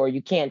ready or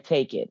you can't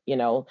take it,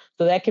 so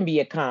that can be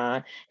a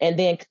con. And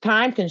then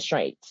time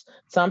constraints.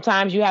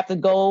 Sometimes you have to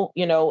go,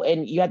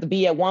 and you have to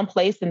be at one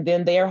place and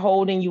then they're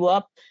holding you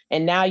up.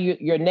 And now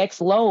your next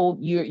load,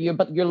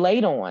 you're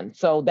late on.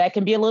 So that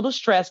can be a little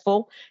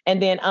stressful.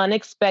 And then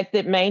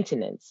unexpected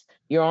maintenance.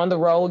 You're on the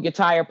road, your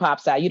tire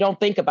pops out. You don't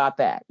think about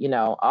that,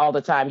 all the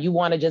time. You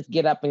want to just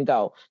get up and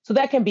go. So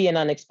that can be an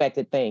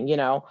unexpected thing,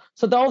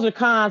 So those are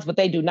cons, but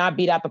they do not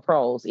beat out the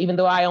pros. Even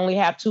though I only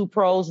have 2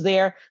 pros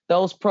there,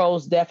 those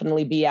pros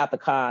definitely beat out the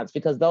cons,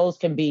 because those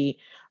can be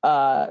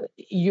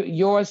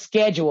your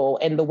schedule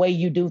and the way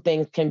you do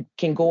things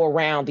can go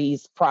around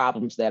these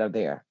problems that are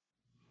there.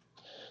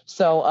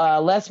 So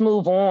let's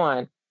move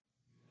on.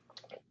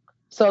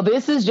 So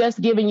this is just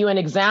giving you an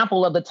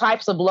example of the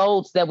types of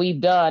loads that we've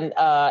done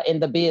in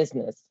the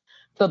business.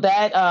 So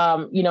that,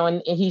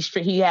 and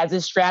he has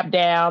his strap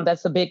down.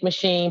 That's a big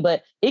machine,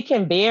 but it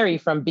can vary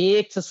from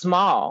big to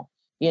small,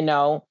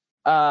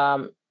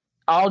 all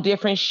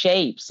different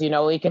shapes.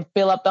 It can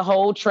fill up the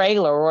whole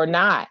trailer or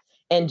not.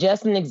 And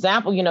just an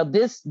example,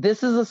 this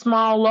is a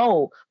small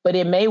load, but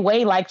it may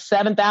weigh like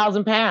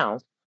 7,000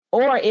 pounds.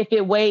 Or if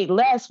it weighed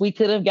less, we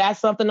could have got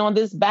something on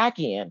this back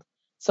end.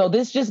 So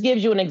this just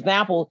gives you an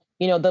example.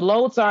 The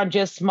loads aren't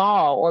just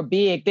small or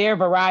big. They're a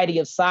variety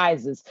of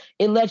sizes.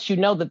 It lets you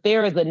know that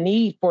there is a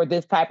need for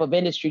this type of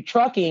industry.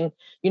 Trucking,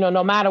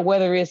 no matter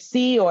whether it's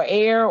sea or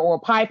air or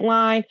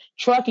pipeline,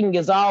 trucking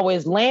is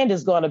always, land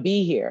is going to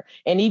be here.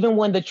 And even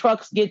when the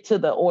trucks get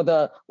to or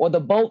the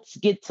boats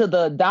get to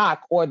the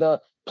dock or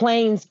the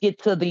planes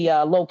get to the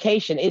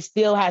location, it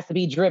still has to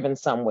be driven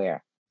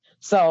somewhere.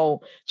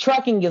 So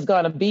trucking is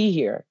going to be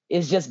here.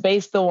 It's just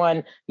based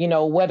on,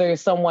 whether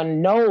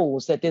someone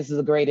knows that this is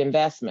a great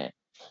investment.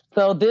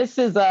 So this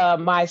is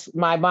my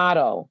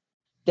motto: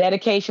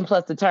 dedication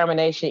plus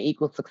determination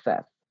equals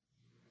success.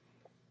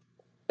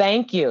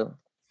 Thank you.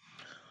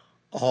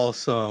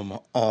 Awesome.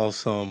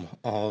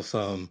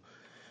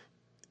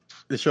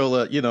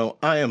 Deshola,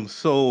 I am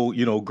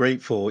so,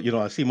 grateful.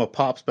 I see my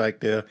pops back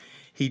there.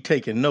 He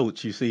taking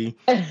notes, you see.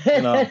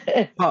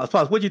 Pops,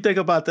 what'd you think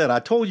about that? I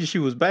told you she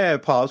was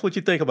bad, Pops. What'd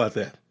you think about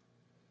that?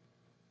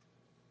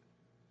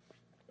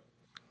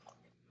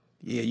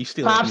 Yeah, you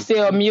still. Pop's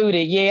still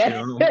muted.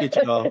 Yeah. I'm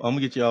gonna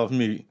get you off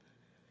mute.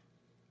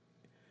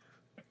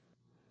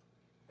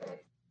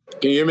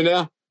 Can you hear me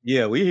now?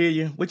 Yeah, we hear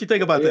you. What you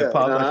think about that,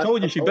 Pops? I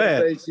told you she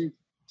bad.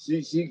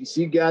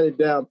 She got it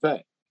down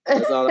pat.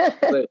 That's all I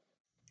can say.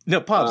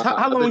 Now, Pops,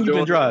 how long you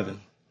been driving?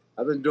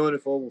 I've been doing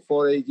it for over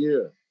 48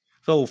 years.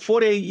 So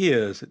 48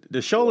 years.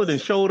 Deshola then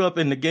showed up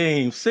in the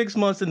game, 6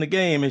 months in the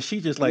game, and she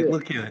just like,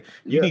 look here,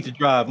 you need to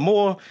drive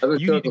more.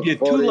 You need to get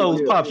 2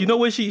 loads, Pops. You know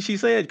what she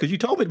said? Because you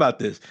told me about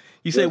this.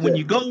 You said when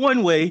you go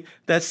one way,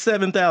 that's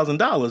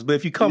 $7,000. But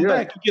if you come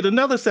back, you get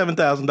another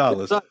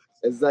 $7,000.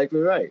 Exactly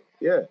right.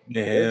 Yeah.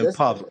 Man,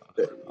 Pops,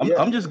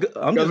 I'm just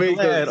glad.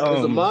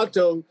 As a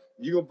motto,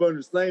 you're going to burn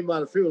the same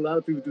amount of fuel. A lot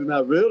of people do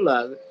not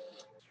realize it.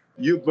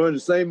 You burn the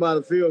same amount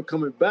of fuel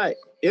coming back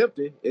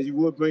empty as you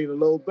would bring the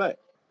load back.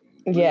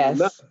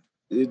 Yes.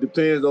 It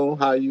depends on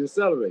how you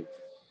accelerate.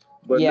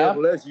 But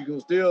nevertheless, you can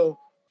still,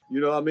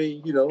 you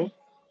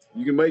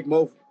can make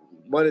more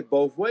money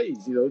both ways,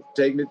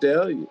 taking it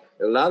there. A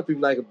lot of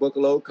people like a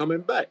bucket load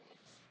coming back.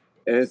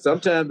 And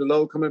sometimes the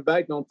load coming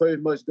back don't pay as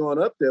much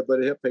going up there, but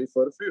it helps pay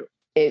for the fuel.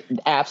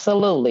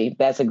 Absolutely.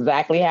 That's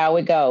exactly how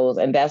it goes.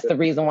 And that's the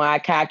reason why I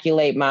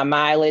calculate my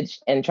mileage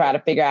and try to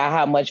figure out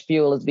how much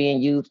fuel is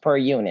being used per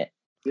unit.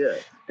 Yeah.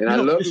 And I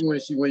love it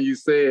when you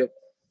said,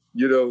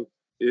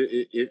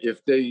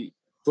 if they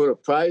put a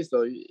price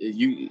on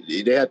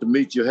you, they have to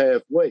meet you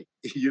halfway.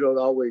 You don't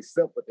always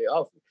accept what they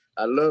offer.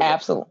 I love it.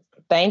 Absolutely.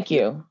 Thank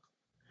you.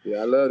 Yeah,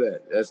 I love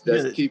that. That's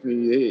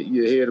keeping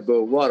your head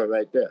above water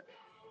right there.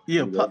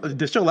 Yeah,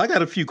 Deshola, I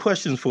got a few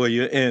questions for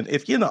you. And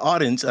if you're in the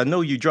audience, I know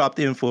you dropped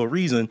in for a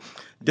reason.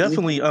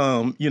 Definitely,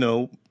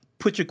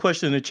 put your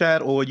question in the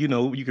chat, or, you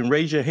can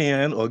raise your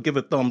hand or give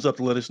a thumbs up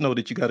to let us know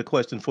that you got a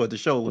question for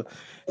Deshola.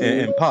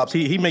 And Pops,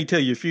 he may tell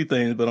you a few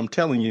things, but I'm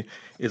telling you,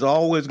 it's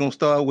always going to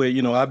start with,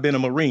 I've been a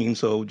Marine,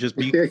 so just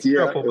be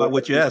careful about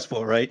what you ask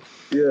for, right?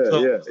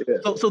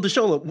 So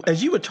Deshola,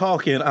 as you were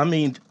talking, I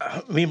mean,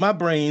 my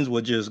brains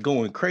were just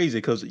going crazy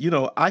because,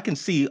 I can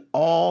see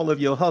all of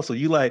your hustle.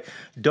 You like,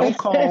 don't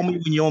call me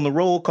when you're on the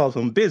road because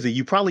I'm busy.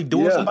 You probably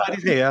doing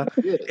somebody's hair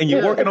and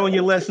you're working on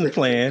your lesson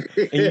plan.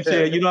 And you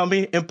said, you know what I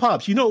mean? And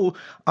Pops,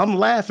 I'm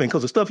laughing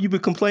because the stuff you've been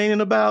complaining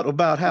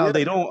about how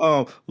they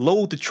don't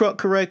load the truck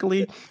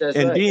correctly. That's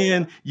and right.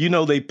 then,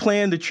 they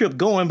planned the trip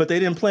going, but they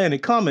didn't plan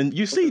it coming.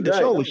 You see,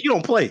 Deshola, she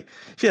don't play.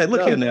 She like,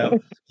 look here now.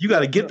 You got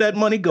to get that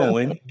money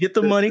going, get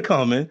the money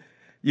coming.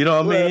 You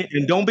know what I mean?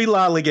 And don't be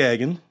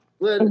lollygagging.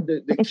 Well,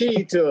 the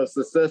key to a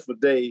successful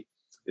day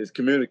is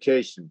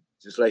communication,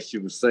 just like she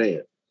was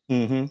saying.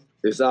 Mm-hmm.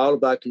 It's all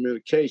about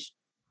communication.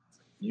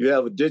 You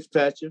have a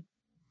dispatcher.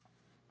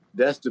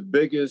 That's the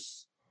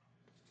biggest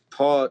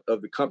part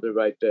of the company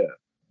right there.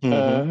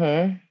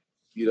 Mm-hmm.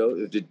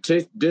 If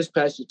the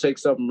dispatcher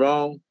takes something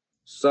wrong,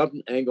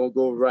 something ain't gonna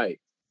go right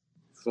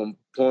from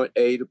point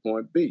A to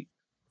point B.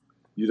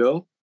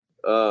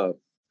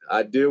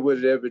 I deal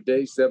with it every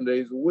day, 7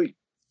 days a week.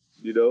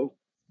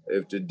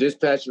 If the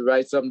dispatcher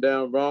writes something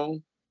down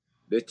wrong,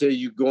 they tell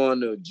you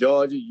going to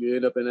Georgia, you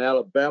end up in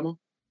Alabama.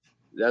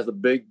 That's a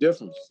big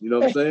difference. You know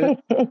what I'm saying?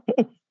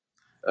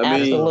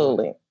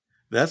 Absolutely.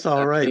 That's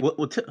all right.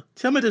 Well,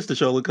 tell me this,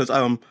 Deshola, because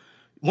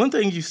one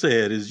thing you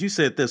said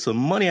there's some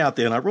money out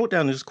there, and I wrote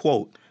down this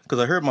quote because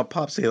I heard my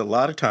pop say it a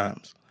lot of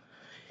times.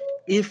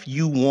 If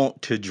you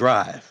want to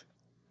drive,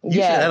 you say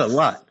that a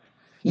lot.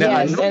 Now,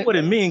 I know what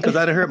it means because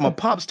I heard my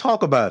pops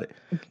talk about it.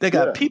 They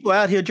got people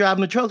out here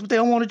driving the trucks, but they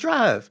don't want to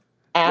drive.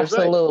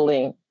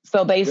 Absolutely. Right.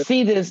 So they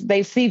see this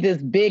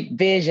big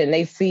vision.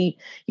 They see,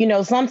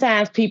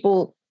 sometimes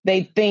people,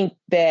 they think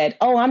that,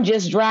 I'm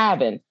just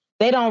driving.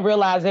 They don't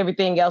realize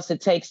everything else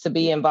it takes to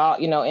be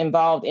involved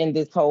in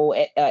this whole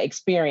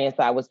experience,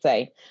 I would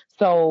say.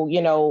 So,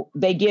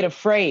 they get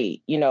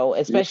afraid,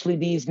 especially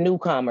these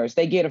newcomers,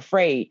 they get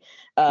afraid.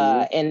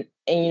 And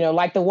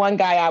like the one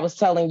guy I was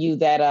telling you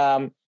that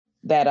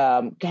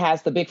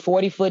has the big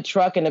 40-foot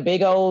truck and the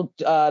big old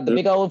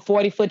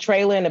 40-foot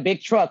trailer and a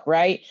big truck,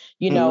 right?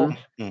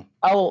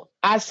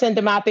 I sent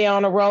him out there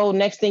on the road.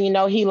 Next thing you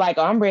know, he like,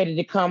 I'm ready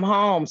to come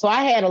home. So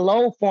I had a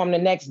load for him the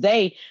next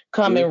day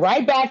coming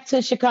right back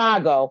to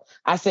Chicago.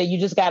 I said, you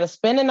just got to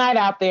spend the night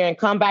out there and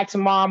come back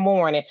tomorrow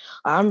morning.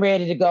 I'm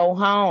ready to go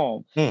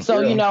home.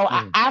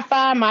 I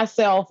find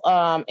myself,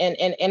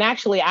 and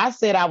actually I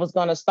said I was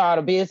going to start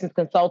a business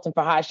consultant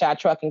for Hot Shot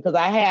Trucking because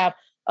I have,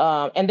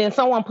 and then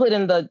someone put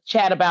in the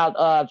chat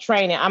about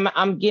training.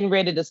 I'm getting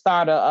ready to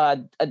start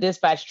a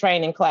dispatch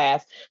training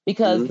class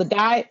because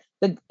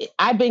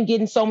I've been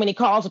getting so many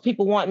calls of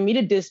people wanting me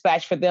to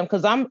dispatch for them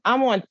because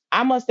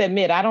I must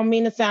admit, I don't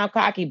mean to sound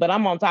cocky, but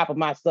I'm on top of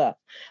my stuff.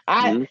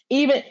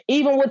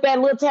 Even with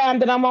that little time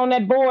that I'm on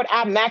that board,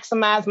 I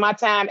maximize my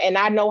time and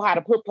I know how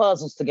to put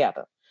puzzles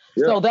together.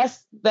 Yeah. So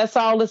that's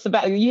all it's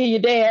about. You hear your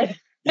dad?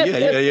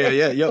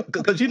 Yeah.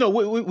 Because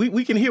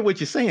we can hear what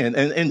you're saying,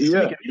 and if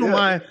you don't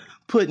mind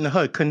putting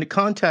her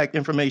contact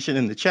information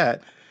in the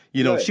chat.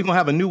 She's going to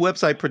have a new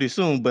website pretty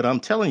soon, but I'm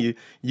telling you,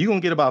 you're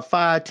going to get about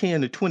 5, 10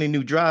 to 20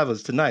 new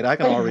drivers tonight. I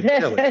can already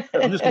tell it.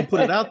 I'm just going to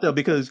put it out there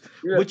because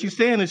what you're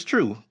saying is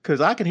true,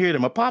 because I can hear it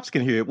and my pops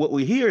can hear it. What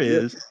we hear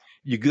is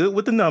you're good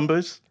with the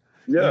numbers.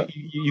 Yeah.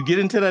 You get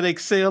into that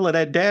Excel or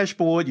that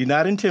dashboard. You're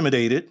not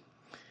intimidated.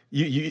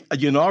 You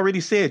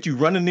already said you're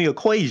running the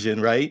equation,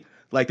 right?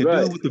 Like the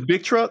dude with the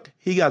big truck,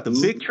 he got the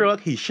big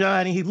truck. He's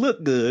shiny. He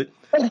look good,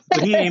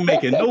 but he ain't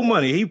making no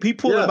money. He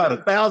pulled about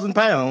 1,000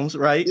 pounds,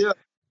 right? Yeah.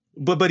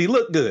 But he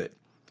looked good.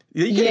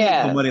 He can't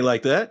make no money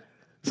like that.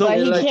 So but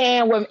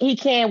he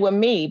can with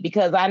me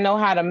because I know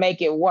how to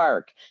make it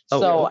work.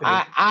 So okay.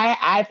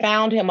 I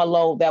found him a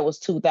load that was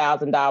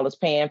 $2,000,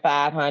 paying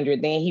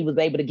 $500. Then he was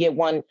able to get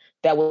one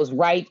that was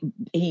right.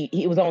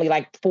 He was only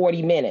like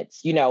 40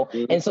 minutes,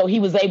 and so he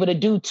was able to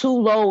do 2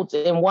 loads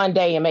in one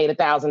day and made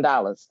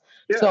 $1,000.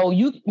 Yeah. So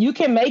you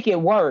can make it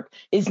work.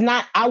 It's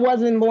not. I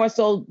wasn't more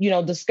so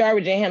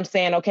discouraging him,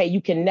 saying, okay, you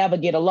can never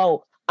get a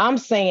load. I'm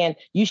saying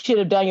you should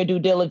have done your due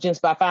diligence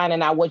by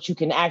finding out what you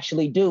can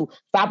actually do.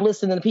 Stop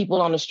listening to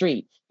people on the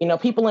street.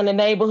 People in the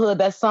neighborhood,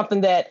 that's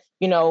something that,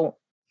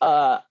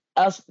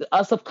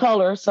 us of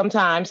color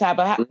sometimes have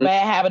a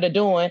bad habit of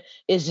doing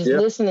is just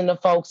listening to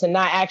folks and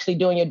not actually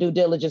doing your due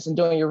diligence and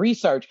doing your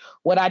research.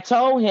 What I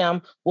told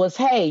him was,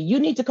 hey, you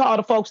need to call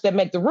the folks that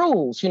make the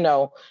rules,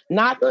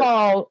 not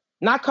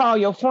call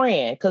your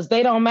friend because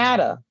they don't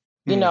matter,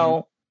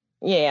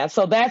 Yeah,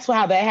 so that's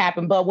how that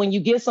happened. But when you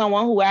get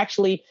someone who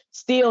actually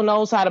still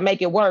knows how to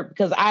make it work,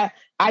 because I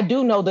I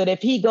do know that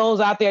if he goes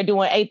out there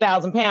doing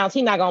 8,000 pounds,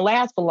 he's not going to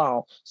last for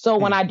long. So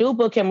when I do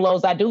book him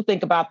loads, I do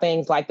think about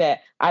things like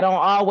that. I don't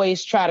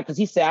always try to, because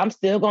he said, I'm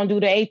still going to do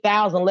the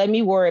 8,000. Let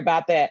me worry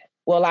about that.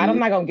 Well, I'm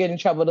not going to get in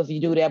trouble if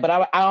you do that, but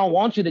I don't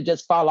want you to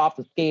just fall off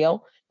the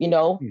scale. You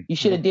know, you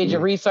should have did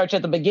your research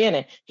at the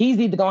beginning. He's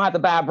either going to have to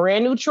buy a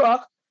brand new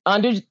truck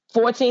under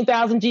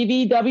 14,000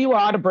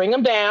 GVWR to bring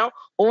him down,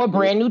 or a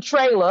brand new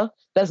trailer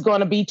that's going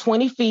to be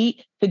 20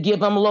 feet to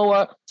give him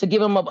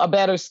a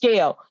better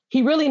scale.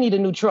 He really need a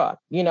new truck,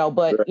 you know,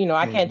 but, you know,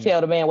 I can't tell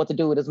the man what to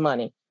do with his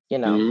money, you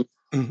know.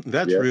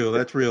 That's real.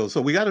 That's real.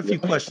 So we got a few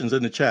questions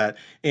in the chat,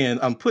 and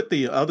I'm put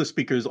the other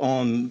speakers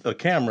on the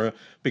camera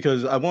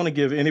because I want to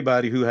give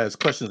anybody who has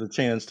questions a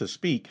chance to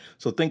speak.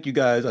 So thank you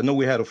guys. I know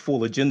we had a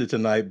full agenda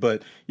tonight,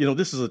 but you know,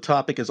 this is a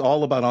topic. It's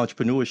all about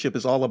entrepreneurship.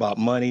 It's all about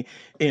money.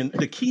 And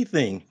the key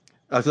thing,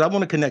 because I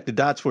want to connect the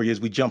dots for you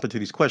as we jump into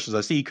these questions.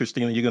 I see,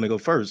 Christina, you're going to go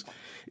first,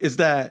 is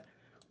that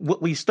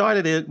what we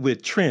started it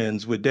with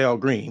trends with Dale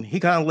Green. He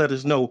kind of let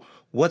us know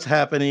what's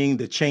happening,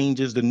 the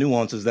changes, the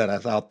nuances that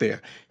are out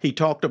there. We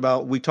talked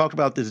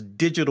about this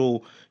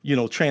digital, you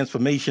know,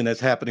 transformation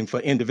that's happening for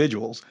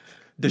individuals.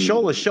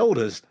 Deshola showed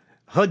us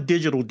her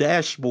digital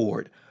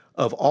dashboard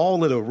of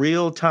all of the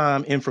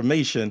real-time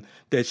information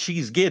that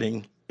she's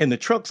getting, and the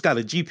truck's got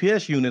a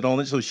GPS unit on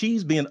it, so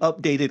she's being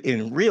updated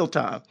in real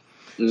time.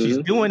 She's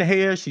doing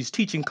hair, she's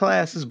teaching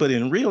classes, but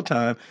in real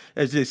time,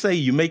 as they say,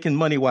 you're making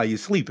money while you're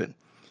sleeping.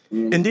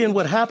 And then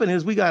what happened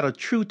is we got a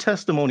true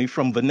testimony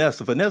from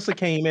Vanessa. Vanessa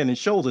came in and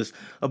showed us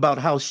about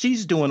how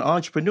she's doing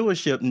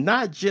entrepreneurship,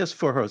 not just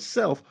for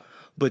herself,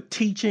 but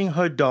teaching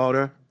her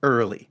daughter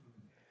early.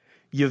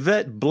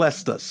 Yvette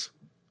blessed us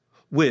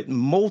with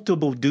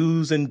multiple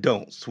do's and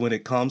don'ts when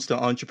it comes to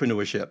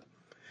entrepreneurship.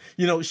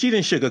 You know, she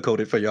didn't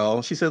sugarcoat it for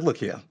y'all. She said, look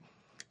here,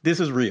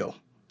 this is real.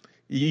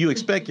 You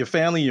expect your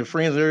family, your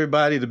friends,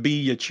 everybody to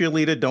be your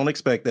cheerleader. Don't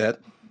expect that.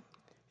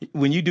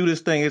 When you do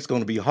this thing, it's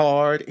going to be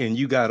hard and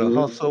you got to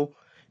hustle.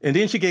 And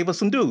then she gave us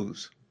some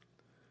do's,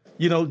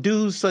 you know,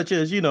 do's such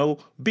as, you know,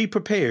 be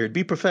prepared,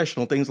 be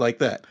professional, things like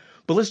that.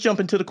 But let's jump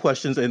into the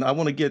questions. And I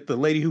want to get the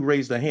lady who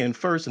raised her hand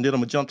first, and then I'm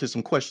going to jump to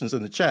some questions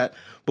in the chat.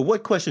 But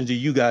what questions do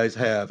you guys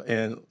have?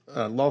 And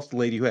lost the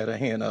lady who had her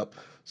hand up.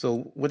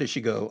 So where did she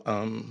go?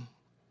 I'm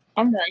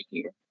right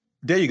here.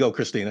 There you go,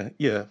 Christina.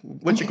 Yeah.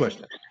 What's your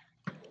question?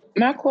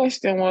 My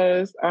question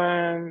was,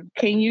 can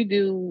you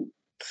do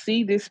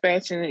sea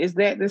dispatching? Is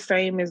that the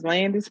same as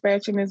land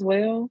dispatching as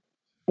well?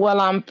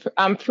 Well,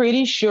 I'm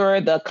pretty sure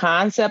the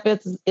concept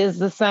is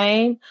the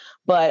same,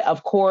 but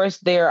of course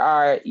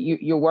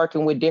you're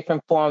working with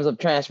different forms of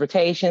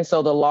transportation,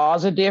 so the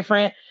laws are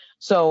different.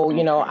 So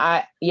you know,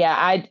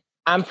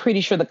 I'm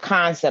pretty sure the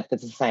concept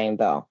is the same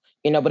though.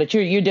 You know, but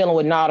you're dealing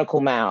with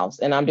nautical miles,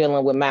 and I'm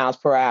dealing with miles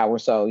per hour,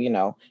 so you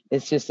know,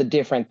 it's just a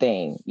different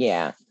thing.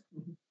 Yeah.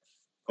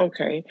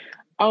 Okay.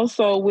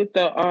 Also, with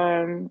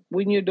the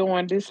when you're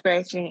doing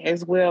dispatching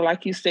as well,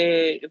 like you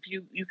said, if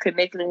you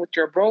connecting with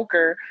your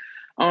broker,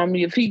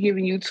 if he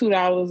giving you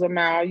 $2 a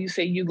mile, you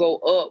say you go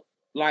up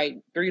like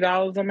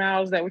 $3 a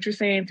mile. Is that what you're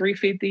saying?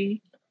 $3.50?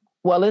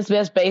 Well, it's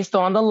just based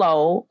on the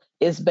load.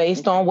 It's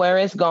based on where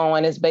it's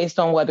going. It's based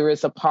on whether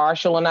it's a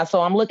partial or not.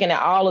 So I'm looking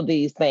at all of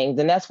these things,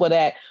 and that's where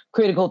that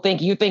critical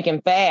thinking. You're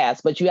thinking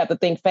fast, but you have to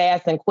think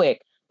fast and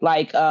quick.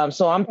 Like,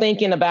 so I'm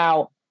thinking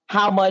about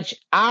how much.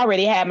 I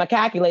already had my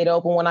calculator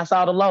open when I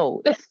saw the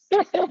load.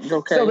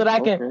 Okay, so that I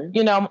can,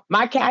 you know,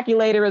 my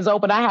calculator is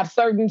open. I have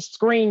certain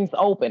screens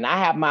open. I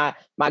have my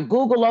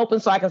Google open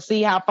so I can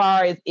see how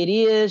far it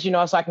is, you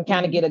know, so I can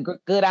kind of get a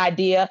good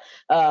idea.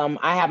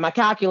 I have my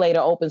calculator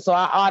open. So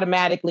I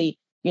automatically,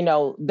 you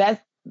know,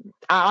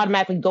 I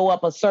automatically go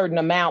up a certain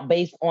amount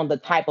based on the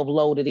type of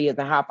load it is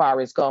and how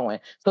far it's going.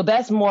 So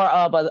that's more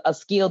of a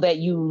skill that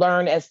you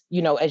learn as,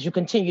 you know, as you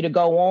continue to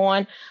go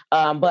on.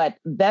 But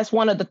that's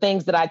one of the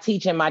things that I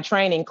teach in my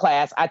training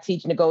class. I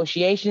teach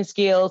negotiation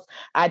skills.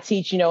 I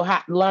teach, you know,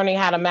 learning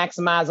how to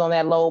maximize on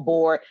that load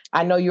board.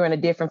 I know you're in a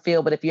different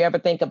field, but if you ever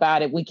think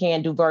about it, we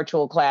can do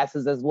virtual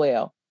classes as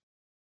well.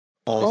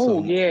 Awesome.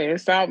 Oh yeah,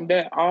 it's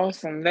that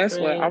awesome. That's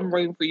what I'm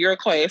waiting for your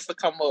class to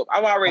come up.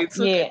 I've already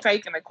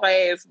taken a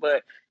class,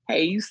 but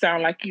hey, you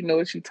sound like you know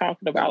what you're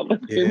talking about.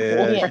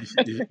 Yeah,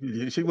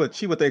 she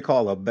what they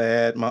call a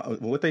bad,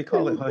 what they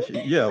call it.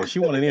 Yeah, she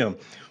one of them.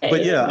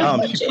 But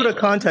yeah, she put her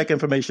contact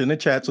information in the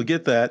chat, so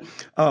get that.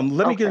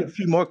 Let me get a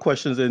few more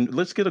questions, and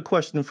let's get a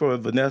question for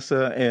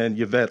Vanessa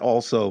and Yvette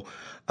also.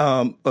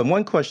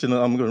 One question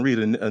I'm going to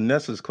read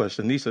Nessa's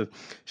question. Nisa,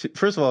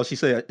 first of all, she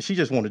said she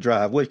just want to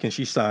drive. Where can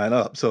she sign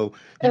up? So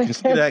you can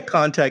see that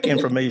contact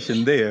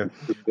information there,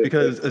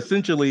 because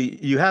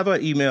essentially you have her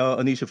email.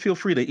 Anisha, feel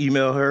free to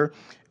email her,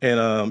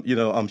 and you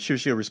know, I'm sure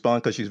she'll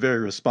respond because she's very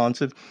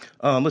responsive.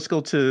 Let's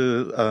go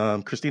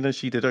to Christina.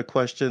 She did her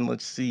question.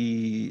 Let's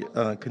see,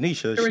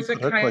 Kanisha. There is a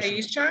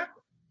Kaisha.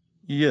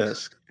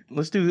 Yes.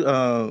 Let's do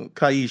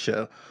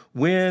Kaisha.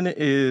 When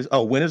is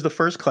the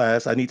first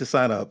class? I need to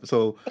sign up.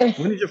 So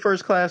when is your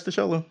first class,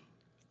 Deshola?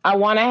 I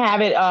want to have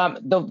it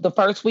the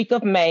first week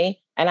of May.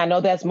 And I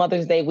know that's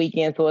Mother's Day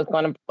weekend, so it's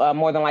going to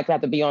more than likely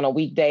have to be on a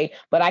weekday.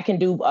 But I can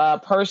do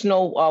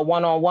personal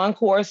one-on-one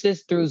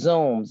courses through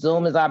Zoom.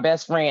 Zoom is our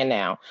best friend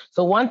now.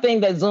 So one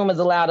thing that Zoom has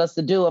allowed us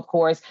to do, of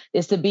course,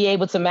 is to be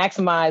able to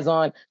maximize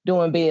on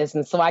doing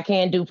business. So I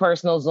can do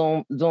personal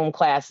Zoom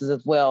classes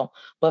as well.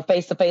 But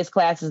face-to-face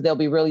classes, they'll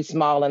be really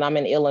small, and I'm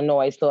in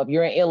Illinois. So if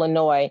you're in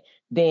Illinois,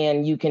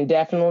 then you can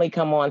definitely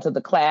come on to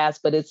the class,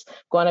 but it's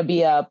going to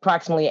be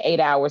approximately an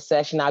 8-hour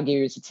session. I'll give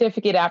you a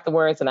certificate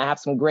afterwards, and I have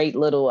some great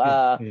little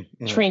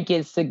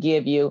trinkets to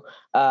give you,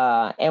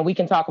 and we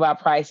can talk about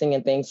pricing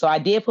and things. So I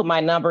did put my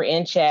number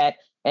in chat,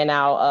 and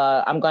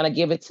I'm going to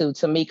give it to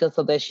Tamika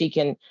so that she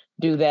can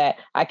do that.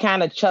 I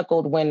kind of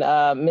chuckled when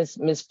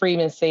Miss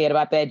Freeman said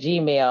about that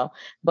Gmail,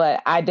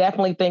 but I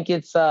definitely think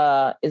it's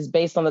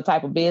based on the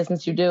type of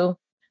business you do.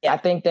 Yeah. I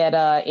think that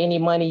any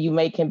money you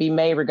make can be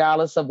made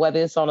regardless of whether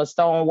it's on a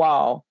stone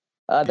wall.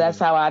 That's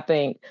how I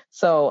think.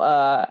 So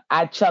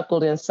I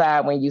chuckled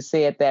inside when you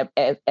said that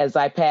as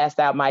I passed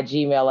out my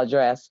Gmail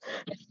address.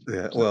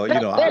 Yeah, well,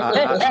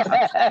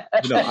 I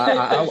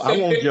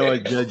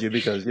won't judge you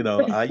because,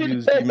 I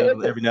use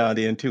email every now and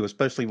then too,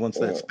 especially once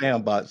that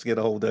spam bots get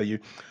a hold of you.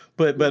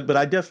 But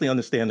I definitely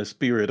understand the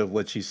spirit of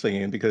what she's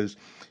saying because,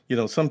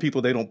 some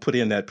people, they don't put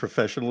in that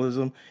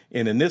professionalism.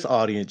 And in this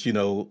audience,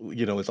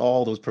 it's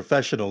all those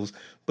professionals.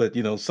 But,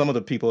 some of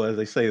the people, as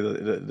they say,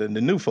 the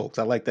new folks,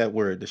 I like that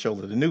word, the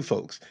shoulder, the new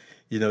folks,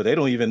 they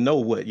don't even know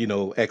what,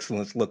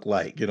 excellence look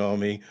like, you know what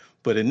I mean?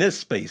 But in this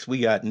space, we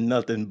got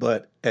nothing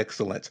but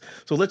excellence.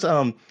 So let's,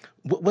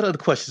 what other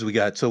questions we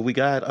got? So we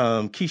got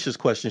Keisha's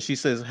question. She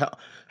says,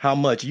 how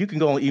much? You can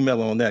go on email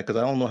on that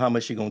because I don't know how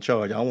much she's going to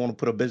charge. I don't want to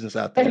put her business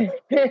out there.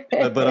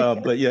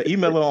 but yeah,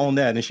 email her on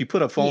that. And she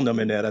put her phone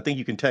number in that. I think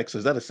you can text her.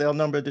 Is that a cell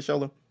number,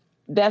 Deshola?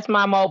 That's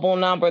my mobile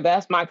number.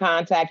 That's my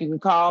contact. You can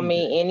call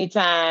me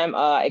anytime,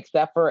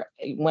 except for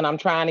when I'm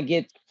trying to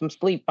get some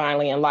sleep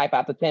finally in life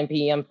after 10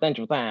 p.m.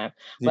 Central Time.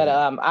 But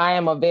I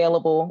am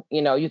available.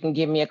 You can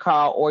give me a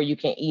call or you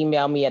can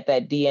email me at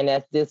that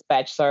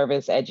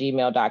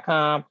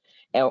dnsdispatchservice@gmail.com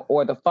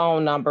or the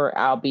phone number.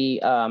 I'll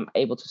be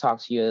able to talk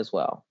to you as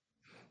well.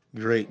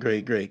 Great.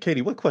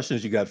 Katie, what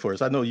questions you got for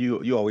us? I know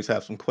you always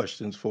have some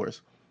questions for us.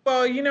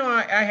 Well,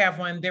 I have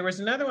one. There was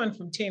another one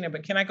from Tina,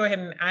 but can I go ahead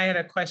and I had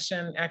a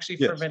question actually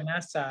for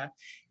Vanessa.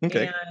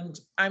 Okay. And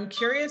I'm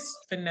curious,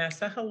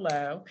 Vanessa,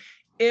 hello.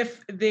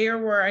 If there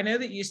were, I know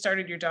that you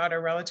started your daughter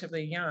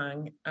relatively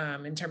young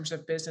in terms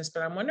of business,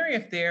 but I'm wondering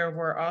if there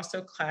were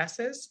also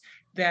classes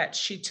that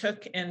she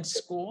took in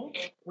school,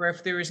 or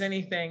if there was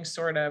anything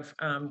sort of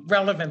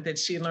relevant that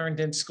she learned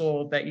in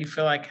school that you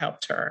feel like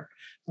helped her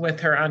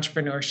with her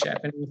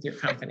entrepreneurship and with your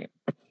company.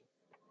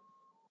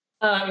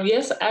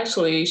 Yes,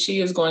 actually,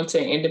 she is going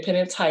to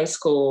Independence High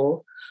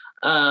School.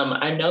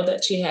 I know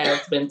that she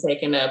has been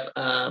taking up,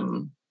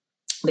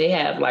 they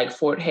have like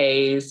Fort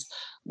Hayes,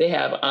 they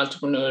have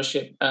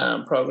entrepreneurship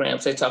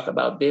programs. They talk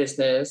about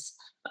business.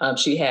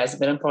 She has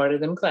been a part of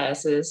them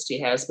classes. She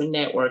has been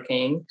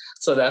networking.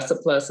 So that's a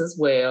plus as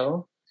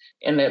well.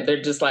 And that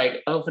they're just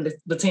like, oh,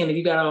 Bettina,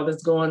 you got all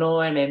this going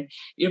on and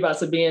you're about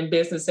to be in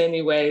business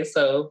anyway.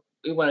 So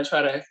we want to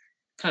try to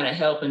kind of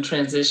help and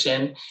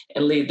transition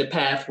and lead the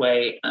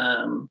pathway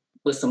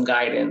with some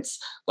guidance.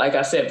 Like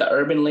I said, the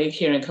Urban League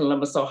here in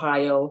Columbus,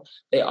 Ohio,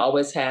 they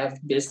always have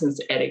business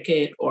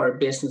etiquette or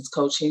business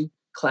coaching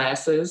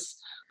classes.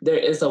 There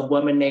is a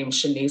woman named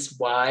Shanice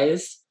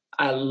Wise.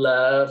 I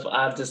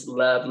just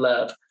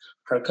love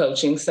her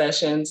coaching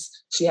sessions.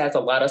 She has a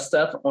lot of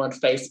stuff on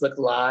Facebook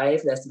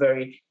Live that's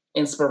very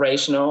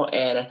inspirational.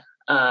 And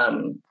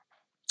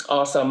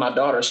also my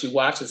daughter, she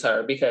watches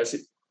her because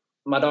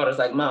my daughter's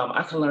like, Mom,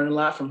 I can learn a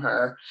lot from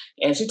her.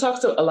 And she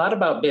talks a lot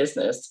about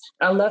business.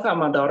 I love how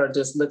my daughter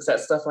just looks at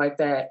stuff like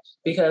that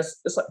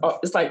because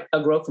it's like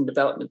a growth and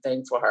development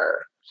thing for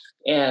her.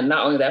 And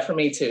not only that, for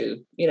me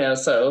too,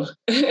 so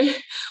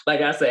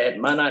like I said,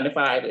 my 9 to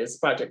 5 is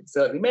project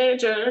facility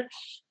manager,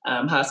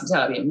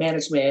 hospitality and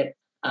management.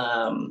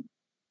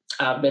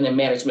 I've been in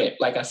management,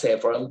 like I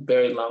said, for a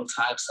very long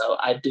time. So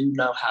I do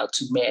know how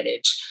to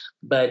manage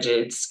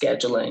budgets,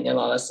 scheduling, and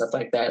all that stuff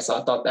like that. So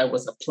I thought that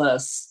was a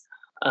plus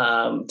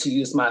to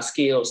use my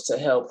skills to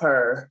help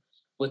her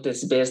with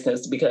this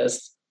business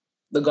because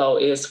the goal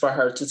is for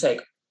her to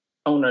take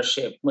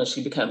ownership when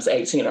she becomes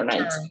 18 or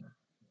 19.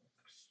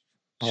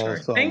 Sure.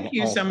 Awesome. Thank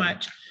you so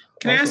much.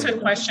 Can I ask a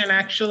question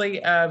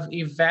actually of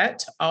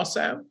Yvette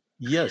also?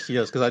 Yes,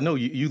 because I know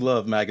you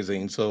love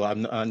magazines, so I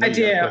do.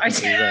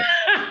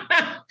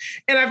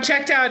 And I've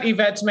checked out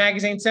Yvette's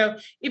magazine. So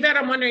Yvette,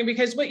 I'm wondering,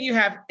 because what you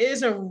have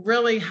is a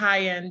really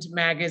high-end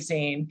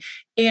magazine.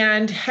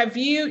 And have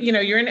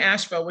you're in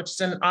Asheville, which is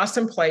an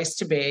awesome place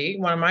to be,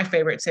 one of my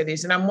favorite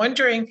cities. And I'm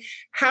wondering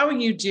how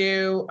you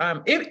do,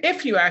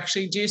 if you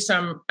actually do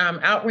some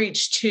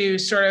outreach to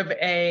sort of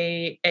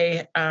a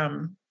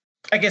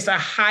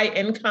high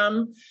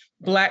income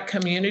Black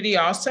community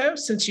also,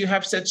 since you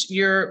have such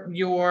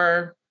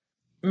your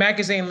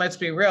magazine, let's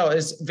be real,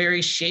 is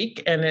very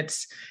chic and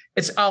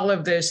it's all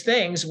of those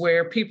things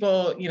where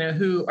people,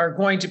 who are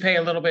going to pay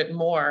a little bit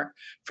more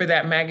for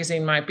that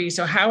magazine might be.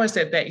 So how is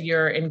it that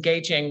you're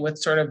engaging with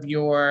sort of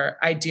your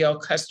ideal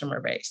customer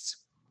base?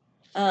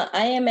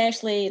 I am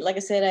actually, like I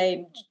said,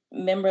 I'm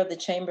a member of the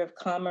Chamber of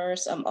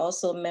Commerce. I'm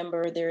also a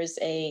member, there's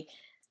a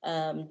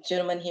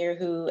gentleman here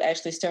who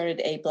actually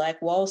started a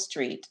Black Wall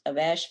Street of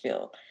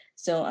Asheville.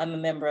 So I'm a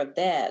member of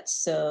that.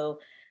 So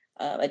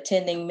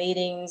attending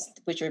meetings,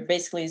 which are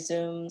basically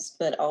Zooms,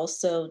 but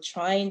also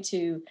trying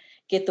to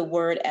get the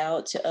word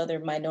out to other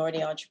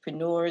minority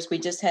entrepreneurs. We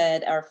just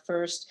had our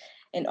first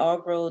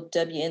inaugural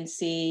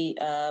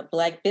WNC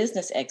Black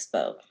Business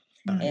Expo.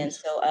 Nice. And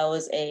so I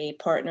was a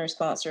partner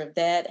sponsor of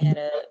that, had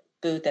a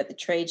booth at the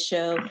trade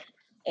show,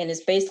 and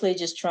it's basically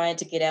just trying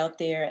to get out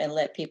there and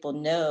let people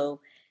know.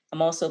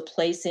 I'm also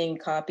placing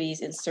copies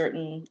in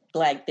certain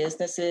Black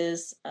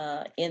businesses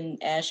in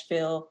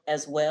Asheville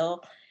as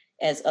well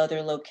as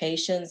other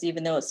locations,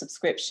 even though it's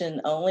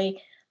subscription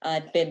only.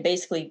 I've been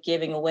basically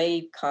giving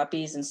away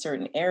copies in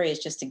certain areas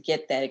just to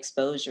get that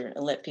exposure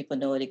and let people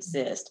know it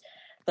exists.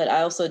 But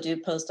I also do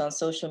post on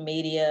social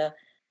media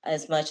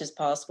as much as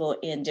possible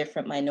in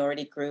different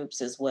minority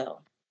groups as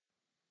well.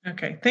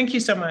 Okay, thank you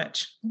so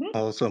much.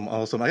 Awesome.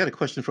 I got a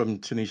question from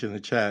Tanisha in the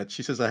chat.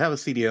 She says, I have a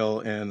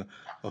CDL and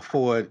a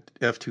Ford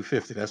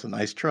F-250. That's a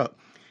nice truck.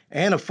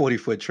 And a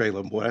 40-foot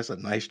trailer. Boy, that's a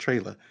nice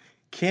trailer.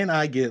 Can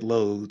I get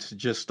loads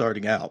just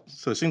starting out?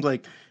 So it seems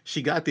like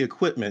she got the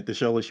equipment to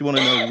show us. She want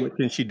to know what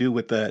can she do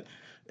with that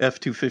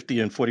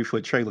F-250 and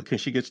 40-foot trailer. Can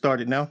she get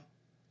started now?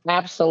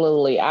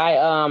 Absolutely. I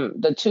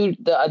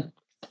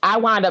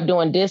wound up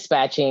doing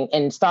dispatching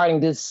and starting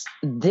this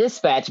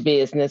dispatch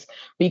business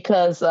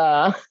because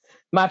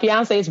my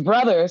fiance's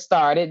brother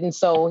started. And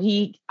so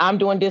I'm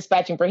doing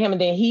dispatching for him.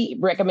 And then he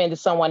recommended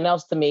someone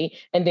else to me.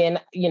 And then,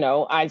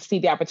 I see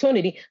the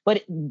opportunity.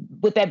 But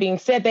with that being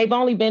said, they've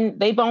only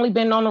been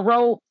on the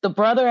road. The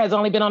brother has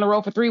only been on the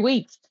road for 3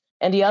 weeks.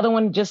 And the other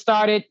one just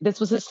started. This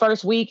was his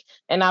first week.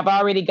 And I've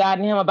already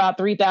gotten him about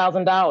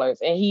 $3,000.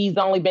 And he's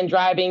only been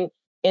driving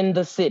in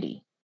the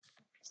city.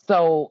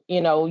 So,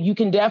 you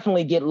can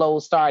definitely get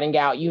loads starting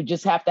out. You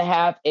just have to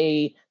have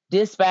a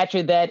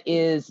dispatcher that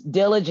is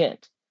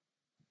diligent.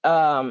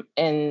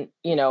 And,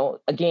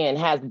 again,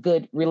 has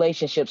good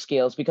relationship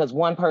skills, because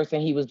one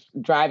person he was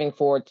driving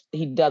for,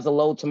 he does a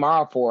load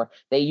tomorrow for,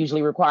 they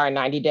usually require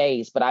 90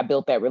 days, but I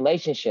built that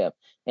relationship.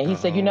 And he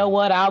said, you know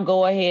what, I'll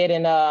go ahead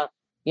and,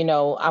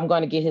 I'm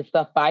going to get his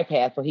stuff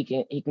bypassed so he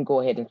can go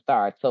ahead and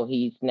start. So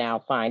he's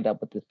now signed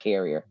up with this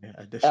carrier.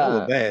 Yeah, the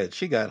show bad.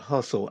 She got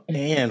hustle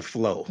and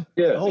flow.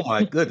 Yeah. Oh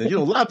my goodness. A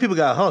lot of people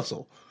got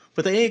hustle,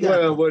 but they ain't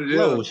got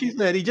flow. She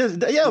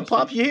said,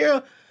 Pops, you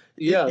here?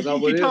 Yeah,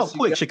 you talk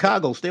quick.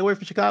 Chicago, stay away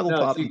from Chicago,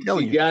 Pop. I'm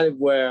telling you. She got it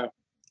where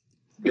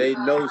they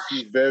know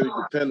she's very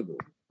dependable.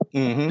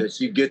 That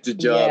she get the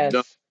job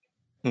done.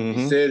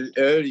 She said it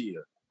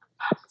earlier.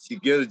 She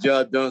get the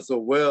job done so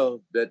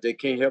well that they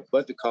can't help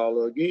but to call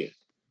her again.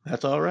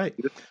 That's all right.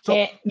 So,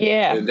 and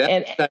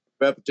that's the type of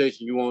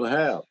reputation you want to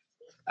have.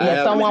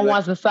 Yeah, someone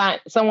wants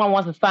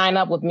to sign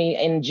up with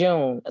me in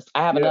June.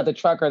 I have another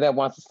trucker that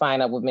wants to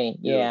sign up with me.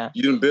 Yeah.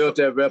 You done built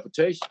that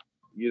reputation.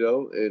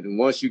 And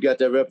once you got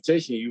that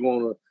reputation, you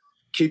want to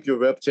keep your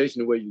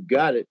reputation the way you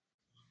got it,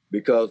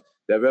 because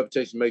that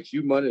reputation makes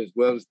you money as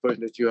well as the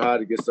person that you hire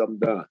to get something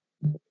done.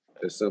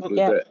 As simple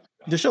as that.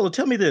 Deshola,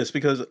 tell me this,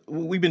 because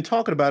we've been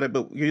talking about it,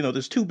 but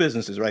there's two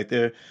businesses right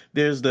there.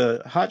 There's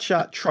the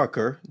hotshot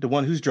trucker, the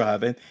one who's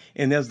driving,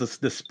 and there's the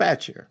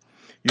dispatcher.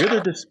 You're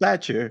the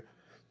dispatcher,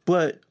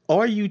 but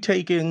are you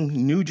taking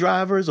new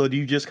drivers, or do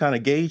you just kind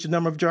of gauge the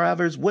number of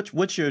drivers?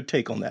 What's your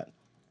take on that?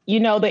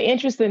 The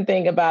interesting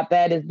thing about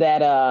that is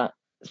that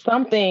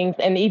some things,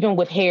 and even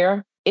with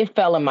hair, it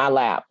fell in my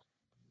lap.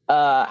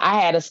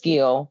 I had a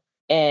skill,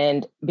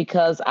 and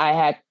because I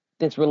had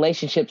this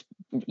relationship,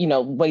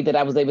 way that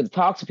I was able to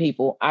talk to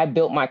people, I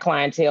built my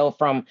clientele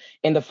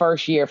in the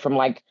first year from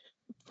like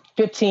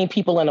 15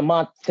 people in a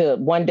month to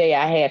one day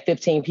I had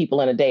 15 people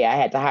in a day. I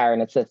had to hire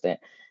an assistant.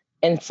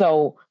 And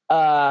so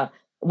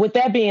with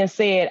that being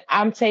said,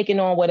 I'm taking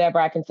on whatever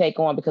I can take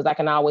on because I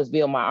can always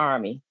build my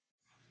army.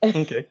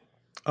 Okay.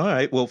 All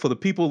right. Well, for the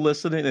people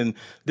listening, and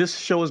this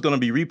show is going to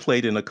be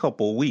replayed in a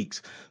couple of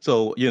weeks.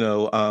 So, we're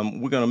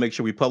going to make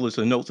sure we publish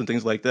the notes and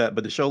things like that.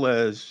 But Deshola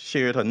has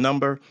shared her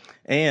number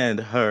and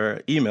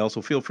her email,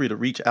 so feel free to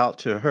reach out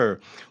to her.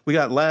 We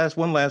got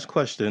one last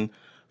question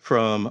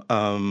from,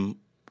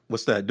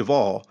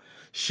 Duvall.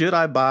 Should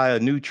I buy a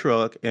new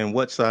truck, and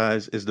what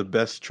size is the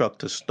best truck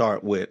to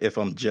start with if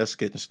I'm just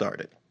getting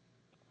started?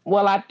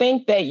 Well, I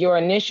think that your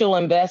initial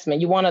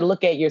investment, you want to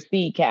look at your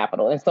seed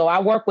capital. And so I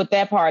work with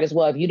that part as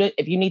well.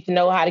 If you need to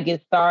know how to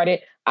get started,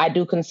 I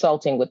do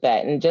consulting with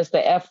that. And just the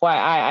FYI,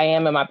 I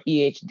am in my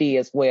PhD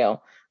as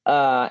well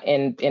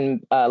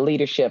in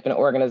leadership and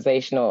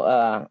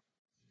organizational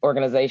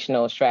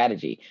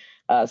strategy.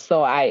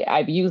 So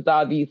I've used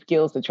all these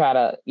skills to try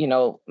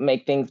to,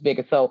 make things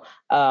bigger. So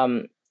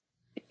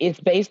it's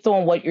based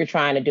on what you're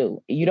trying to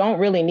do. You don't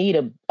really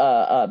need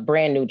a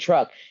brand new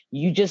truck.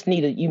 You just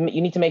need you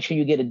need to make sure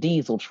you get a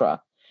diesel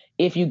truck.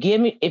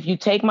 if you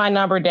take my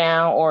number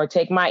down or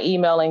take my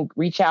email and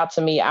reach out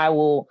to me, I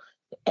will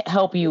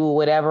help you with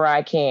whatever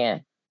I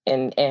can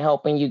in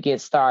helping you get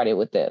started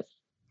with this.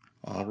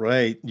 All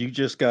right. You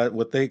just got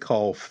what they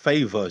call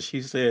favor.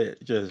 She said,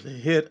 just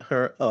hit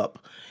her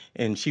up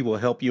and she will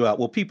help you out.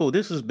 Well, people,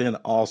 this has been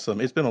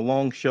awesome. It's been a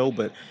long show,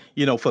 but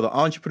for the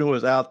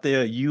entrepreneurs out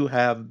there, you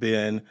have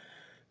been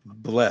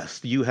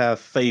blessed. You have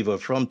favor.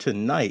 From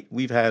tonight,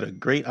 we've had a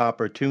great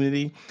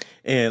opportunity,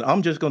 and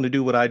I'm just going to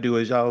do what I do,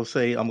 as y'all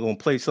say. I'm going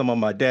to play some of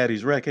my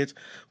daddy's records.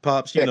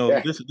 Pops, this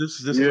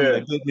is some of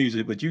that good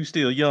music, but you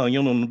still young.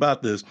 You don't know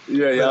about this.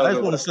 I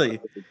just want to say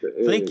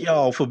thank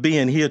y'all for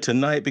being here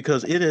tonight,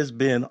 because it has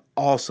been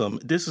awesome.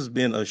 This has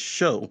been a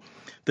show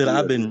that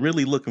I've been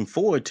really looking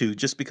forward to,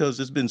 just because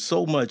there's been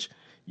so much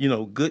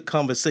good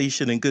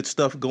conversation and good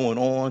stuff going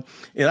on.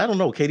 And I don't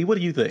know, Katie, what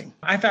do you think?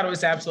 I thought it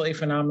was absolutely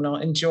phenomenal.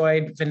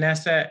 Enjoyed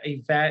Vanessa,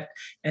 Yvette,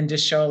 and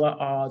Deshola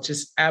all.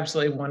 Just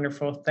absolutely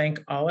wonderful.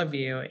 Thank all of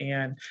you.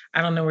 And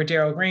I don't know where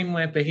Daryl Green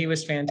went, but he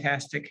was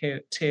fantastic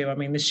too. I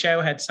mean, the show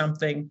had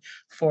something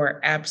for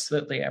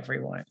absolutely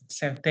everyone.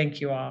 So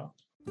thank you all.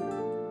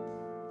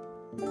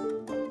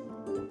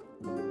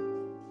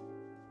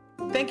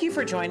 Thank you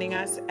for joining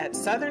us at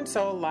Southern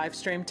Soul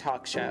Livestream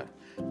Talk Show.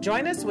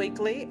 Join us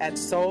weekly at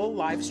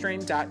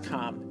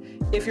soullivestream.com.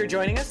 If you're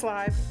joining us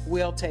live,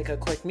 we'll take a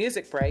quick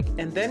music break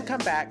and then come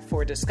back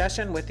for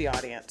discussion with the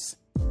audience.